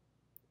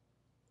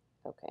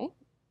 Okay.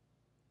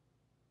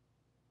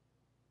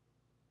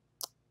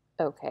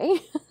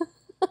 Okay.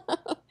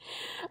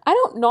 I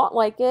don't not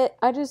like it.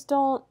 I just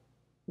don't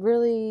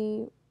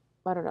really,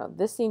 I don't know.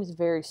 This seems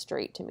very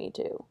straight to me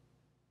too.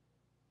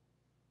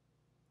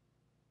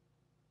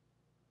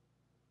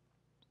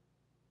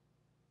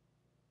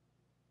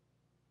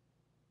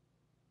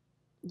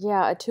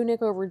 Yeah, a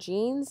tunic over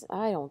jeans?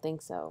 I don't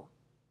think so.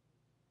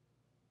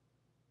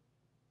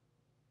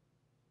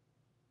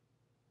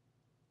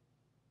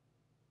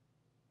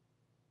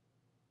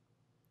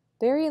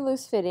 Very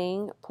loose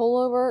fitting,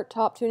 pullover,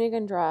 top tunic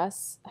and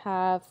dress,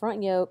 have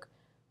front yoke,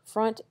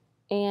 front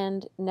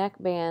and neck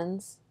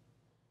bands,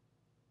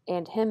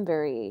 and hem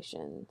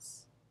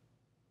variations.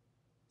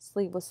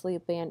 Sleeveless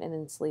sleeve band and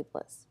then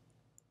sleeveless.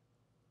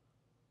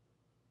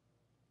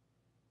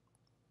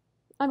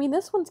 I mean,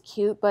 this one's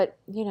cute, but,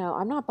 you know,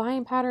 I'm not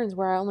buying patterns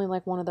where I only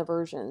like one of the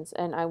versions,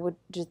 and I would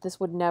just, this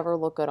would never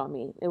look good on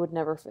me. It would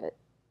never fit.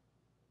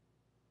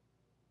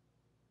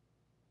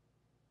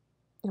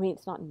 I mean,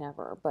 it's not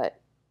never,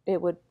 but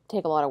it would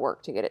take a lot of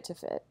work to get it to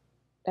fit.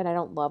 And I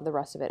don't love the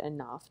rest of it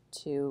enough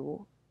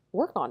to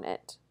work on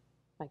it,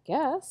 I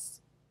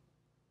guess.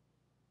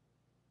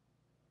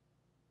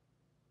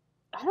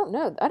 I don't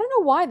know. I don't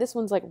know why this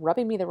one's like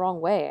rubbing me the wrong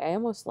way. I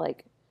almost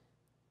like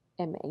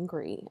am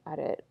angry at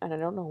it, and I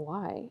don't know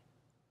why.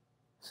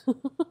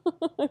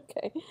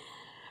 Okay.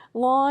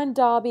 Lawn,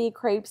 dobby,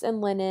 crepes,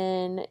 and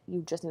linen.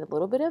 You just need a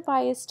little bit of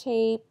bias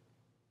tape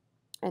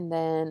and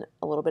then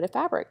a little bit of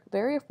fabric.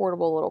 Very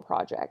affordable little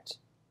project.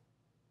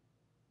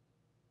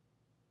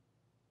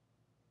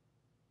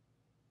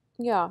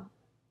 Yeah.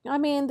 I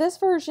mean, this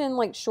version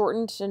like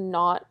shortened to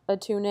not a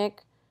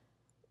tunic.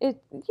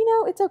 It, you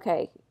know, it's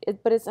okay.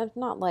 But it's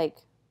not like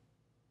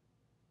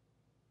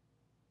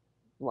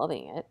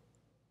loving it.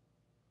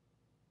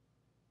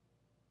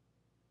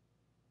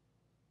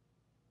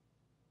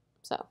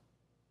 So,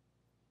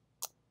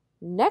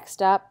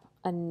 next up,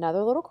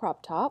 another little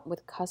crop top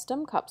with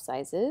custom cup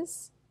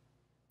sizes.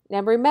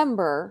 Now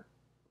remember,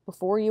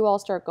 before you all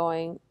start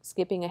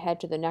skipping ahead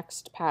to the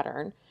next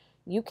pattern,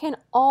 you can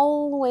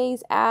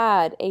always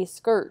add a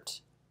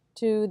skirt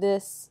to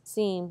this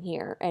seam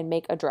here and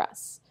make a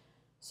dress.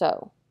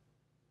 So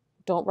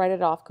don't write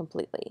it off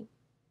completely.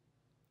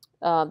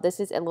 This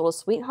is a little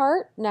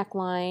sweetheart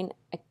neckline,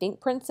 I think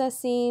princess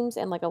seams,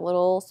 and like a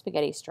little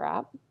spaghetti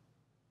strap.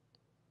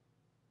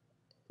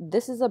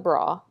 This is a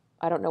bra.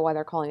 I don't know why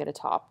they're calling it a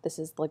top. This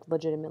is like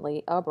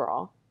legitimately a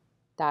bra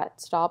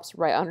that stops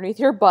right underneath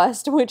your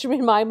bust, which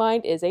in my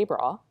mind is a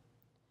bra.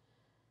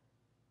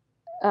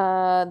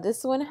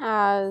 This one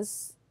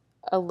has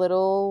a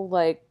little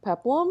like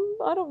peplum.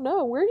 I don't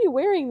know. Where are you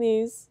wearing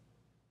these?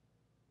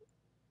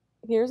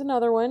 Here's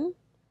another one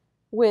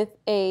with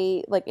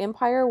a like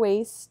empire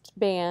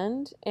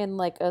waistband and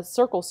like a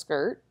circle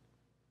skirt.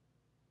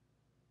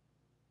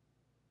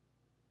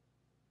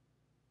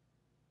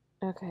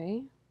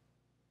 Okay.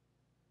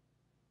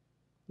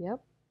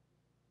 Yep.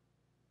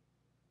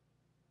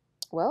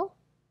 Well,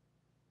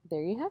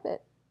 there you have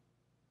it.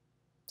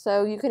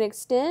 So you can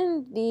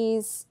extend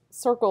these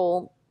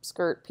circle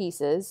skirt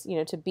pieces, you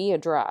know, to be a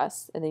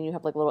dress, and then you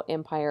have like a little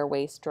empire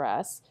waist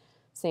dress.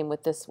 Same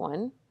with this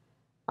one.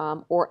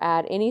 Or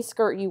add any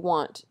skirt you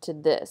want to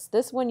this.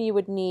 This one you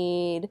would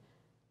need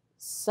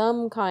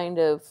some kind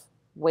of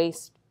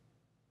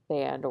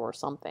waistband or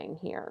something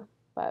here.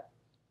 But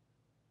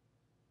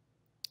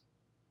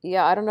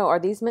yeah, I don't know. Are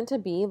these meant to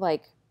be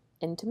like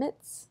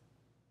intimates?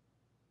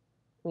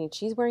 I mean,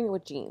 she's wearing it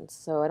with jeans,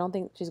 so I don't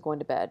think she's going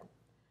to bed.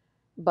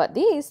 But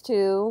these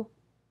two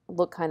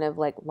look kind of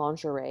like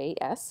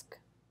lingerie-esque.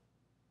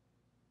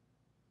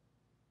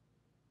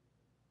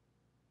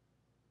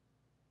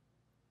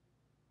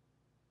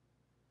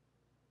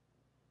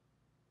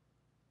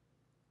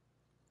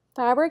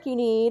 Fabric, you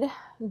need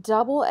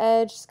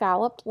double-edged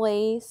scalloped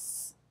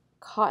lace,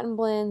 cotton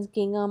blends,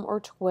 gingham or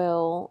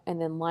twill, and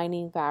then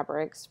lining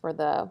fabrics for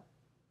the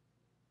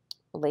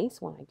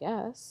lace one, I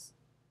guess.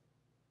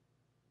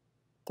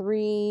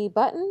 3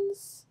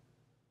 buttons.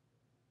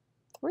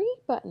 3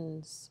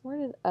 buttons. Where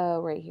did,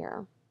 oh, right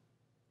here.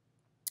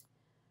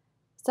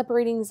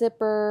 Separating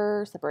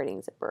zipper,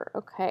 separating zipper.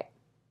 Okay.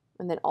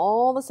 And then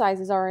all the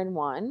sizes are in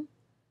one,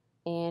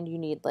 and you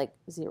need like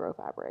 0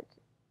 fabric.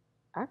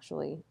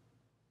 Actually,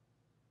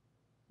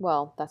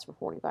 well, that's for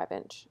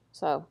 45-inch.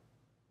 So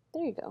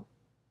there you go.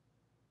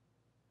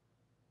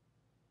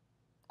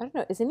 I don't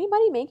know. Is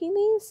anybody making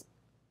these?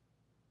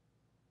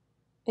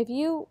 If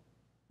you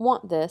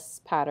want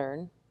this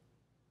pattern,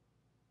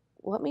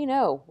 let me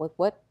know.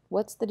 Like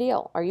what's the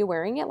deal? Are you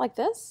wearing it like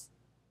this?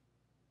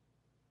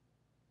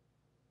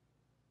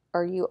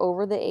 Are you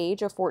over the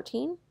age of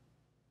 14?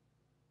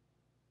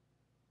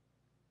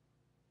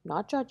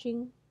 Not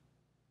judging.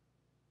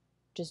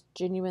 Just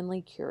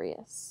genuinely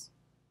curious.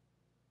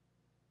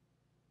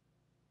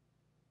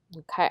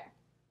 Okay.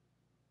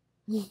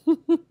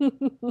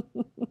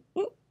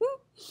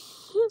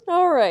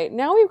 All right,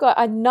 now we've got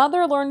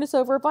another Learn to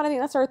Sew for Fun. I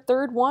think that's our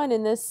 3rd one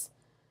in this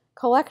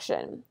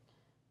collection.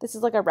 This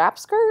is like a wrap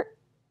skirt.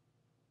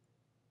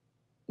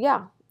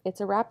 Yeah, it's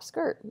a wrap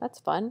skirt. That's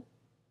fun.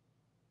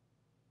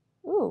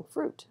 Ooh,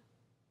 fruit.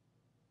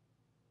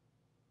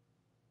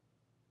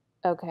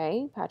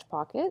 Okay, patch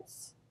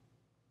pockets.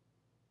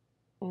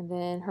 And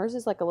then hers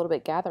is like a little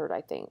bit gathered,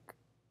 I think.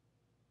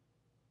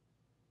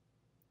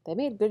 They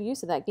made good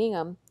use of that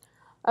gingham.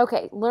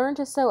 Okay, learn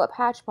to sew a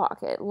patch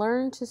pocket.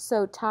 Learn to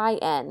sew tie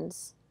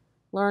ends.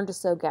 Learn to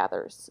sew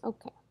gathers.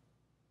 Okay.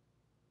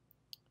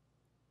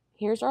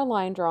 Here's our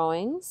line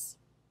drawings.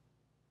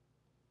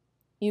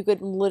 You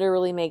could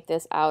literally make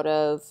this out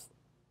of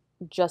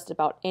just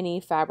about any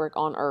fabric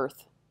on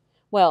earth.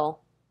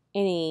 Well,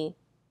 any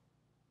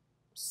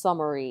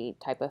summery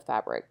type of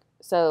fabric.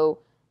 So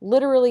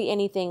literally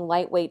anything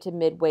lightweight to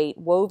midweight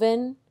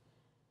woven.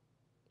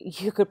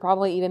 You could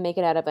probably even make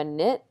it out of a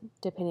knit,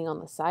 depending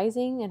on the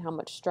sizing and how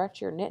much stretch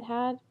your knit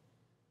had.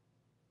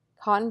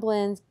 Cotton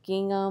blends,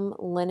 gingham,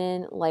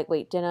 linen,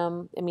 lightweight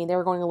denim. I mean, they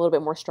were going a little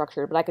bit more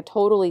structured, but I could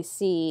totally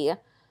see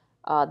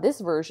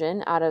this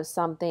version out of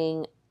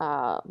something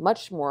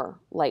much more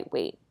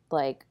lightweight,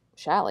 like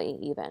challis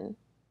even.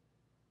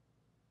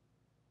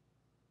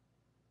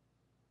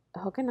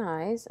 Hook and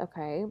eyes,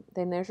 okay.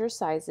 Then there's your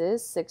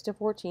sizes, 6 to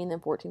 14, then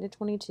 14 to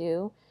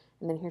 22,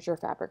 and then here's your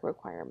fabric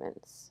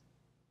requirements.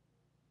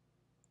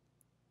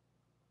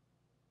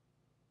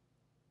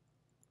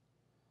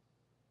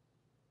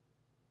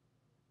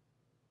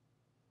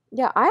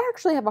 Yeah, I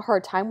actually have a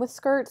hard time with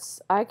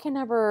skirts. I can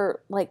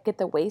never like get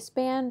the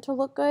waistband to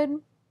look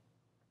good.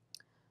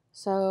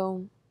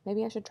 So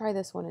maybe I should try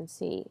this one and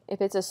see.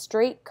 If it's a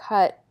straight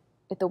cut,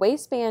 if the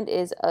waistband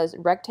is a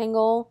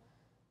rectangle,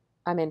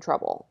 I'm in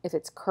trouble. If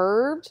it's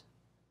curved,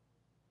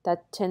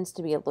 that tends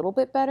to be a little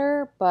bit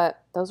better,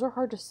 but those are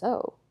hard to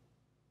sew.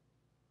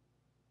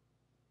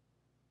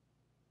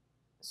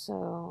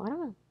 So I don't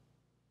know.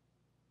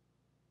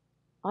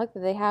 I like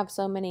that they have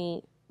so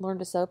many learn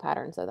to sew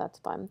patterns, so that's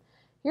fun.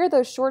 Here are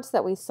those shorts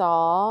that we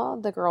saw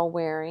the girl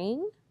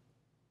wearing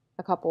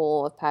a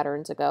couple of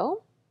patterns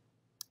ago.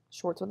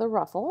 Shorts with a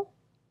ruffle.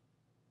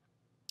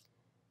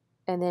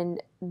 And then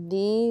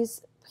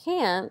these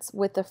pants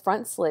with the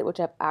front slit, which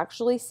I've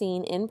actually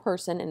seen in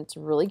person, and it's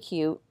really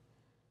cute.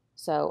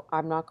 So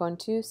I'm not going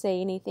to say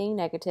anything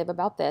negative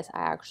about this.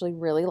 I actually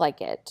really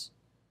like it.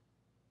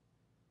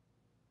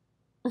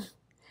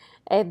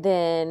 And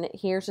then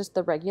here's just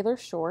the regular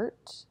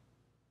short.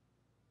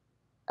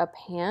 A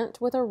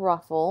pant with a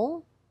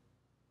ruffle.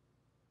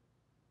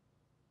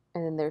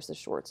 And then there's the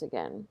shorts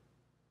again.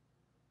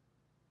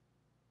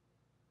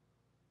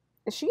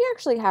 She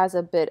actually has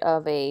a bit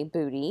of a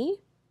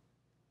booty,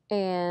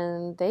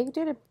 and they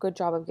did a good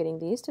job of getting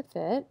these to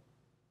fit.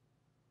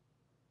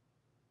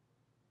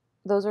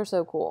 Those are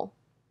so cool.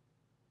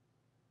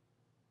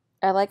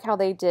 I like how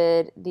they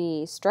did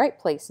the stripe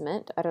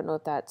placement. I don't know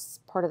if that's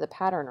part of the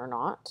pattern or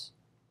not.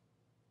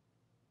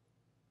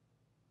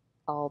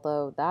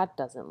 Although that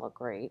doesn't look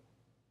great.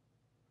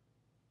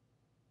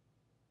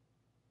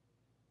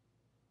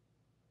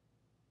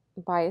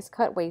 Bias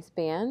cut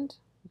waistband.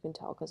 You can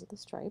tell because of the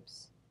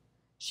stripes.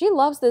 She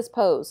loves this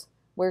pose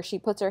where she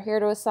puts her hair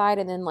to a side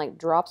and then like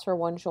drops her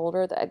one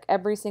shoulder.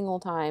 Every single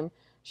time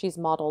she's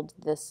modeled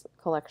this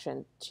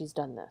collection, she's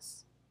done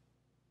this.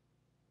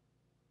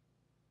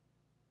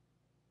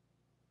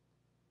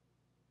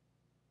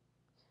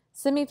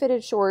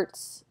 Semi-fitted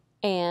shorts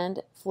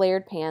and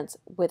flared pants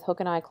with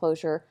hook and eye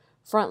closure,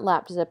 front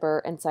lap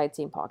zipper, and side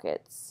seam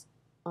pockets.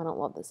 I don't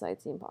love the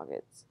side seam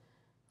pockets.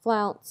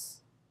 Flounce.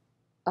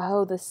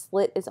 Oh, the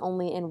slit is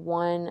only in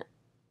one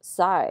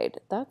side.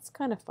 That's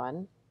kind of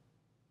fun.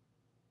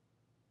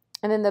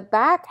 And then the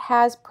back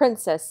has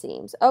princess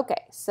seams.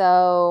 Okay,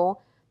 so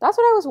that's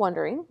what I was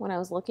wondering when I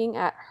was looking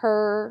at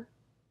her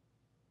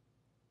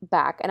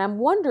back. And I'm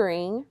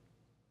wondering,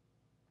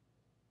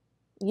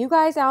 you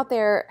guys out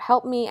there,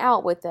 help me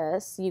out with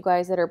this. You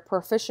guys that are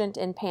proficient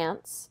in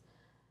pants.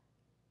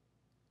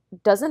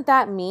 Doesn't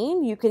that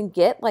mean you can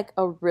get like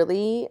a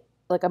really,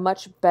 like a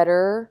much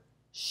better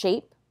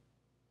shape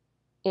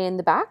in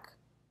the back?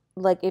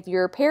 Like if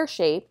you're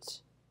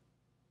pear-shaped,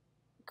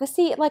 because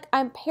see, like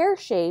I'm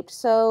pear-shaped,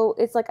 so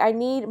it's like I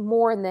need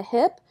more in the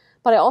hip,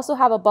 but I also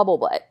have a bubble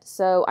butt,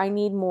 so I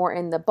need more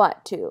in the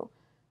butt too.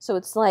 So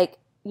it's like,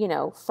 you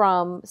know,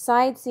 from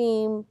side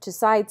seam to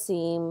side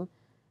seam,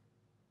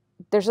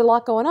 there's a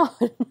lot going on.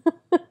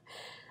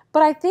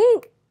 But I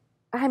think,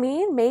 I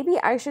mean, maybe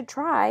I should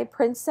try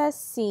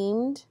princess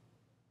seamed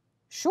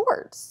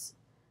shorts.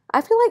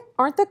 I feel like,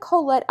 aren't the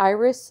Colette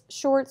Iris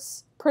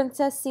shorts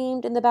princess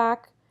seamed in the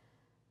back?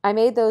 I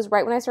made those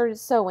right when I started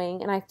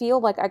sewing, and I feel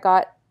like I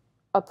got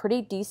a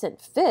pretty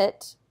decent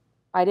fit.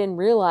 I didn't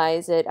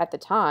realize it at the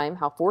time,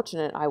 how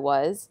fortunate I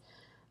was.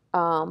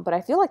 But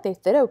I feel like they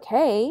fit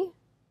okay.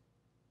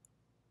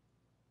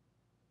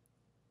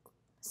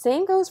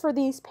 Same goes for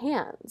these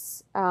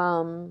pants.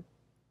 You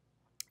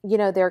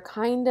know, they're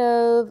kind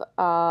of,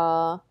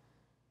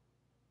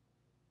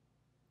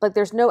 like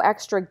there's no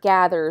extra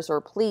gathers or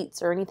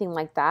pleats or anything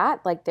like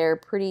that. Like they're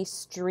pretty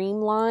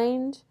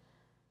streamlined,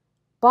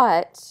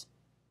 but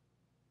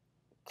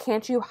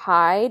can't you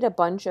hide a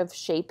bunch of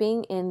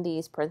shaping in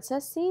these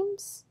princess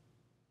seams?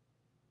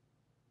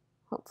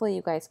 Hopefully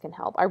you guys can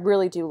help. I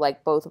really do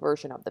like both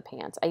versions of the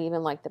pants. I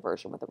even like the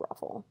version with the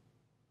ruffle.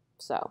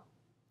 So,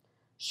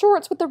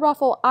 shorts with the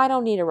ruffle. I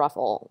don't need a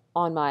ruffle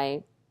on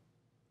my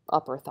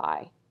upper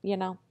thigh, you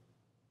know?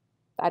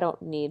 I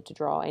don't need to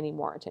draw any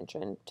more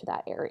attention to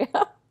that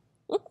area.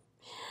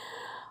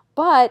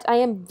 But I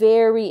am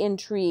very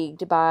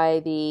intrigued by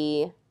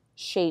the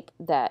shape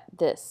that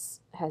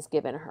this has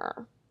given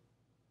her.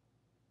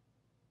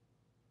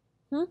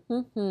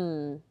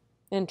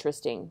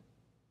 Interesting.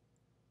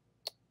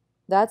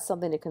 That's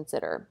something to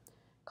consider.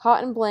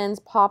 Cotton blends,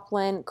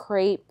 poplin,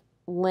 crepe,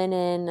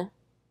 linen,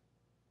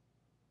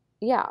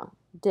 yeah,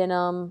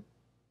 denim.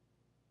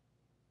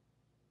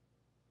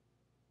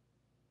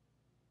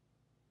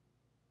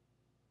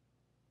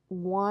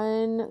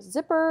 One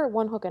zipper,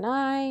 one hook and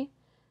eye,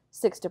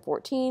 6 to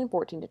 14,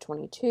 14 to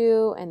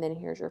 22, and then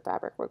here's your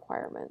fabric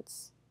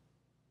requirements.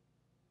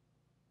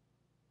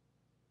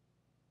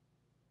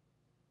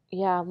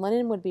 Yeah,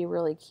 linen would be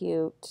really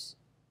cute.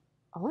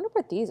 I wonder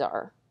what these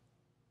are.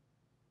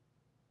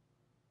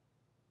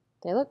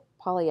 They look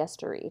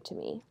polyester-y to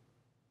me.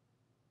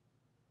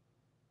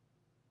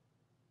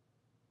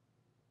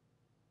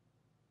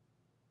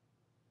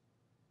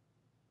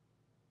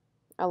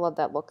 I love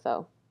that look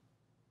though.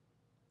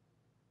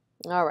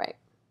 All right.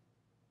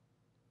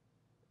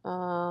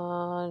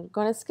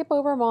 Gonna skip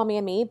over Mommy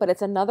and Me, but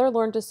it's another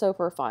Learn to Sew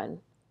for Fun.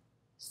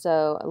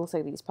 So it looks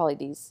like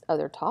these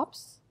other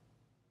tops.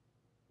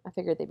 I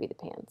figured they'd be the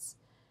pants.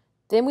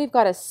 Then we've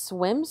got a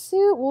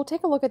swimsuit. We'll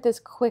take a look at this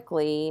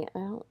quickly.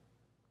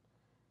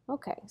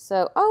 Okay,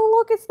 so, oh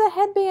look, it's the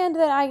headband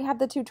that I have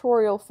the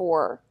tutorial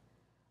for.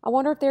 I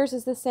wonder if theirs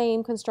is the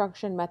same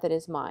construction method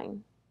as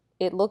mine.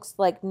 It looks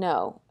like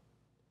no.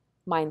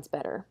 Mine's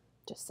better,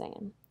 just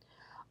saying.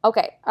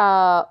 Okay,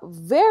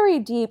 very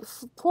deep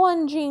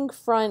plunging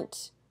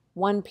front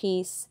one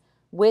piece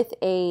with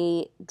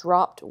a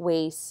dropped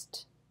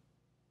waist.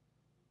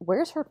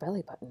 Where's her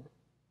belly button?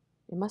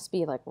 It must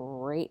be like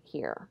right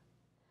here.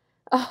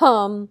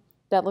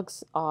 That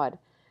looks odd.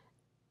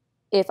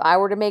 If I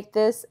were to make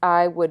this,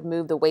 I would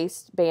move the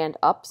waistband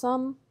up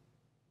some,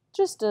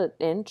 just an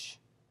inch,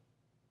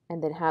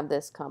 and then have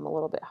this come a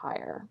little bit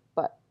higher.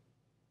 But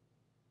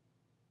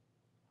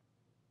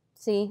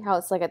see how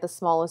it's like at the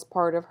smallest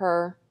part of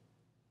her?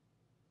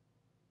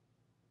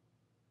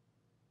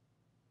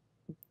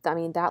 I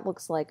mean, that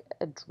looks like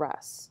a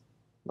dress.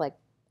 Like,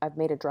 I've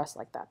made a dress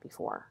like that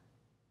before.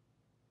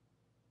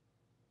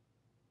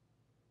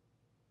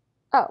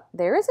 Oh,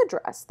 there is a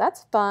dress.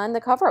 That's fun.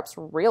 The cover-up's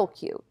real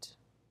cute.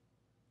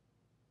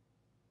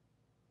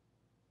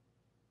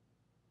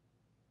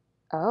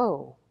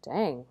 Oh,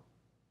 dang.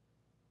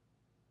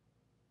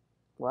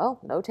 well,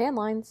 no tan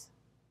lines.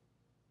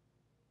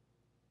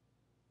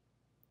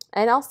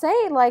 And I'll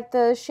say, like,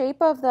 the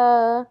shape of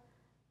the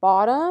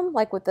bottom,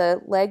 like with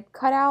the leg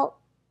cut out,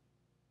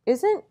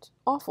 isn't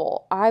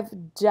awful.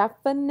 I've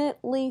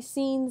definitely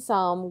seen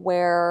some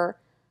where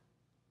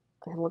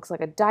it looks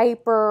like a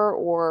diaper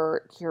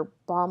or your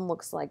bum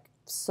looks like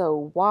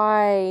so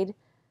wide.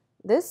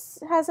 This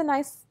has a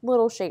nice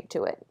little shape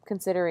to it,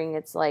 considering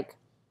it's like,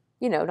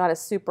 you know, not a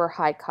super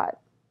high cut.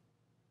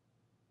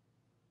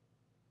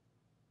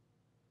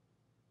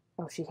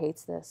 Oh, she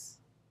hates this.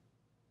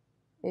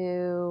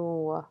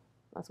 Ew.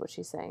 That's what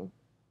she's saying.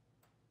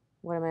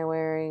 What am I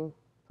wearing?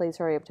 Please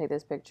hurry up, take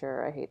this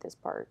picture. I hate this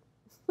part.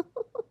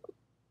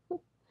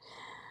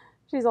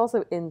 She's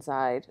also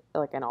inside,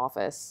 like an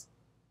office,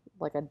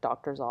 like a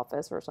doctor's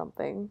office or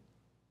something.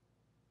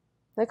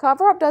 The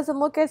cover-up doesn't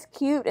look as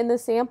cute in the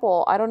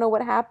sample. I don't know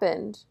what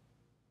happened.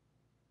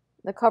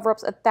 The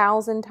cover-up's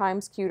 1,000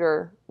 times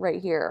cuter right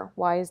here.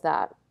 Why is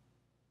that?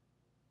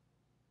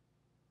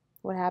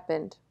 What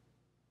happened?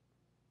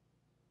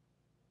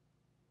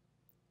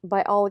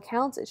 By all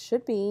accounts, it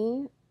should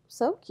be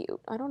so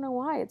cute. I don't know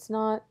why it's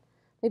not.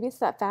 Maybe it's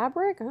that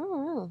fabric? I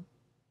don't know.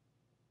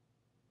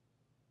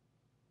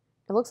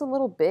 It looks a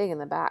little big in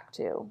the back,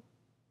 too.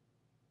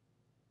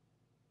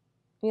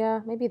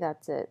 Yeah, maybe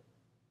that's it.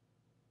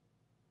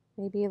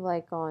 Maybe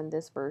like on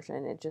this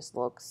version, it just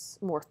looks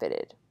more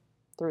fitted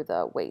through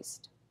the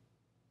waist.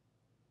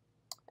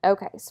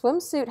 Okay,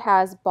 swimsuit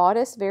has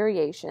bodice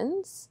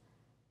variations,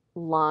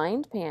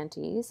 lined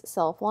panties,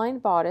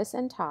 self-lined bodice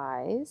and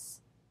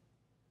ties.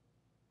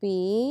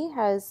 B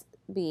has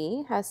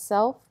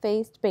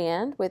self-faced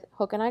band with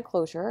hook and eye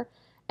closure,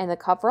 and the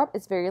cover-up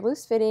is very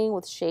loose fitting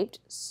with shaped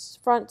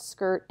front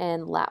skirt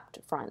and lapped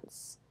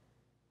fronts.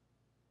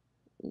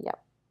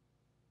 Yep.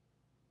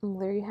 Well,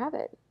 there you have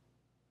it.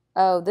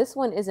 Oh, this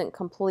one isn't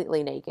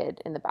completely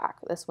naked in the back.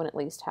 This one at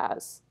least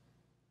has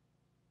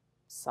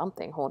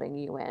something holding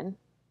you in.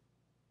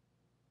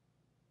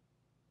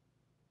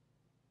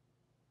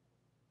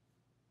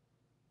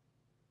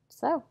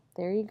 So,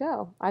 there you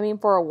go. I mean,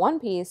 for a one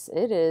piece,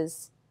 it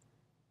is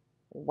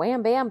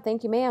wham bam,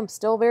 thank you ma'am,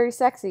 still very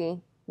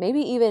sexy. Maybe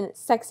even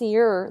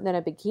sexier than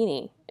a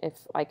bikini,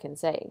 if I can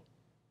say.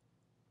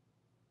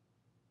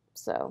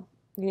 So,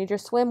 you need your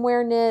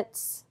swimwear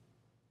knits,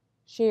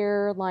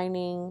 sheer,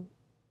 lining,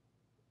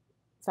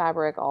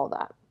 fabric, all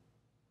that.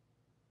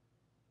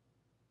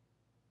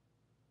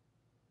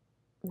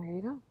 There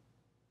you go.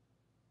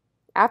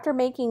 After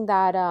making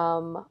that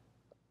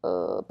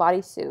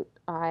bodysuit,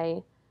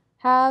 I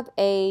have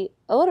a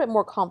little bit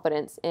more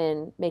confidence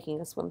in making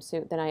a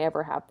swimsuit than I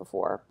ever have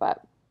before,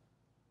 but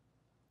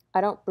I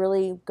don't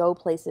really go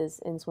places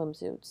in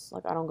swimsuits.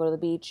 Like, I don't go to the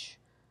beach,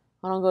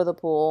 I don't go to the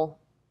pool.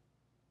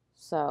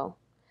 So,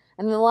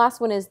 and then the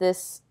last one is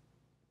this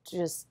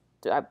just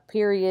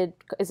period.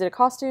 Is it a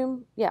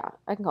costume? Yeah,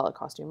 I can call it a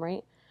costume,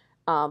 right?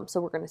 So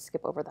we're going to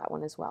skip over that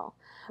one as well.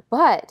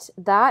 But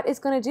that is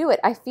going to do it.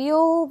 I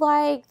feel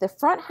like the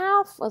front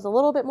half was a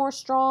little bit more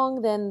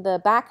strong than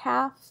the back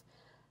half.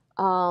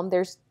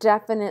 There's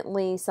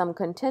definitely some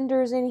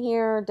contenders in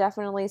here,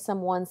 definitely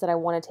some ones that I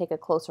want to take a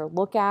closer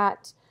look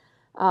at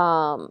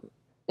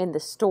in the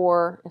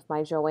store if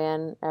my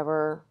Joanne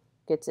ever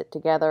gets it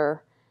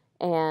together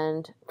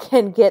and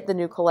can get the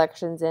new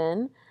collections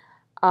in.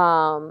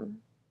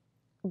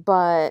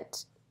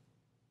 But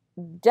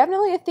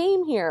definitely a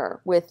theme here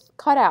with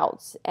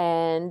cutouts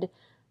and,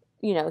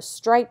 you know,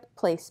 stripe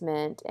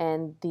placement,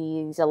 and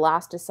these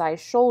elasticized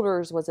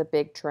shoulders was a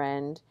big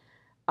trend.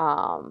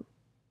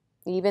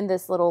 Even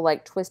this little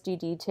like twisty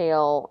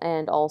detail,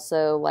 and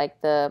also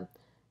like the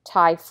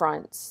tie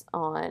fronts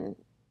on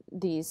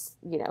these,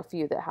 you know,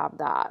 few that have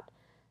that.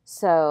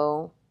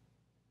 So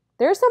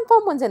there's some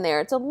fun ones in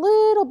there. It's a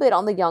little bit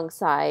on the young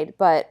side,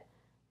 but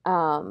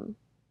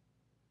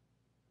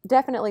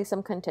definitely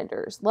some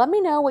contenders. Let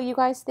me know what you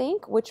guys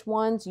think, which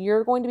ones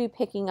you're going to be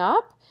picking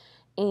up,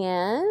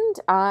 and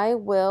I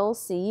will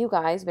see you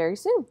guys very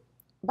soon.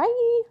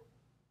 Bye.